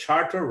protect their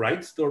charter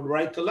rights, the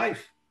right to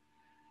life.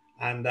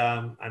 And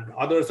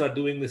others are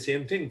doing the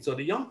same thing. So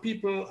the young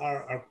people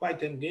are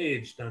quite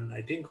engaged, and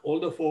I think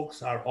older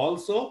folks are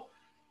also.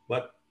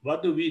 But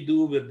what do we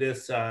do with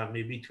this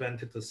maybe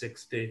 20 to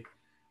 60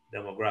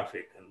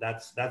 demographic? And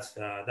that's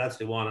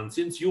the one. And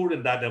since you're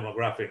in that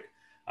demographic,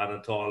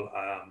 Anatol,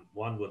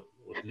 one would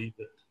leave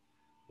it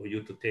for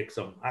you to take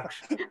some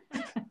action.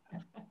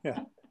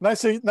 Yeah,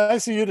 nice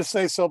of you to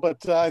say so,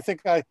 but I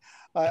think I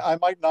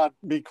might not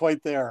be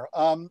quite there.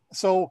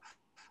 So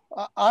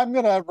I'm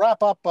going to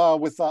wrap up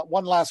with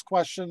one last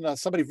question.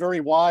 Somebody very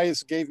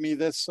wise gave me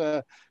this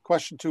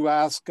question to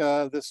ask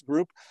this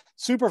group.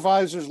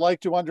 Supervisors like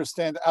to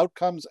understand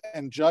outcomes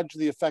and judge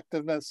the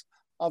effectiveness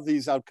of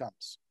these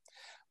outcomes.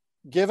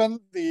 Given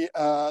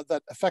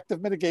that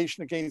effective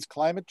mitigation against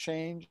climate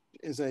change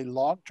is a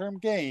long-term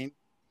gain,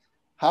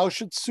 how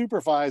should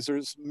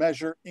supervisors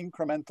measure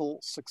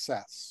incremental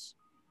success?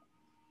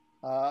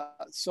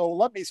 So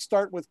let me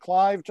start with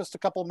Clive. Just a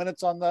couple of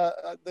minutes on I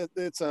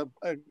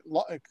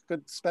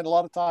could spend a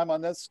lot of time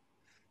on this.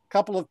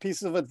 Couple of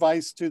pieces of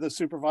advice to the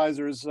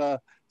supervisors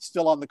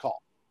still on the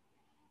call.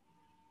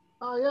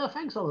 Yeah,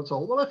 thanks,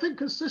 Anatol. Well, I think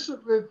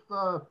consistent with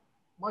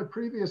my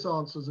previous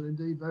answers and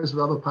indeed those of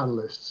other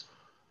panelists,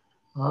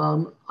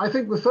 I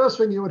think the first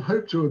thing you would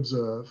hope to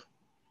observe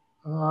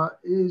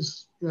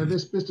is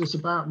this business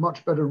about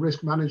much better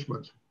risk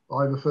management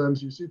by the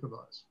firms you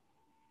supervise.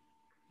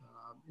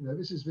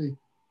 This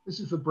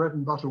is the bread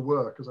and butter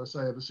work, as I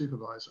say, of a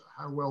supervisor.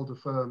 How well do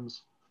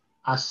firms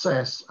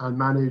assess and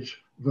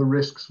manage the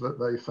risks that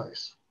they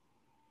face?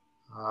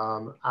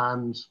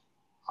 And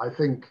I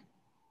think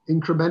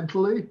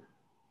incrementally,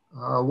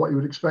 what you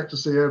would expect to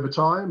see over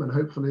time, and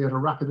hopefully at a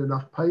rapid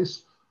enough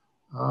pace,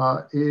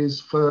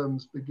 is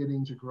firms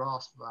beginning to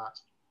grasp that,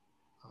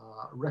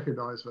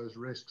 recognize those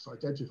risks,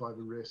 identify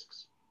the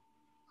risks,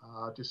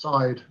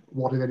 decide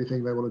what, if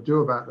anything, they want to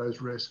do about those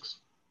risks,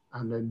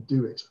 and then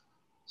do it.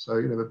 So,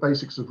 the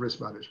basics of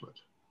risk management.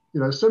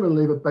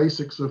 Similarly, the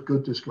basics of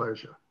good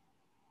disclosure.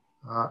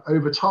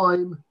 Over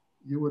time,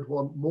 you would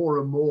want more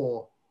and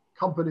more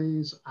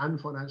companies and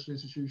financial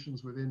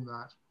institutions within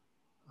that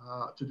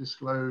to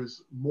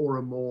disclose more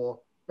and more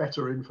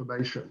better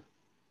information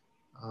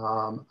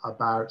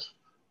about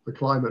the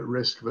climate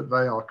risk that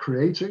they are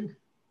creating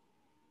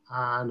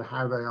and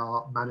how they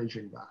are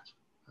managing that.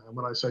 And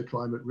when I say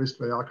climate risk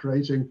they are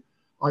creating,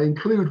 I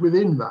include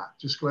within that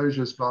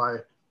disclosures by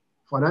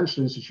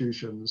financial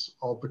institutions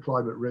of the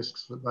climate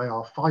risks that they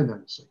are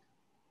financing.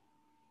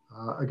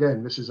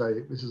 Again, this is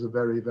a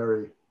very,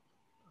 very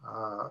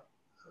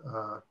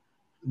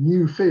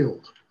new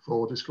field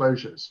for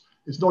disclosures.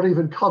 It's not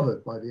even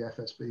covered by the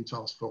FSB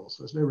task force.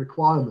 There's no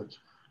requirement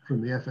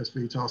from the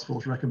FSB task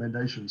force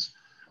recommendations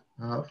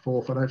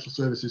for financial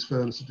services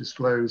firms to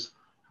disclose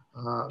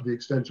the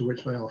extent to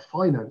which they are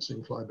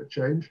financing climate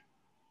change.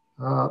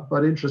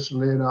 But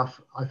interestingly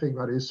enough, I think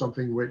that is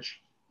something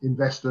which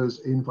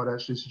investors in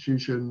financial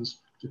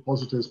institutions,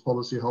 depositors,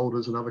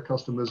 policyholders, and other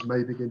customers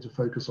may begin to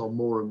focus on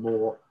more and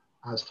more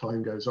as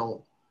time goes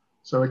on.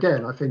 So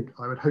again, I think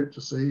I would hope to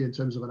see, in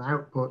terms of an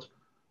output,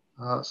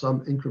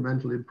 some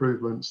incremental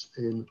improvements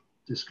in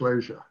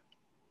disclosure.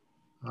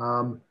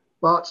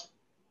 But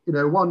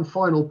one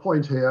final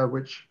point here,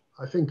 which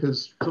I think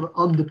has sort of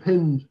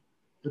underpinned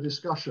the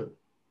discussion.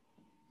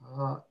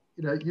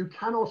 You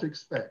cannot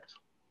expect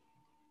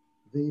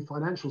the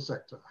financial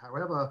sector,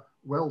 however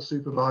well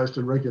supervised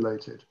and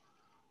regulated,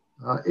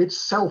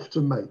 itself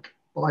to make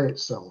by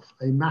itself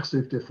a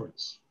massive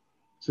difference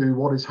to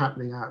what is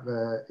happening out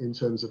there in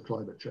terms of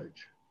climate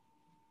change.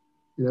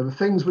 The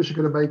things which are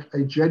going to make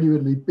a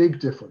genuinely big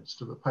difference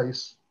to the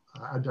pace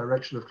and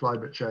direction of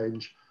climate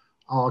change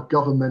are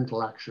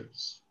governmental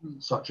actions,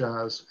 such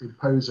as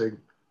imposing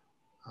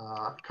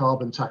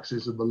carbon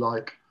taxes and the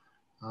like,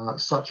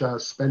 such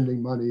as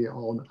spending money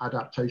on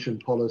adaptation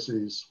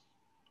policies,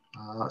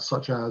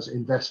 such as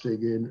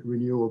investing in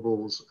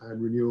renewables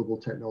and renewable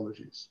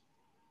technologies.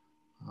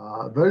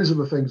 Those are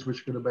the things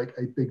which are going to make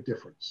a big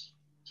difference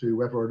to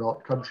whether or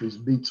not countries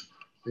meet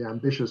the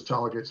ambitious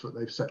targets that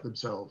they've set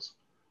themselves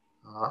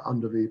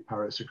under the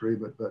Paris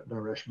Agreement that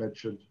Naresh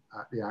mentioned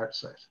at the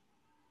outset.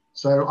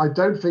 So I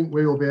don't think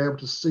we will be able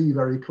to see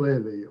very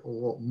clearly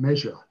or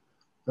measure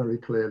very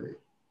clearly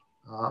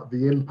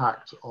the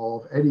impact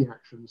of any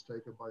actions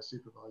taken by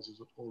supervisors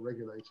or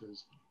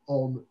regulators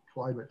on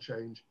climate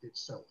change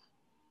itself.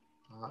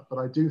 But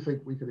I do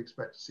think we can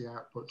expect to see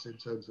outputs in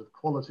terms of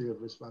quality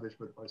of risk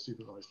management by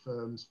supervised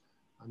firms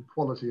and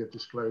quality of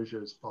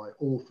disclosures by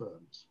all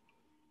firms.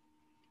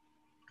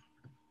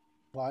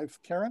 Clive,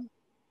 Karen?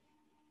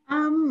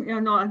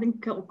 No, I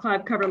think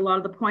Clive covered a lot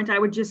of the points. I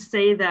would just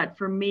say that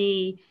for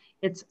me,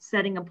 it's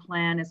setting a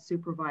plan as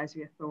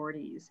supervisory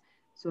authorities,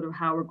 sort of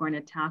how we're going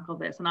to tackle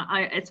this. And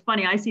it's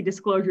funny, I see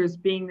disclosures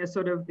being the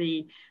sort of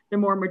the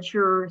more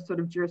mature sort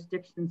of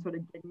jurisdiction sort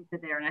of getting to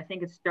there. And I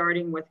think it's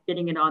starting with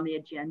getting it on the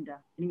agenda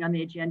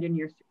in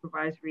your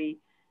supervisory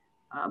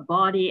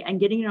body and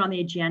getting it on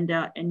the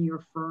agenda in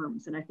your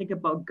firms. And I think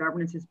about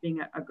governance as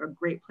being a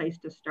great place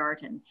to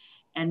start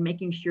and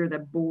making sure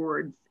that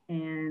boards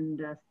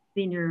and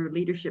senior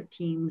leadership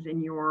teams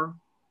in your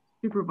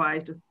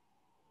supervised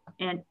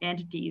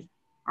entities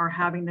are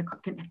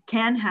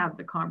can have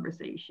the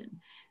conversation.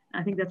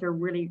 I think that's a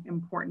really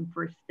important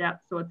first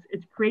step. So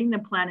it's creating the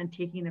plan and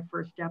taking the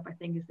first step, I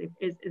think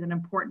is an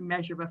important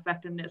measure of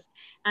effectiveness.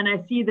 And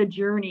I see the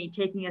journey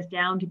taking us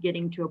down to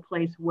getting to a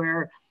place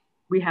where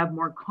we have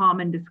more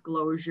common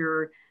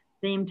disclosure,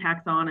 same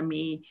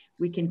taxonomy,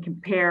 we can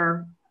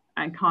compare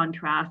and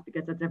contrast,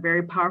 because it's a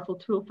very powerful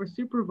tool for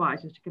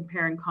supervisors to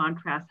compare and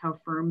contrast how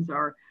firms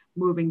are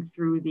moving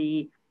through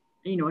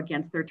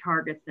against their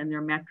targets and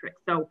their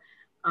metrics. So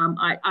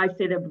I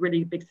say that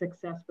really big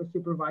success for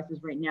supervisors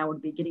right now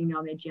would be getting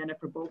on the agenda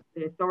for both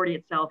the authority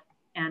itself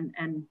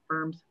and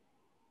firms.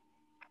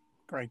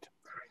 Great.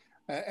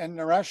 And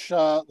Naresh,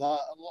 the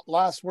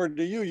last word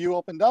to you. You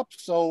opened up,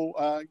 so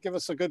give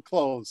us a good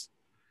close.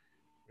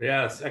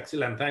 Yes,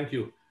 excellent. Thank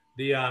you.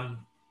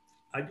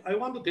 I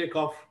want to take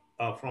off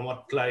from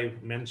what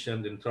Clive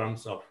mentioned in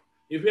terms of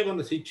if we're going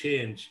to see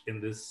change in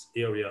this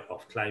area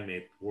of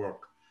climate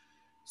work,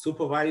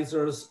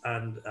 supervisors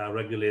and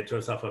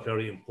regulators have a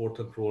very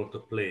important role to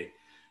play,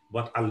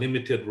 but a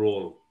limited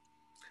role.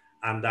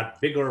 And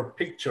that bigger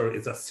picture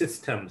is a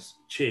systems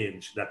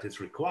change that is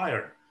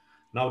required.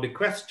 Now, the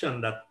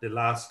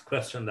last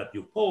question that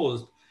you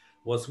posed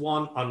was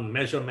one on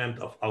measurement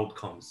of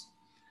outcomes.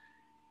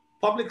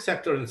 Public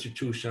sector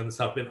institutions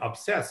have been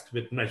obsessed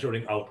with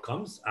measuring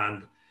outcomes,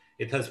 and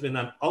it has been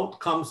an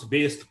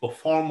outcomes-based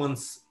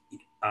performance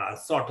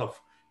sort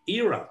of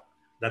era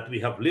that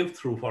we have lived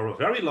through for a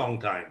very long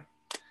time.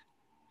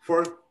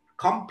 For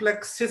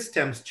complex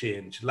systems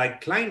change,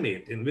 like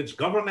climate, in which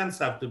governments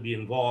have to be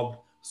involved,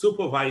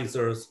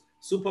 supervisors,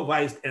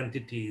 supervised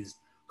entities,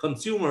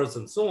 consumers,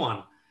 and so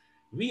on,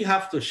 we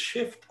have to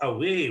shift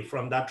away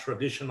from that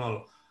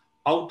traditional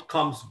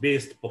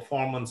outcomes-based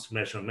performance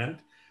measurement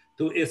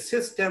to a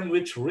system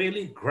which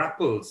really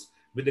grapples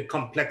with the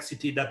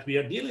complexity that we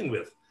are dealing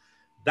with.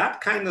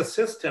 That kind of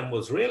system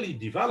was really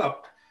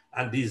developed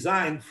and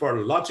designed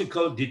for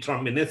logical,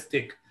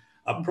 deterministic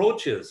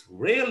approaches.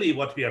 Really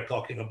what we are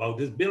talking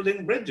about is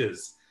building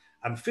bridges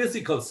and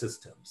physical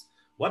systems.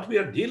 What we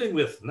are dealing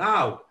with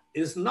now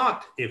is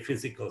not a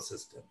physical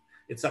system.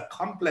 It's a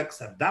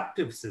complex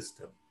adaptive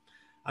system.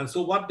 And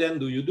so what then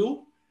do you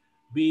do?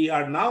 We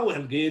are now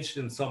engaged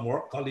in some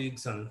work,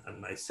 colleagues and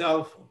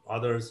myself,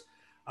 others,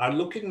 are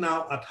looking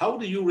now at how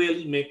do you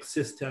really make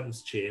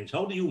systems change?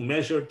 How do you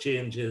measure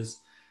changes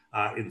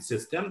in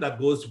system that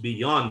goes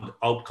beyond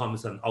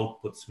outcomes and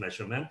outputs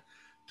measurement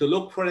to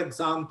look, for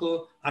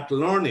example, at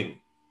learning.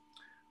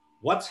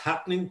 What's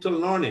happening to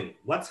learning?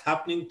 What's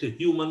happening to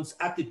humans'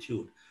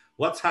 attitude?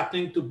 What's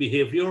happening to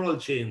behavioral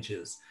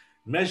changes?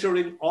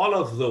 Measuring all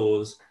of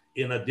those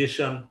in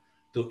addition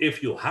to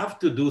if you have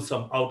to do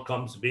some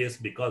outcomes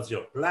based because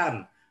your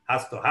plan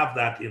has to have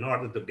that in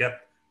order to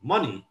get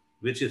money,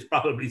 which is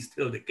probably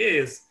still the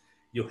case,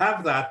 you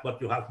have that, but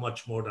you have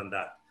much more than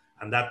that.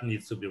 And that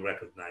needs to be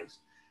recognized.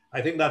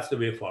 I think that's the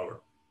way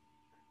forward.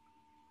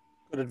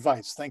 Good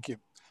advice, thank you.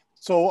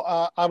 So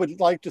I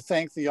would like to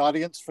thank the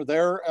audience for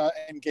their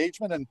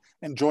engagement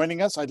and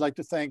joining us. I'd like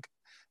to thank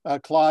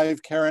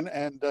Clive, Karen,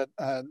 and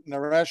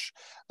Naresh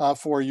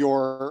for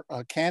your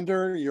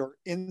candor, your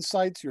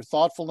insights, your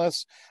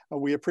thoughtfulness.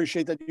 We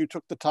appreciate that you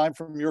took the time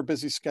from your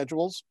busy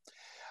schedules.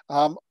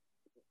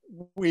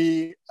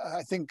 We,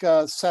 I think,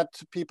 set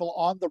people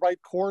on the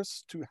right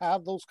course to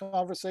have those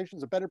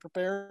conversations, are better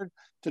prepared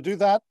to do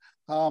that,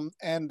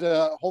 and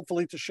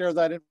hopefully to share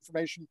that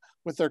information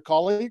with their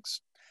colleagues.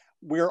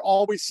 We're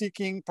always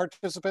seeking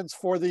participants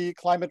for the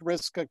climate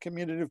risk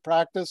community of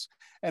practice,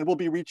 and we'll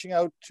be reaching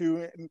out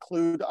to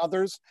include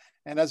others.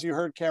 And as you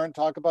heard Karen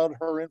talk about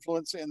her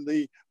influence in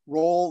the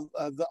role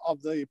of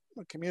the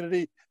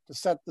community to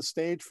set the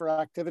stage for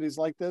activities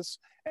like this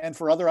and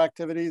for other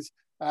activities,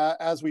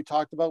 as we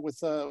talked about with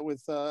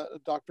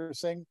Dr.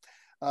 Singh.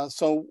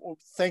 So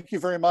thank you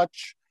very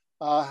much.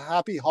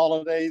 Happy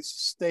holidays.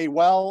 Stay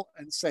well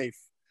and safe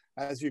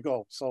as you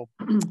go. So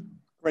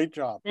great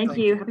job. Thank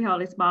you. Happy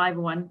holidays. Bye,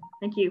 everyone.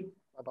 Thank you.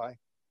 Bye-bye.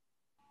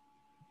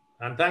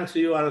 And thanks to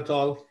you,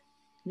 Anatol.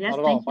 Yes, Not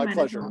at thank all. you, My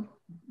pleasure. Anatol.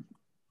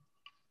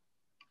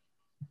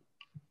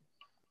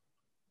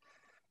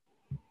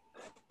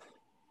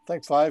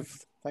 Thanks,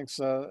 Live. Thanks,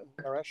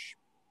 Naresh.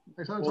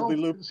 Thanks, We'll be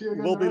See you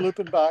again, we'll be Naresh.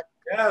 looping back.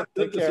 Yeah,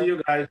 good Take to care. see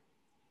you guys.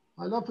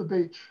 I love the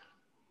beach.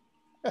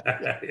 Good to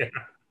care. see you guys. I love the beach.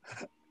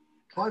 Yeah.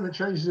 Climate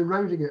change is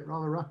eroding it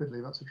rather rapidly.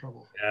 That's the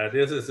trouble. Yeah,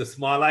 this is the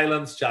small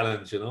islands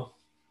challenge, you know.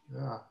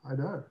 Yeah, I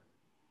know.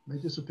 May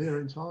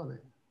disappear entirely.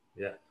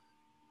 Yeah.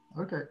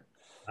 Okay.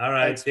 All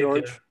right. Thanks, Take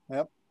George. care.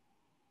 Yep.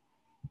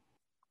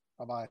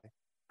 Bye-bye.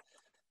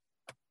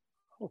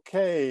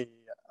 Okay,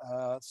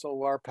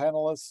 so our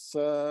panelists,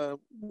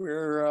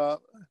 we've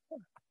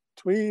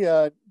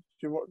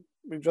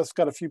just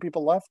got a few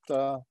people left.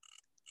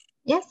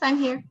 Yes, I'm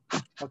here.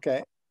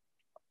 Okay.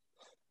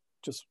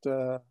 Just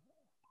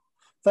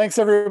thanks,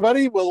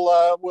 everybody.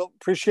 We'll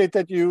appreciate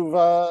that you've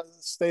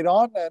stayed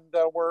on, and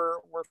we're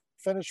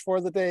finished for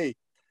the day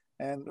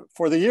and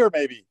for the year,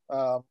 maybe.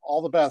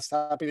 All the best.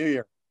 Happy New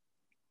Year.